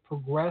how they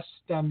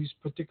progressed down these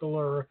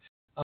particular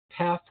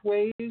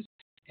pathways.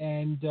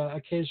 And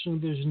occasionally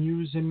there's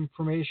news and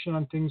information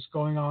on things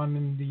going on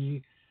in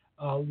the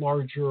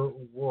larger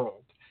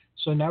world.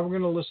 So now we're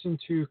going to listen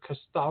to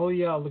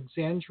Castalia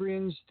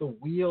Alexandrian's The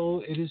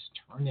Wheel It Is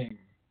Turning.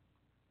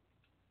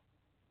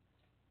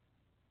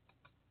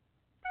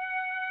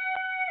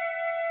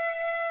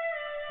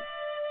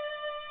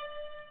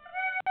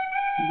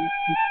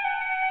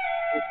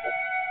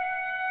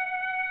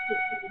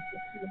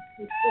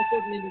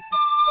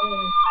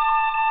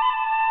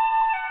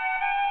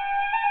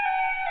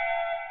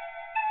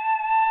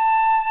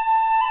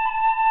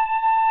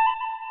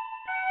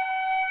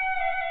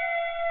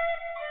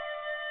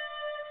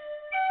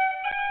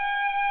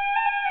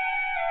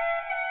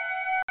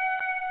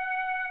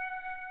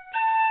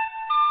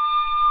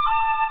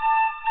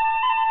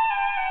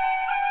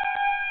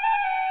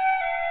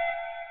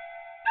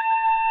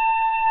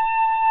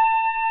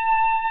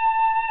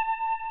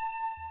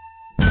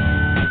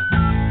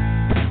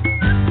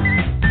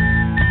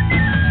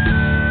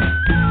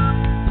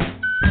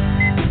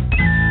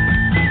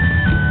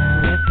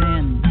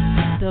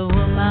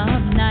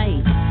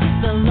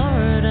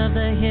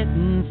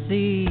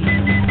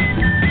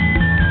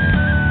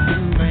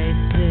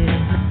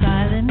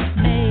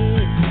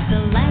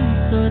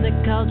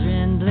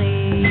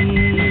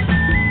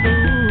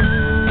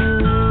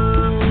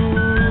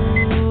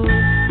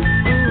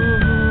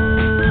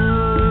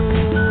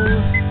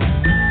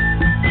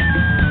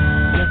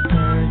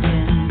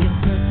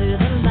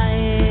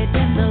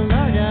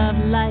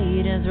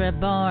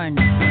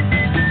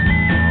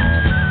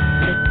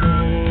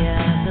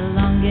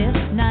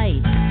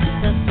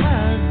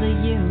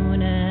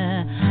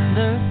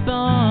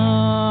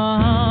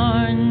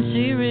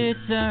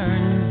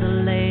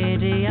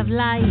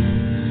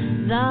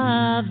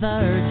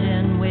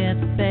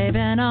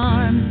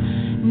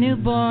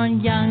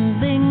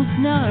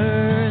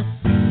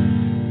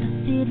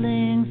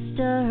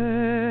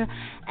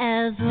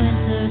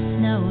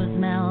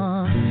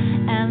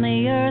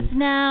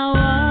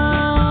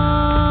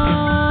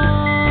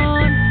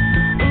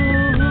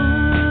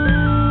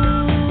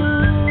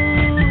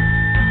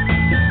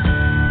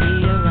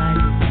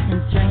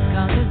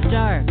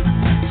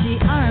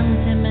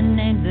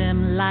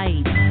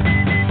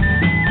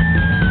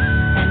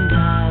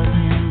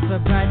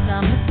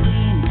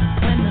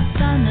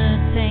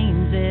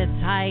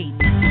 light.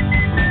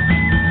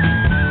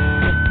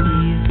 The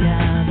bees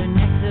gather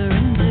nectar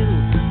and dew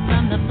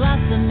from the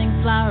blossoming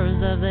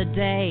flowers of the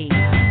day. She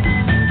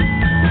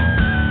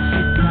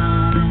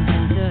summoned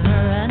into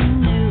her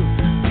anew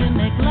to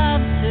make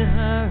love to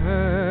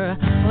her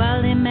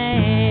while they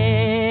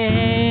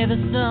may. The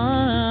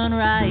sun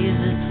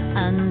rises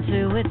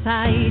unto its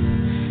height,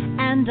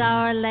 and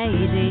Our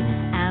Lady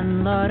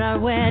and Lord are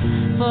wed,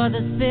 for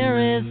the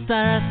spirits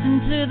thrust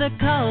into the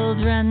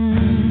cauldron,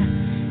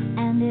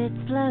 and it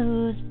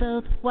flows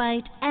both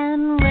white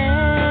and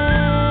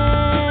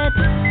red.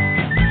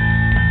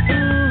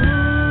 Ooh.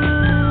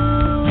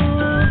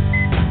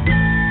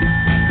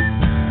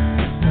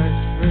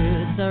 First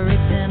fruits are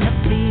reaped in the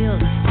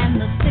field,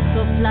 and the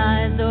sickle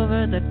flies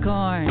over the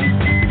corn.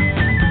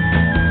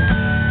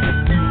 The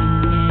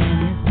king in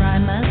his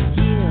prime must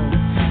yield,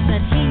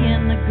 that he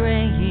and the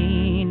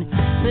grain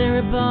be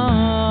reborn.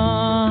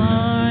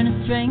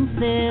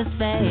 Strength is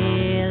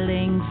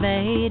failing,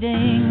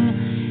 fading.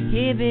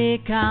 He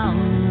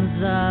becomes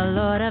the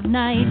Lord of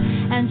Night,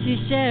 and she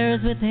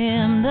shares with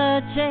him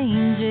the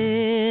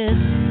changes.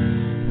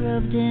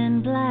 Robed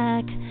in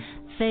black,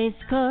 face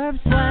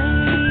corpse white.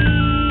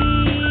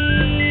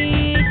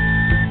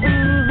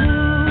 Ooh.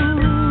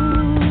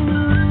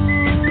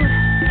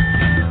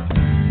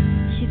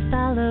 She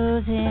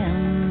follows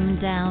him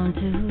down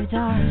to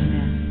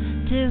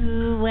darkness,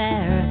 to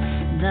where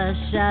the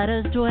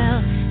shadows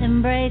dwell,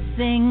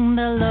 embracing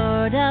the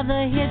Lord of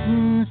the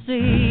hidden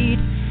seed,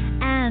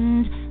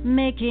 and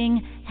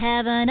making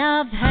heaven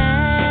of hell.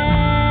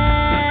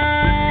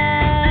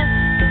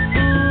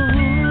 Ooh.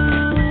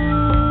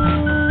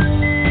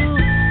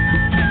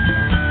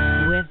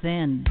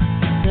 Within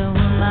the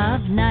womb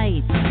of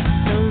night,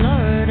 the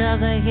Lord of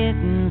the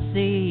hidden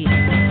seed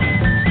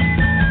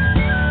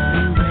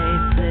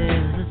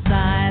embraces the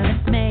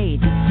silent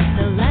maid,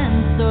 the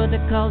lance or the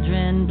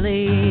cauldron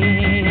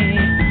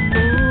bleed.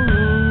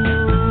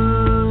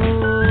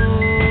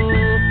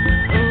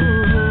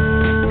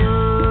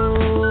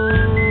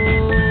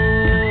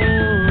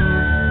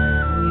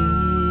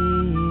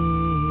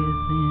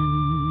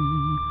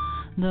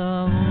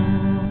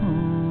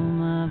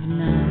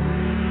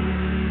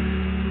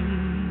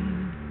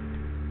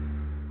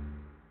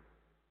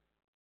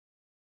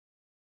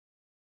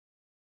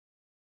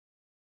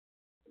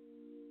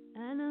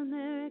 An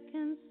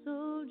American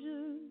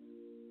soldier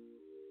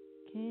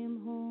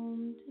came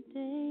home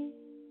today,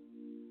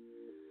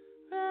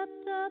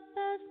 wrapped up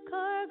as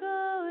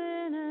cargo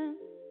in an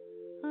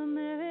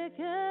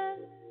American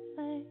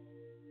flag.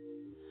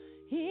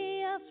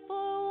 He asked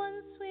for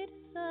one sweet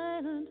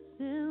silent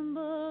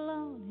symbol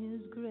on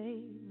his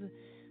grave,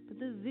 but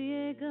the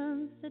VA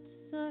gun said,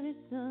 sorry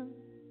son,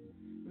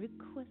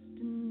 request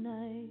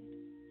denied.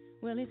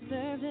 Well, he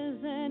served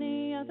as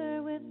any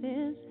other with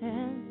his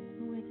hands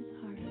and with his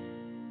heart.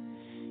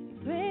 He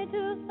prayed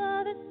to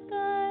Father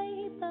Sky,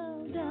 he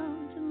bowed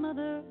down to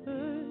Mother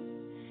Earth.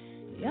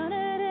 He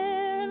honored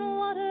air and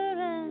water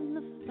and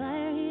the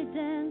fire he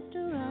danced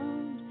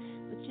around.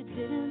 But you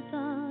didn't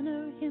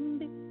honor him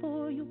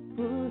before you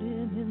put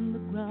him in the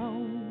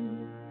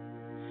ground.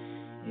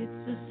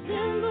 It's a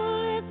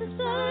symbol, it's a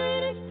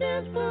sign, it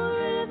stands for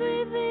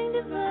everything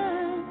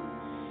divine.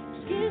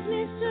 Excuse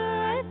me, sir,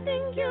 I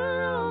think you're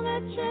wrong. I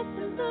checked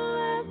it the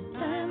last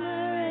time I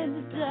read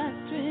the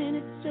doctrine.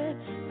 It said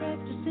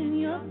practicing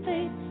your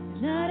faith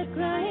is not a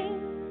crime.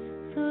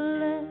 So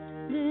let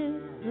this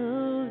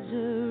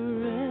soldier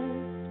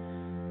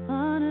rest,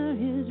 honor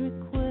his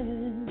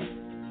request.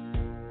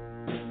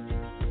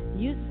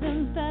 You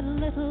sent that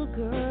little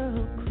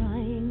girl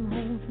crying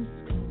home from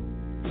school,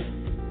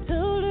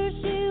 told her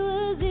she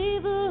was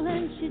evil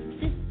and she'd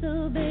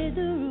disobeyed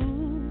the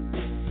rules.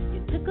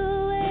 You took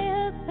away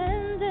her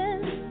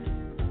pendant,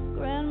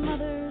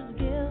 grandmother's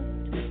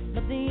gift,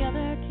 but the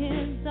other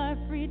kids are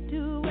free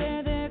to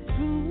wear their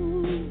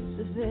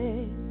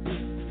crucifix.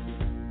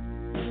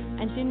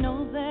 And she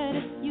knows that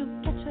if you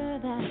catch her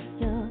that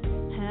you'll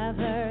have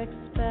her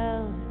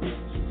expelled.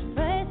 She's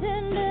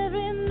frightened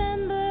every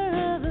member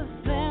of her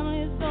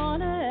family's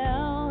going to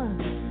hell.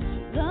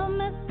 She's all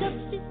messed up,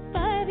 she's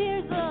fighting.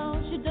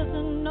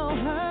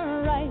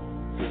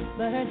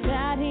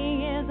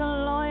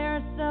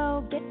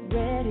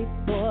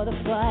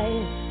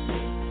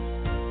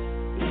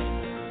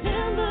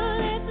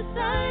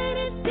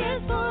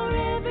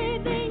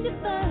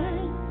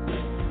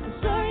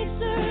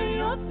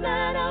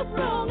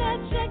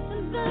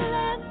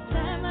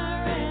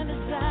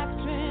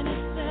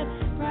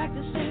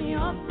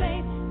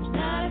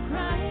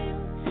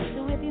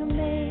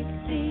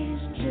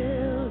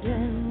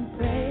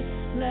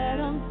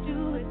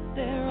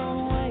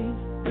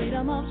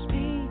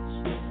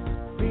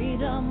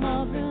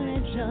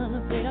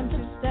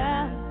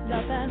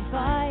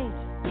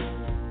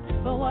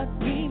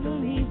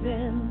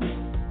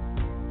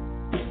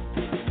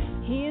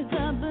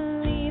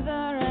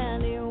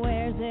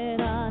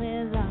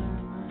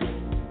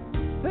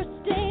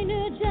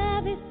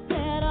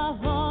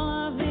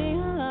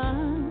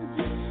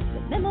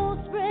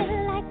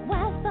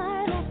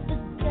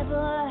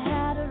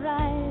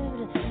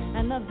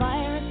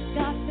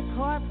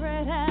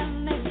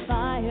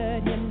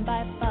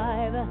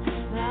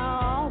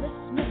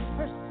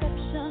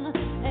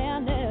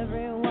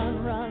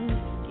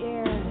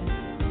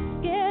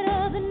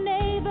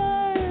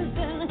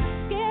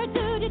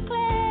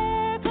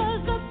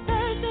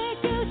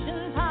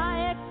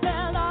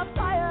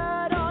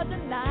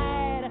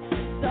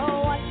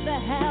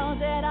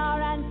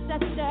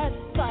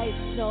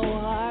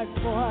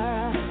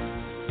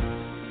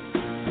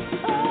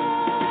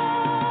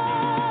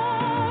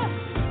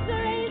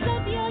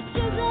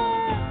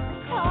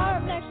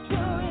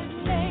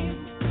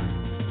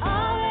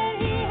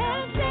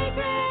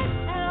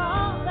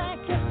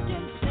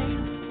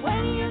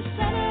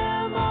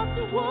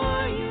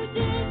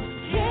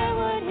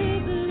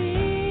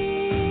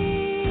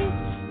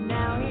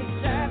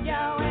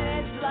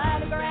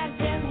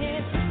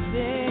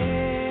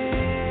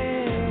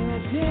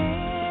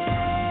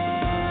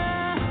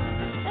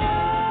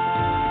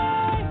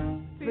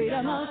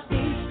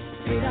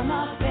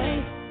 of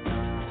faith,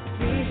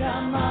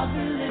 freedom of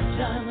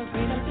religion, the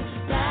freedom to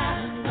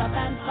stand up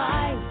and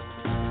fight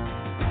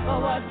for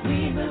what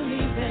we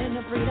believe in,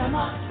 the freedom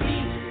of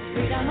speech,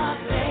 freedom of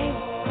faith,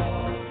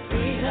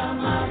 freedom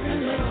of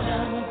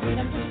religion, the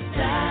freedom to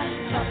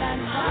stand up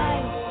and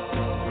fight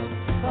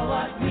for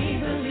what we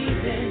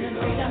believe in, the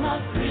freedom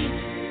of speech,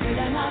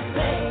 freedom of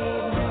faith,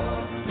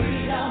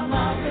 freedom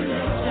of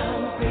religion,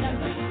 the freedom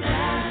to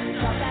stand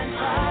up and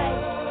fight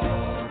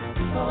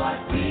for what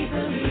we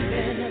believe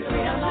in, the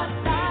freedom of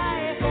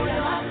life,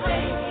 freedom of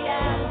faith,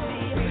 yes,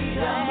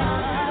 freedom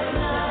of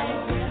life,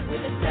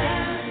 with the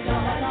stand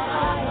up and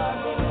fight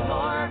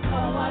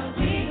for what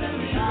we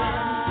believe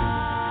in.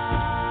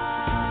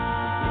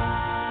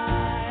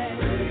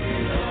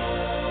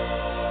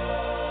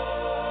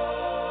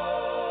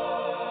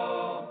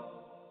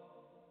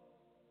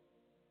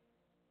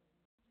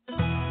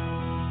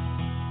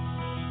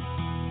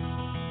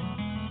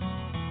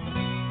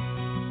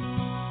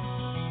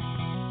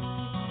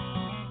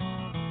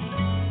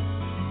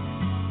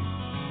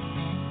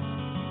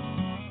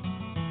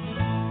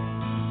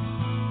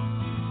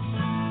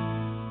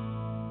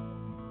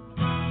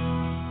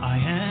 I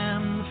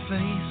am the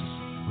face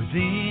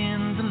within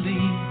the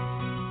leaf.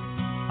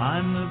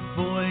 I'm the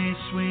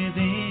voice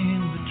within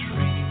the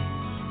tree.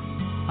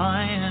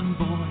 I am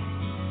boy,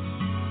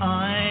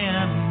 I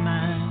am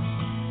man,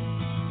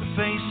 the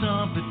face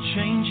of the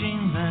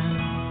changing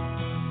land.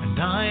 And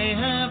I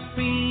have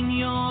been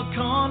your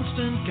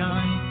constant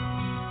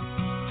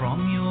guide,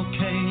 from your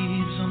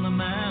caves on the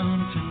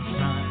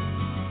mountainside.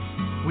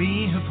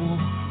 We have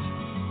walked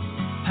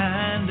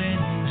hand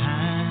in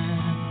hand.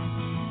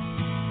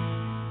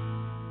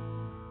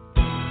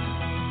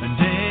 And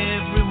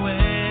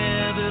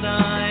everywhere that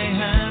I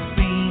have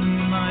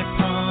been, my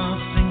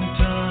passing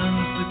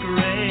turns the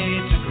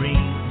grey to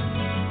green.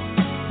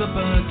 The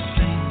birds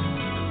sing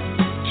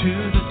to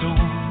the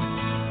dawn,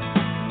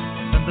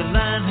 and the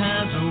land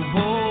has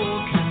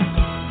awoken.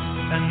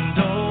 And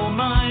oh,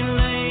 my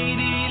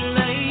lady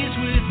lays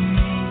with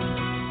me,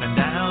 and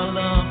our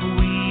love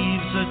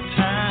weaves a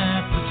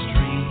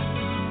tapestry,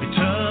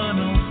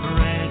 eternal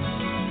threads,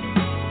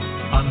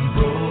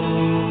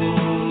 unbroken.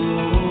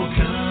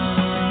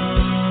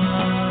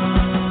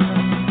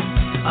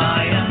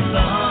 I am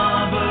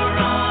lover,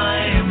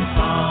 I am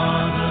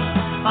father,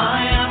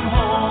 I am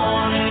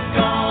horned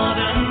god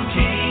and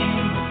king.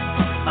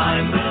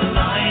 I'm the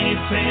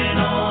life in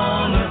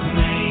all of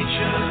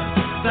nature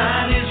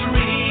that is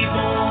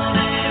reborn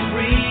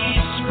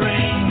every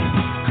spring.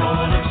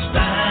 Call of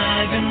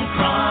stag and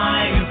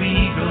cry of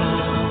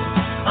eagle,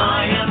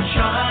 I am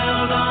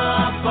child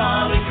of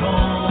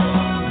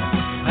barleycorn,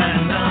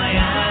 and I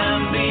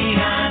am the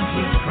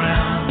antlered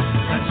crown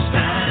and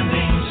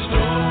standing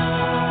storm.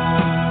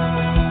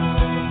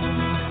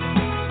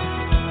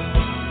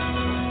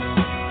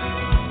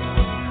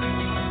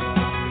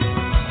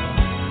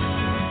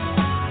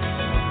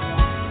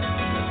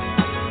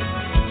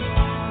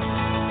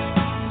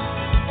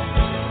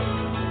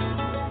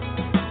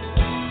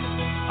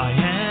 I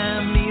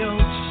am the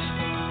oats,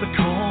 the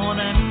corn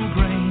and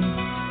grain,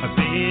 a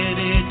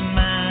bearded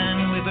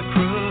man with a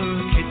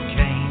crooked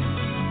cane.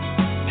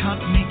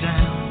 Cut me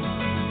down,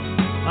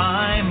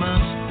 I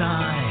must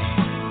die,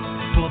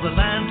 for the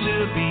land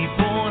to be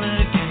born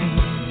again.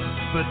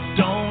 But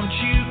don't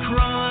you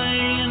cry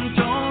and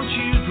don't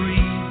you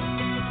grieve,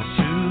 for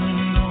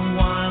soon the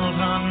wild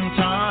hunt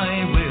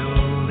I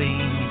will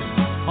lead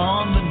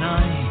on the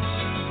night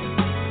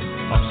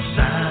of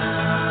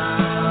Samhain.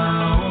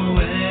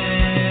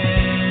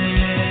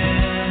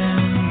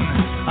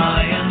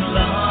 I am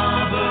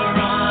lover,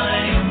 I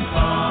am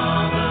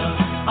father,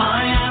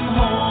 I am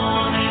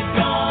horned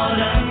god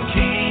and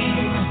king.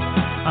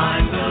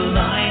 I'm the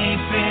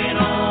life in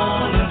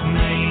all of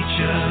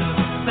nature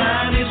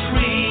that is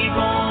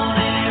reborn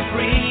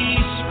every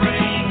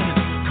spring.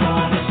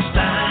 Call a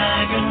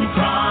stag and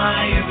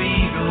cry of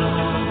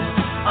eagle,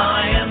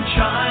 I am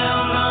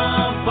child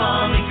of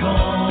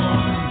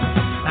barleycorn,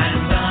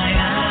 and I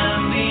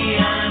am the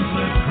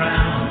antlered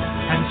crown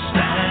and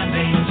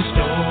standing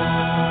storm.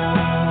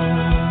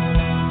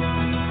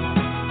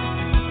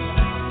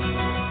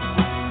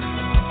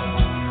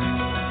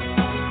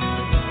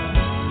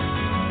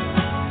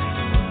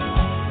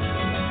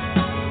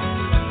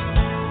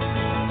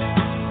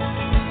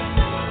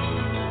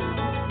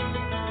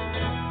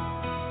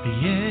 The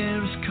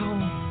air is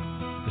cold,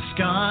 the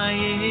sky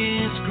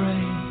is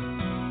grey.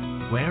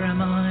 Where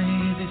am I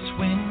this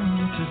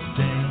winter's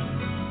day?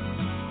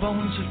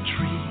 Bones of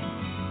trees,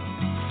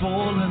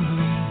 fallen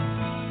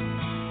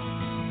leaves,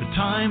 the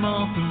time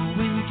of the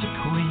winter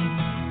queen.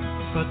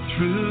 But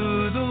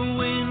through the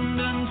wind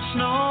and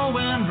snow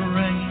and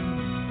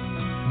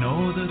rain,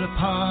 know that a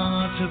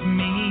part of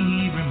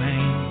me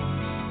remains.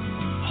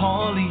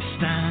 Holly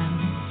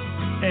stands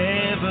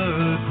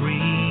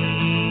evergreen.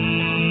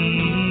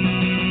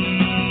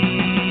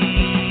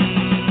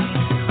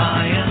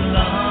 I am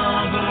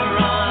lover,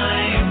 I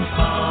am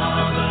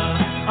father,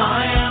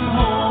 I am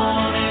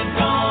horned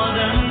god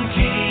and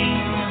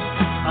king.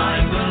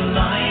 I'm the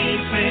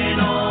life in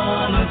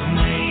all of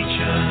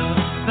nature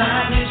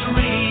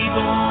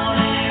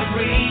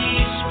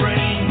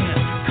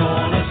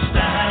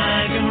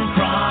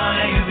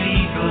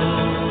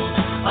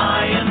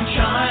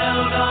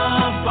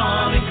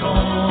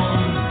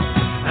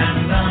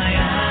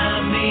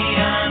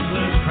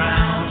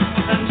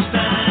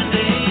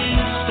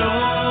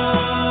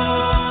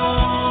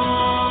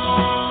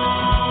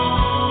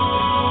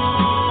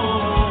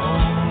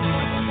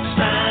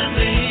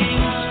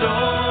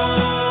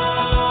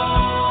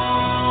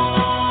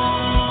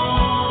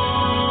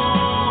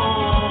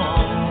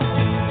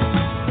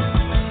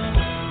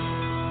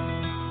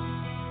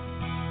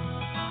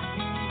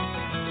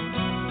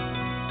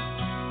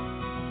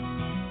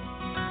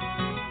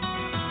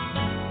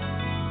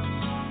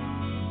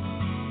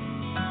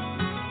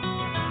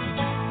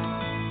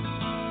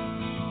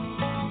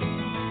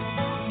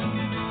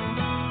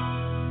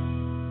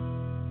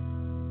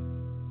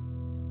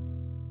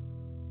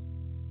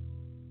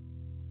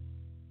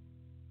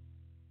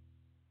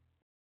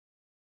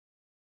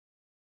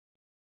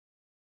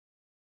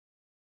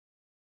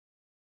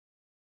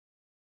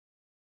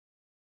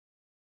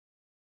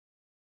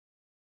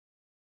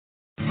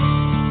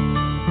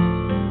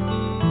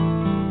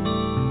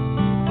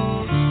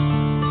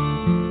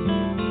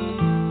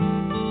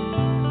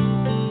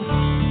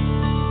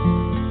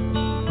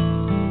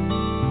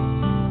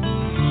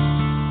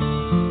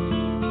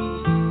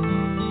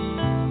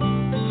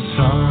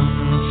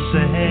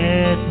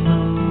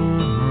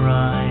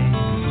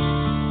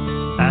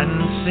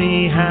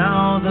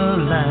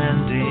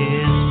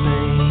is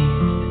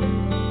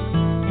bathed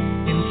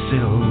in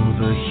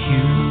silver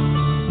hue.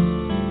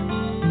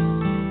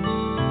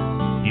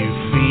 You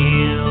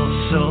feel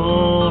so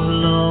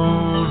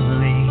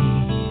lonely.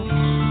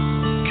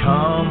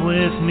 Come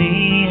with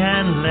me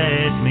and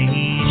let me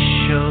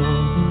show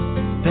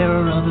there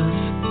are others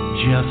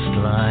just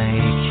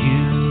like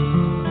you,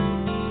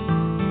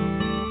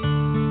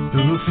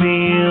 who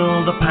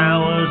feel the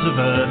powers of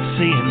earth,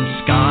 sea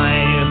and sky,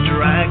 of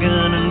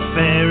dragon and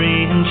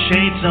fairy and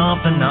shades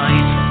of the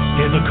night.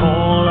 Hear the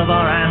call of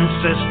our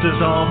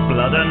ancestors of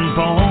blood and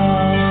bone,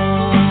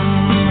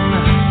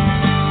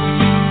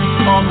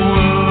 of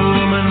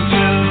womb and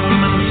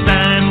tomb and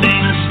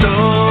standing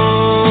stone.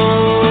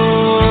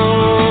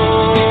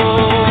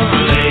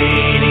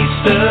 Lady,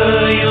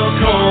 stir your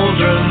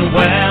cauldron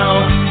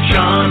well,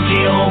 chant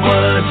your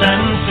words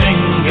and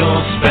sing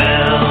your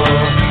spell.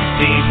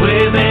 Deep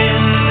within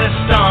this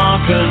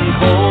darkened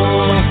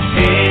hall,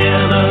 hear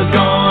the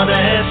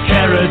goddess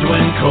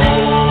Ceridwen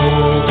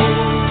call.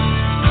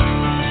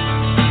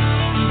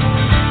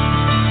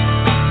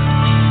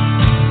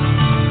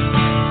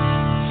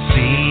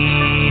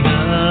 See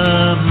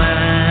a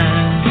man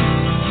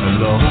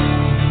alone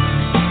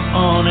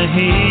on a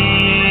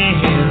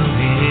hill,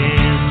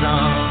 his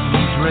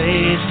arms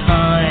raised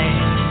high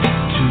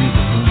to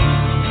the moon,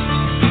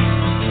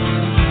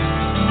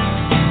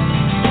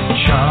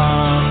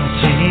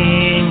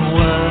 chanting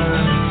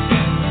words,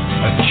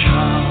 a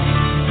charm,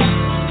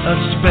 a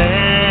spell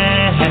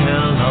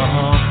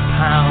of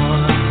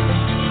power,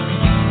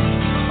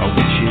 a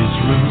witch's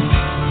rune.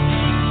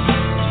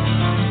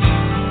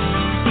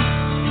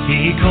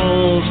 He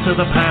calls to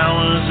the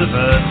powers of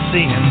earth,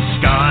 sea and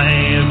sky,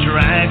 of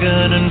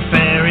dragon and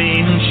fairy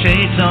and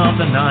shades of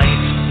the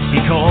night. He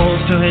calls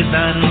to his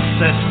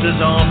ancestors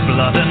of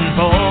blood and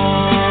bone,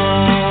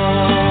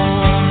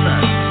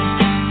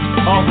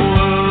 of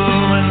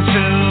womb and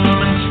tomb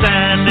and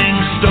standing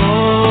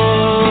stone.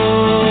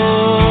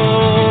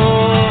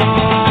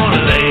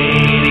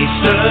 Lady,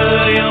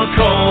 stir your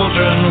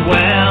cauldron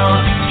well,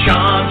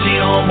 chant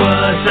your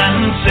words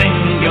and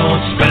sing your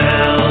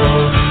spell.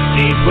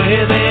 Deep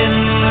within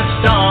this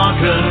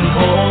darkened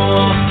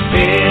hall,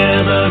 hear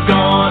the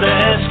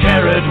goddess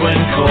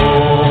Ceridwen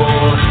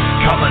call.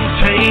 Come and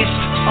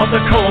taste of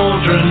the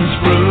cauldron's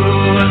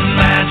brew and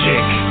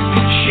magic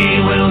she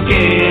will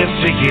give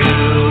to you.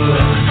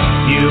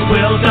 You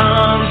will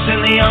dance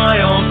in the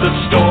eye of the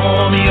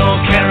storm, your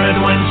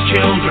Ceridwen's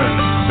children,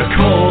 the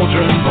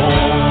cauldron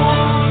born.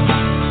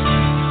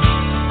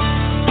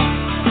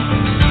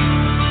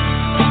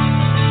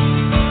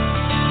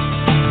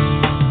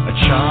 A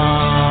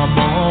charm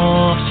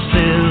of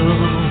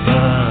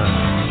silver,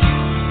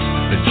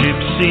 the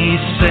gypsy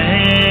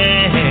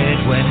said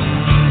when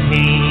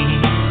he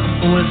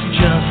was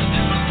just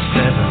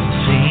 17.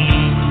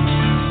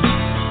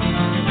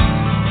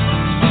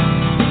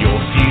 Your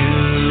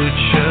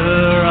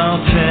future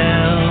I'll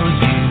tell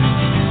you,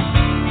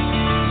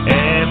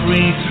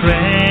 every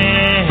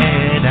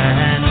thread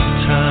and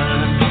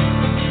turn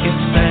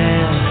is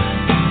there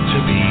to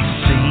be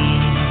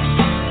seen.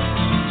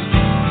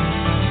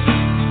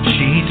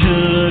 She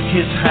took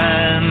his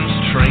hands,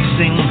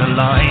 tracing the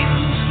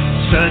lines,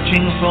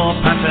 searching for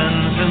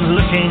patterns and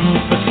looking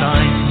for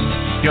signs.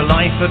 Your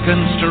life a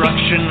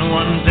construction,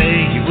 one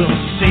day you will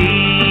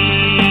see.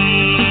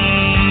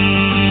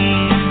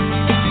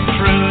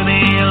 Through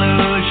the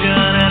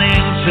illusion and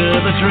into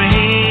the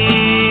dream.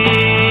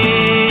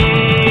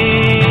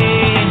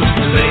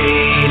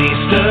 Lady,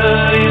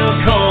 stir your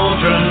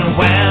cauldron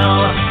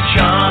well,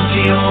 chant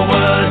your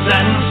words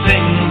and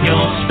sing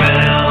your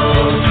spell.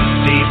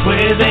 Deep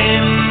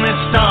within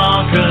this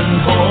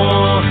darkened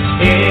hall,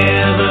 hear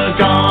the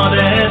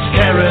goddess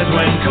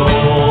Ceridwen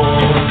call.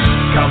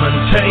 Come and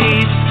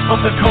taste of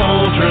the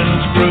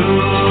cauldron's brew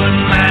and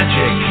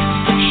magic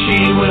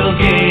she will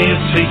give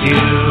to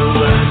you.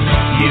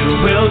 You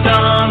will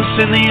dance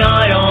in the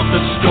eye of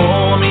the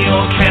storm,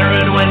 your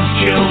Ceridwen's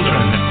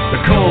children, the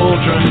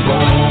cauldron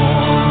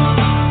born.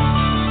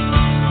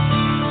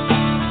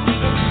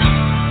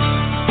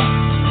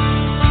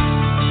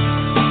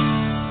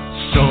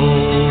 So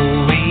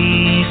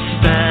we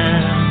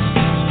stand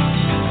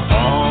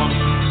on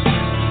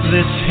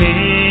this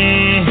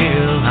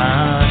hill,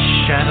 our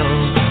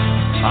shadows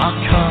are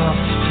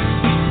cast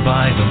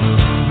by the moon,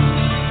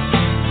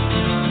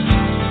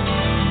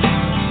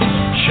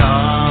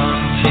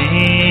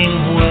 chanting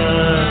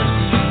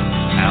words,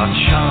 our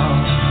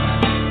charm,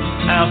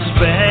 our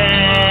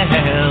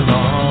spell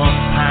of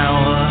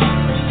power,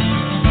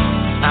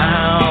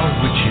 our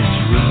witch's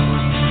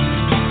rune.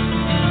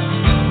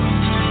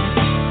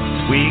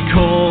 We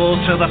call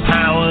to the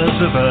powers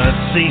of earth,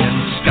 sea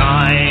and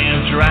sky,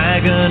 of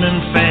dragon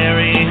and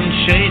fairy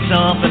and shades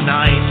of the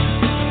night.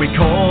 We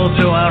call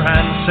to our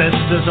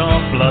ancestors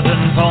of blood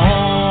and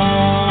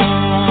bone,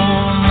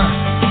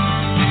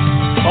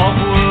 of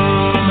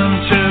womb and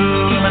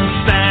tomb and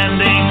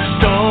standing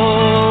stone.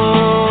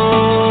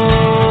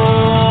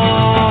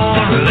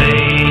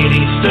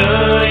 Lady,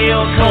 stir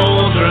your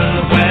cauldron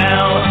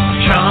well,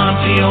 chant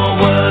your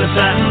words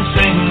and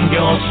sing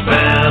your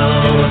spell.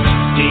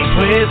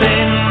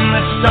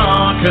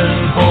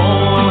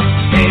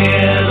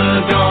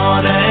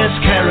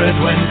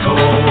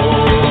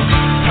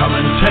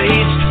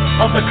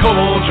 the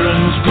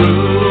cauldron's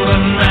brew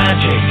and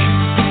magic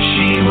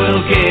she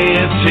will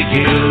give to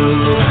you.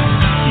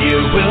 You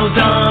will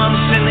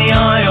dance in the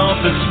eye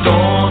of the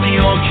storm,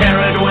 your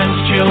Ceridwen's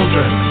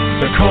children,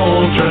 the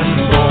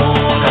cauldron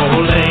born. Oh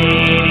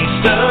lady,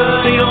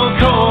 stir your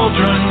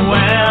cauldron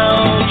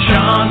well,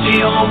 chant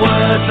your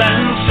words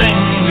and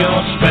sing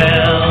your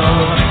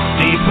spell.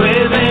 Deep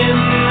within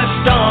this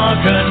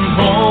darkened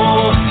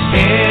hall,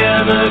 hear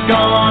the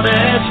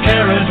goddess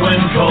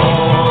Ceridwen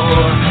call.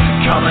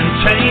 Come and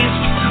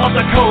taste of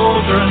the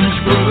cauldron's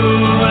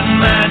brew and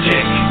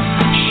magic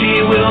she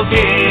will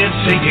give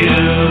to you.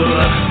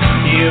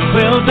 You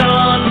will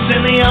dance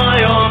in the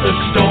eye of the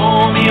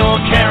storm, your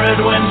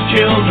Ceridwen's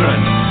children,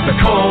 the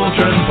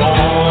cauldron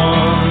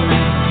born.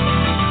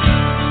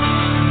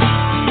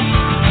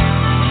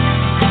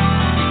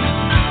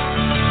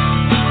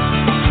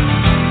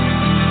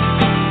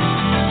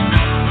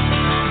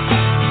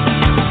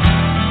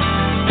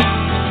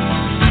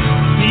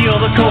 You're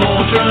the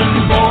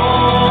cauldron born,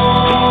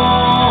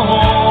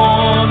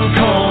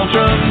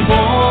 cauldron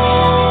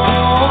born,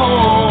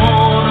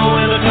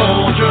 with a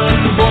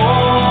cauldron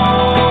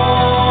born,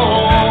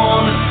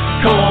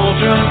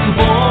 cauldron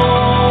born,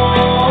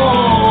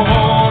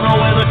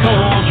 with a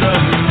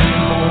cauldron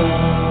born.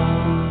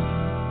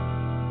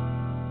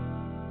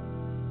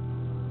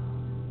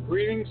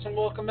 Greetings and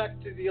welcome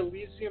back to the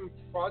Elysium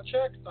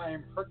Project. I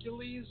am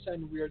Hercules,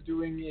 and we are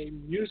doing a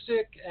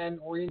music and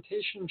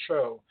orientation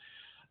show.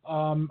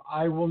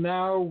 I will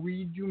now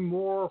read you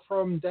more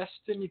from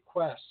Destiny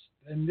Quest,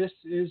 and this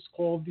is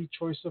called The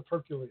Choice of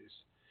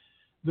Hercules.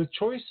 The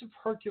Choice of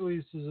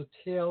Hercules is a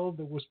tale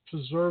that was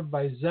preserved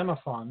by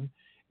Xenophon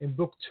in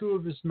Book 2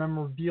 of his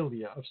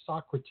Memorabilia of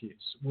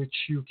Socrates, which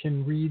you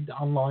can read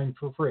online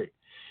for free.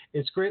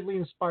 It's greatly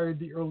inspired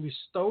the early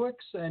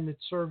Stoics, and it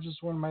serves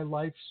as one of my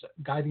life's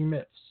guiding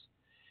myths.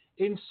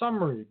 In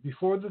summary,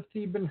 before the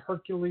Theban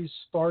Hercules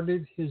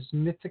started his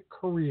mythic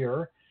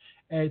career,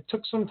 it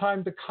took some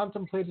time to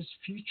contemplate his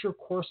future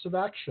course of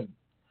action.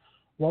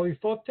 While he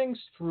thought things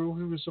through,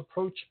 he was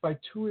approached by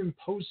two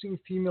imposing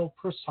female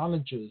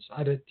personages,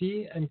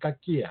 Arete and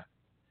Kakia.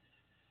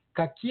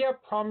 Kakia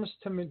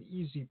promised him an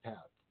easy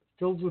path,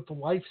 filled with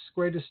life's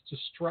greatest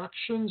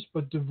distractions,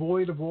 but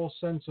devoid of all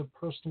sense of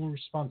personal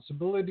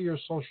responsibility or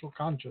social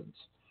conscience.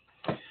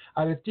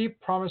 Arete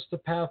promised a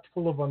path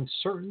full of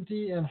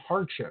uncertainty and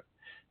hardship.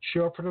 She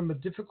offered him a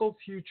difficult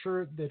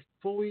future that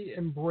fully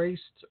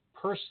embraced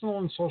personal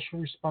and social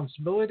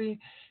responsibility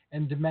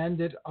and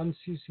demanded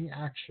unceasing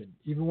action,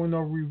 even when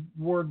no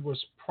reward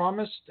was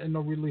promised and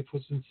no relief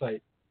was in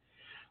sight.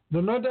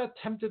 Though no doubt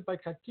tempted by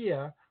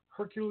Kakia,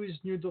 Hercules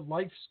knew that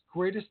life's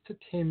greatest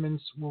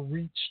attainments were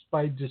reached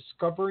by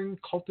discovering,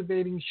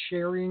 cultivating,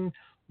 sharing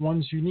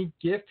one's unique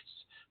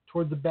gifts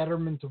toward the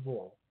betterment of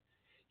all.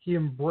 He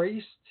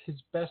embraced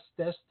his best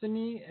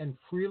destiny and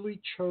freely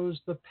chose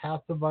the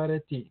path of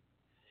Arete.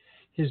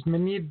 His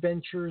many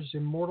adventures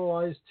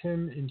immortalized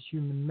him in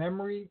human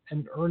memory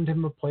and earned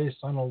him a place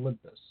on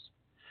Olympus.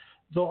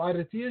 Though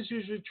Arete is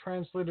usually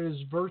translated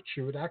as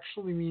virtue, it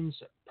actually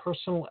means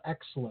personal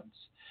excellence.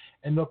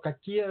 And though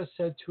Kakia is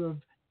said to have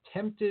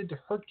tempted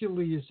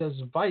Hercules as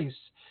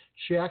vice,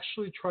 she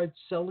actually tried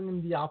selling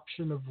him the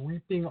option of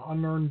reaping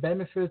unearned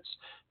benefits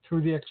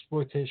through the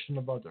exploitation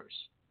of others.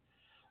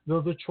 Though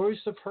the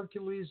choice of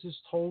Hercules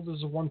is told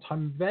as a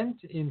one-time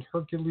event in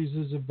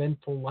Hercules'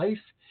 eventful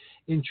life,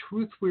 in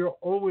truth we are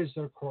always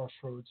at a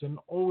crossroads and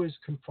always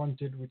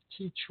confronted with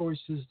key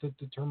choices that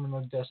determine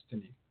our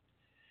destiny.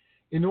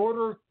 In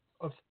order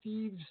of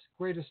Thieves'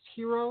 greatest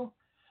hero,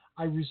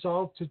 I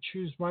resolved to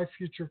choose my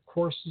future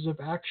courses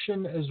of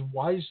action as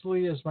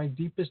wisely as my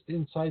deepest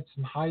insights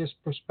and highest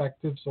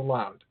perspectives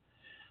allowed.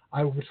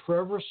 I would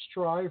forever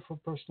strive for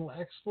personal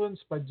excellence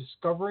by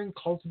discovering,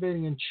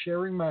 cultivating, and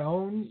sharing my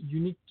own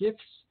unique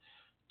gifts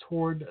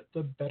toward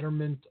the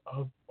betterment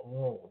of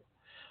all.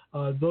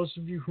 Those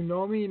of you who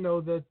know me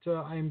know that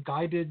I am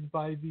guided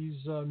by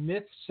these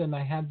myths, and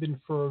I have been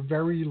for a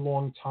very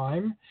long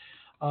time.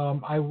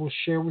 I will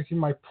share with you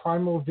my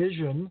primal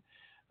vision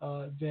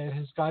that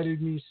has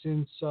guided me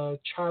since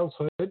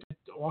childhood. It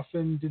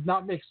often did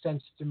not make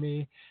sense to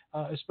me,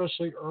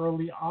 especially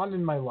early on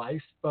in my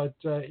life, but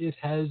it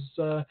has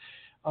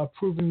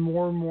proven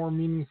more and more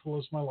meaningful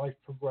as my life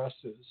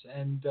progresses.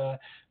 And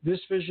this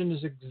vision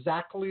is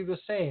exactly the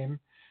same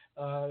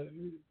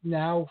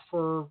now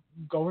for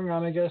going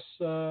on, I guess,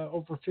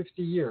 over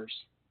 50 years.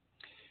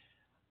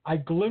 I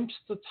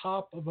glimpsed the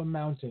top of a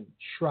mountain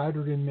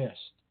shrouded in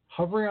mist.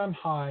 Hovering on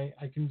high,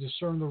 I can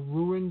discern the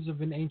ruins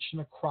of an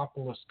ancient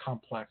Acropolis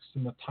complex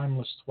in the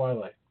timeless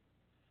twilight.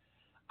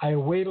 I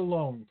await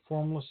alone,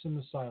 formless in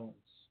the silence.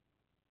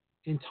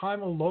 In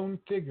time, a lone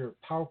figure,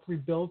 powerfully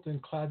built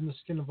and clad in the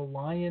skin of a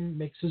lion,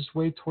 makes his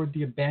way toward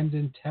the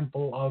abandoned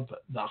temple of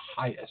the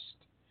Highest.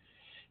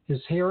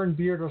 His hair and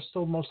beard are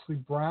still mostly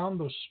brown,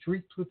 though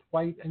streaked with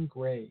white and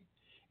gray.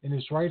 In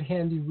his right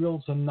hand, he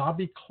wields a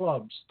knobby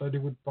club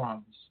studded with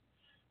bronze.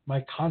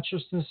 My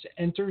consciousness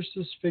enters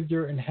this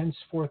figure, and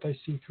henceforth I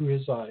see through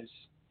his eyes.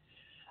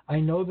 I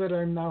know that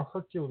I am now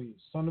Hercules,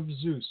 son of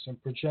Zeus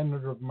and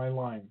progenitor of my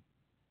line.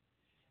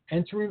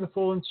 Entering the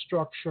fallen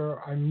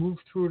structure, I move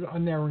through it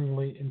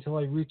unerringly until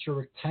I reach a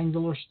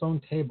rectangular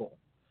stone table,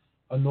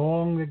 a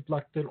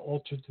long-neglected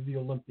altar to the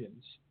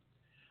Olympians.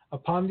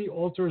 Upon the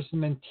altar is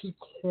an antique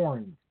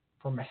horn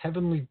from a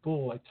heavenly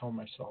bull, I tell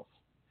myself.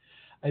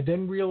 I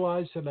then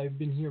realize that I've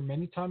been here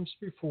many times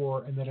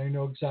before and that I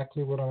know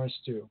exactly what I must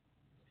do.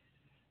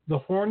 The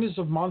horn is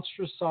of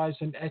monstrous size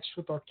and etched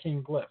with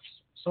arcane glyphs.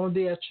 Some of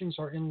the etchings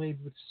are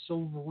inlaid with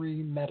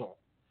silvery metal.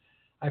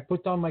 I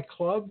put down my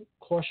club,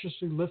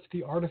 cautiously lift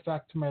the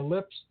artifact to my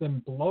lips,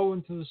 then blow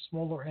into the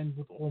smaller end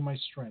with all my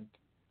strength.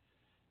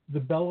 The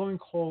bellowing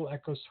call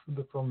echoes through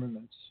the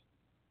firmaments.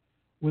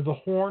 With the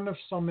horn of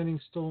summoning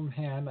still in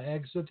hand, I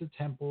exit the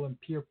temple and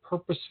peer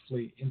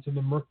purposefully into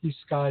the murky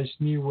skies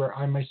near where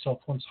I myself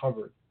once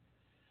hovered.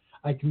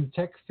 I can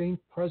detect faint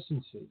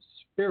presences,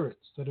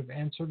 spirits that have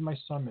answered my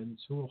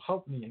summons, who will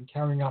help me in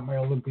carrying out my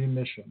Olympian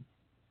mission.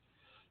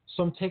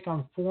 Some take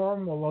on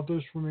form while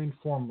others remain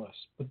formless,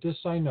 but this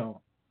I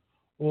know.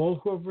 All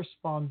who have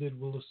responded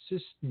will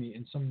assist me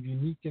in some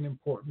unique and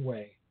important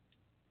way.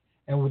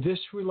 And with this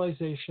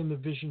realization, the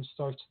vision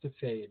starts to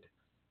fade.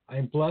 I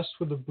am blessed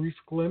with a brief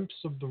glimpse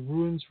of the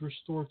ruins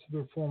restored to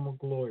their former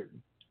glory.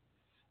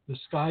 The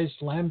sky is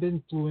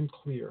lambent, blue, and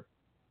clear.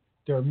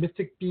 There are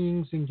mythic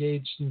beings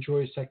engaged in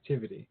joyous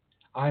activity,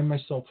 I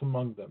myself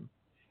among them,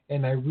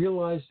 and I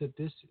realize that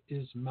this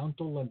is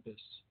Mount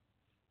Olympus,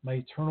 my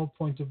eternal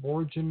point of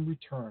origin and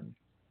return,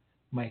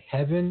 my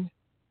heaven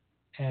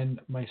and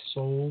my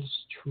soul's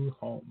true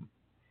home.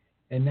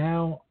 And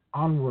now,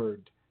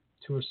 onward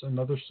to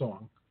another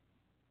song.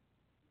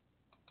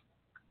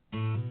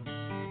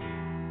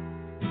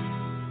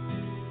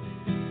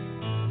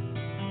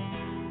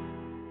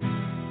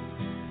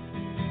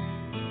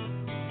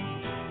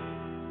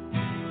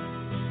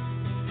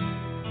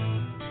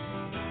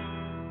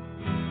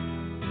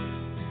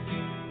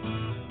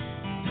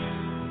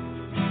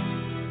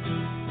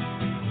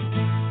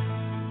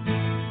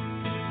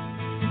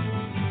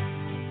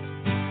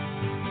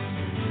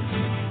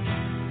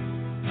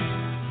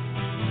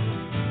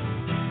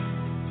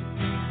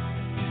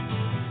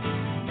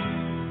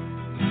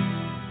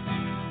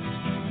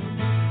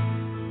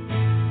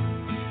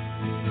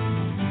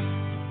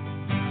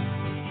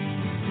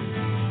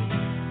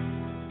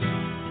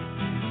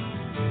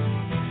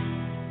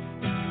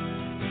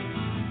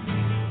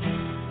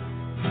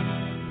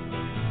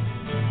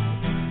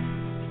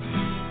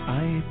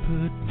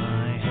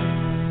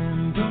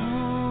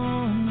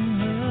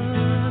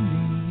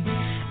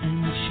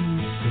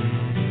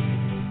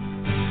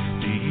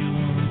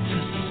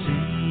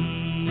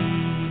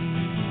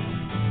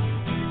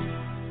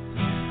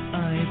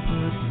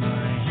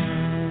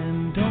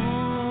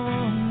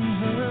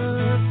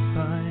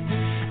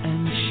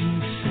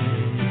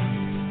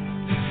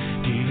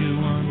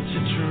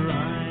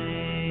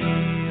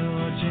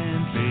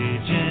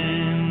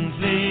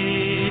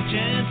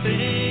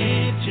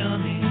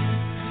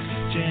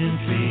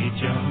 Gently,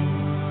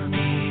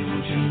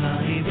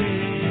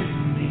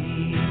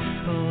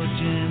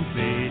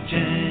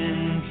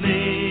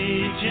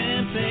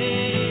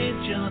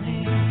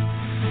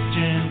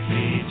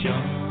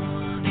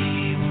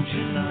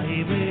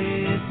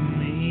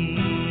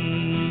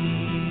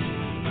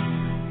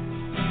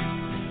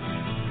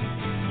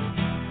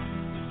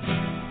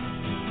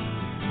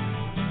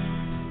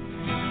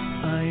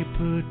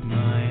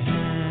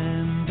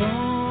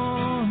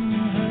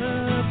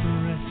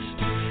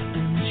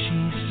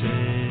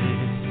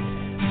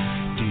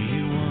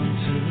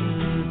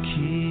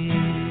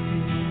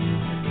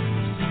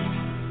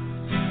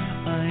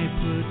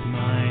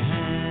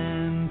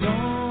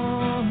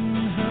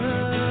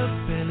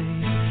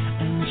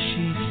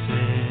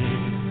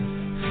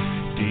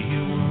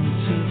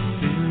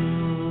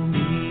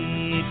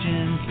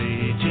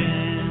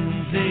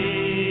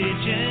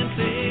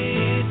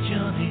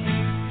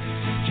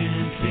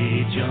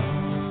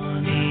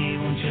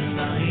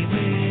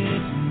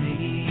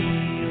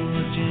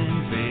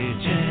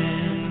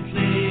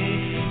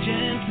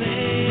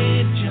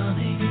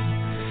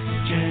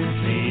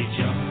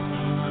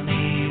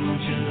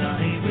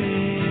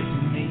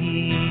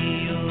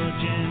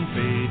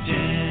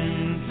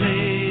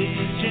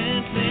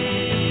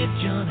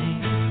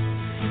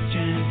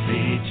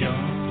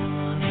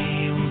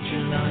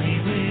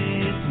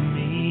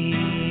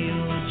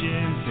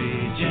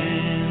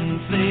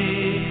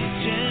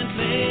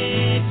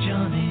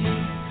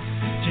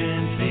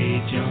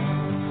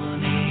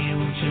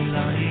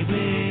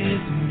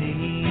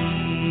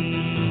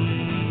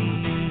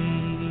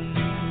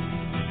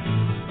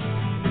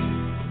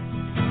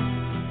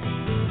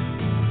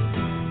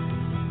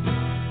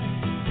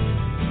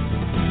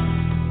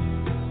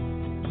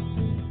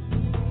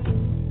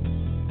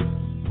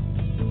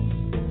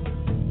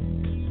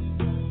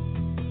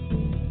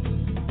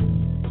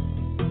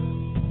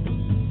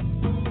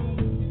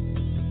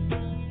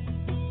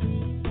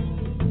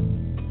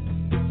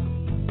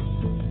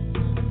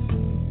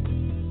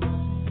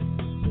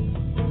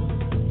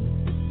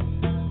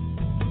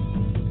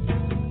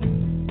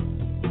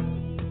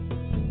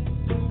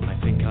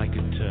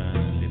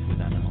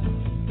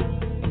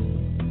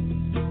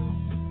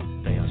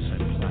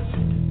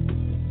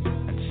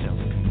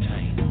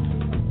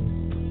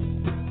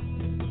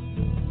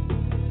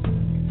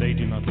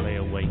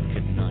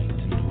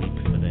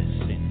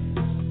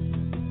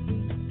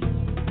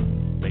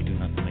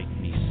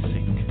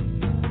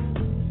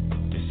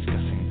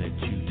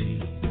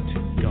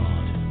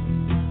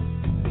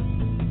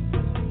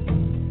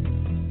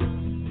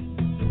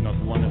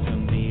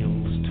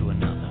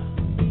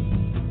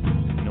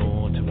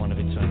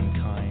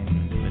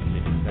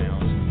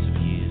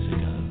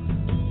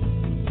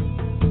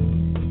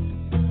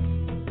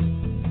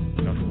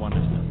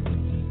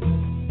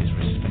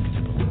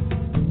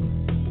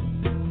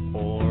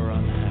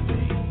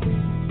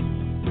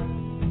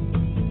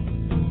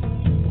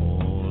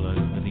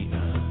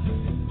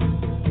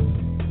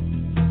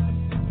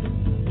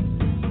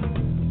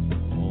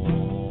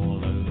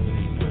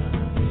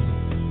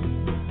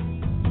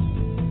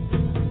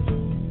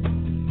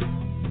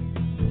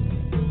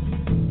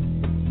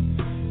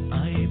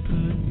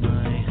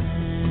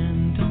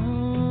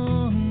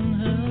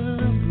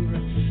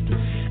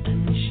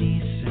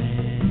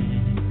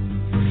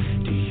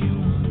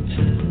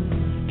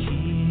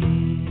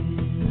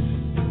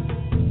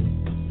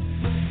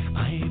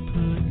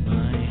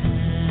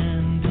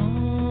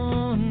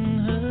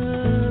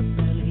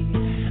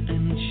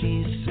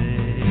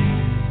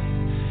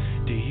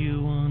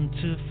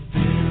 to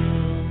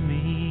fill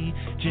me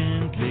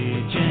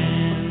gently,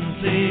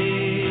 gently,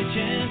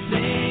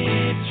 gently,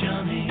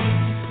 Johnny,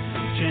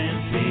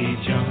 gently,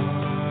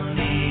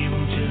 Johnny,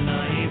 won't you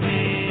lie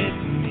with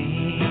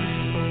me?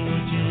 Oh,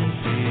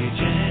 gently,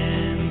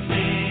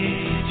 gently,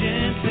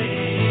 gently,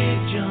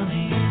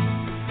 Johnny,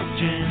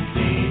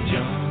 gently,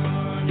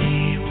 Johnny,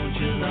 won't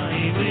you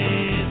lie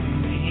with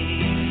me?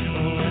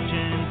 Oh,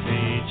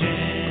 gently,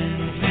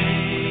 gently,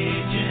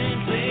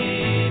 gently,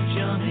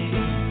 Johnny,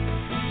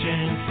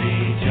 gently,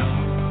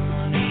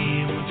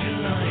 Johnny, won't you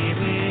lie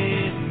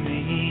with me?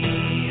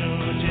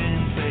 Oh,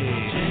 gently,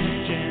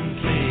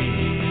 gently,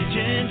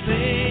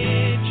 gently,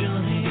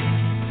 Johnny,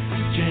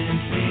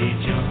 gently,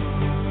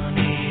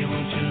 Johnny,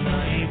 won't you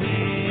lie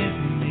with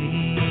me?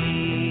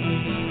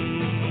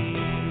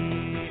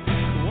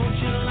 Won't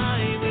you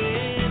lie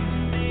with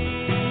me?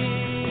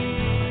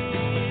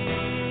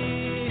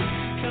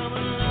 Come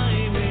and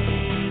lie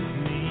with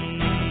me.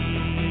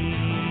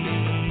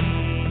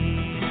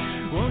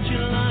 Won't you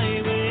lie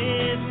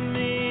with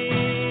me?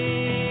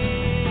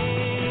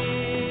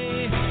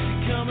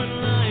 Come and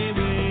lie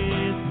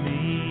with me.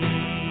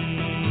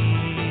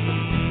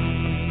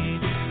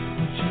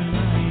 Won't you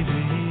lie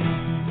with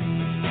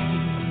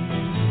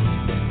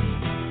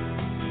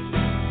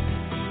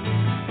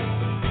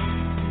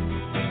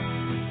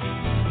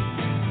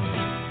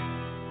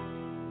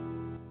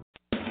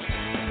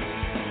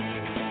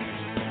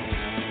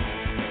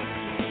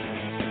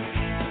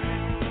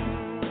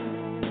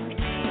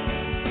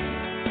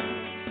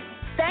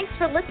Thanks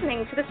for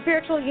listening to the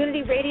Spiritual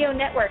Unity Radio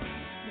Network.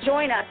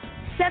 Join us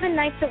 7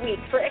 nights a week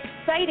for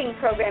exciting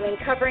programming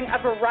covering a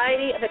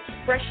variety of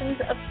expressions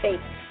of faith.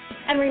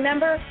 And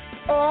remember,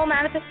 all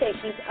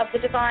manifestations of the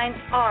divine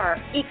are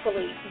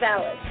equally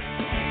valid.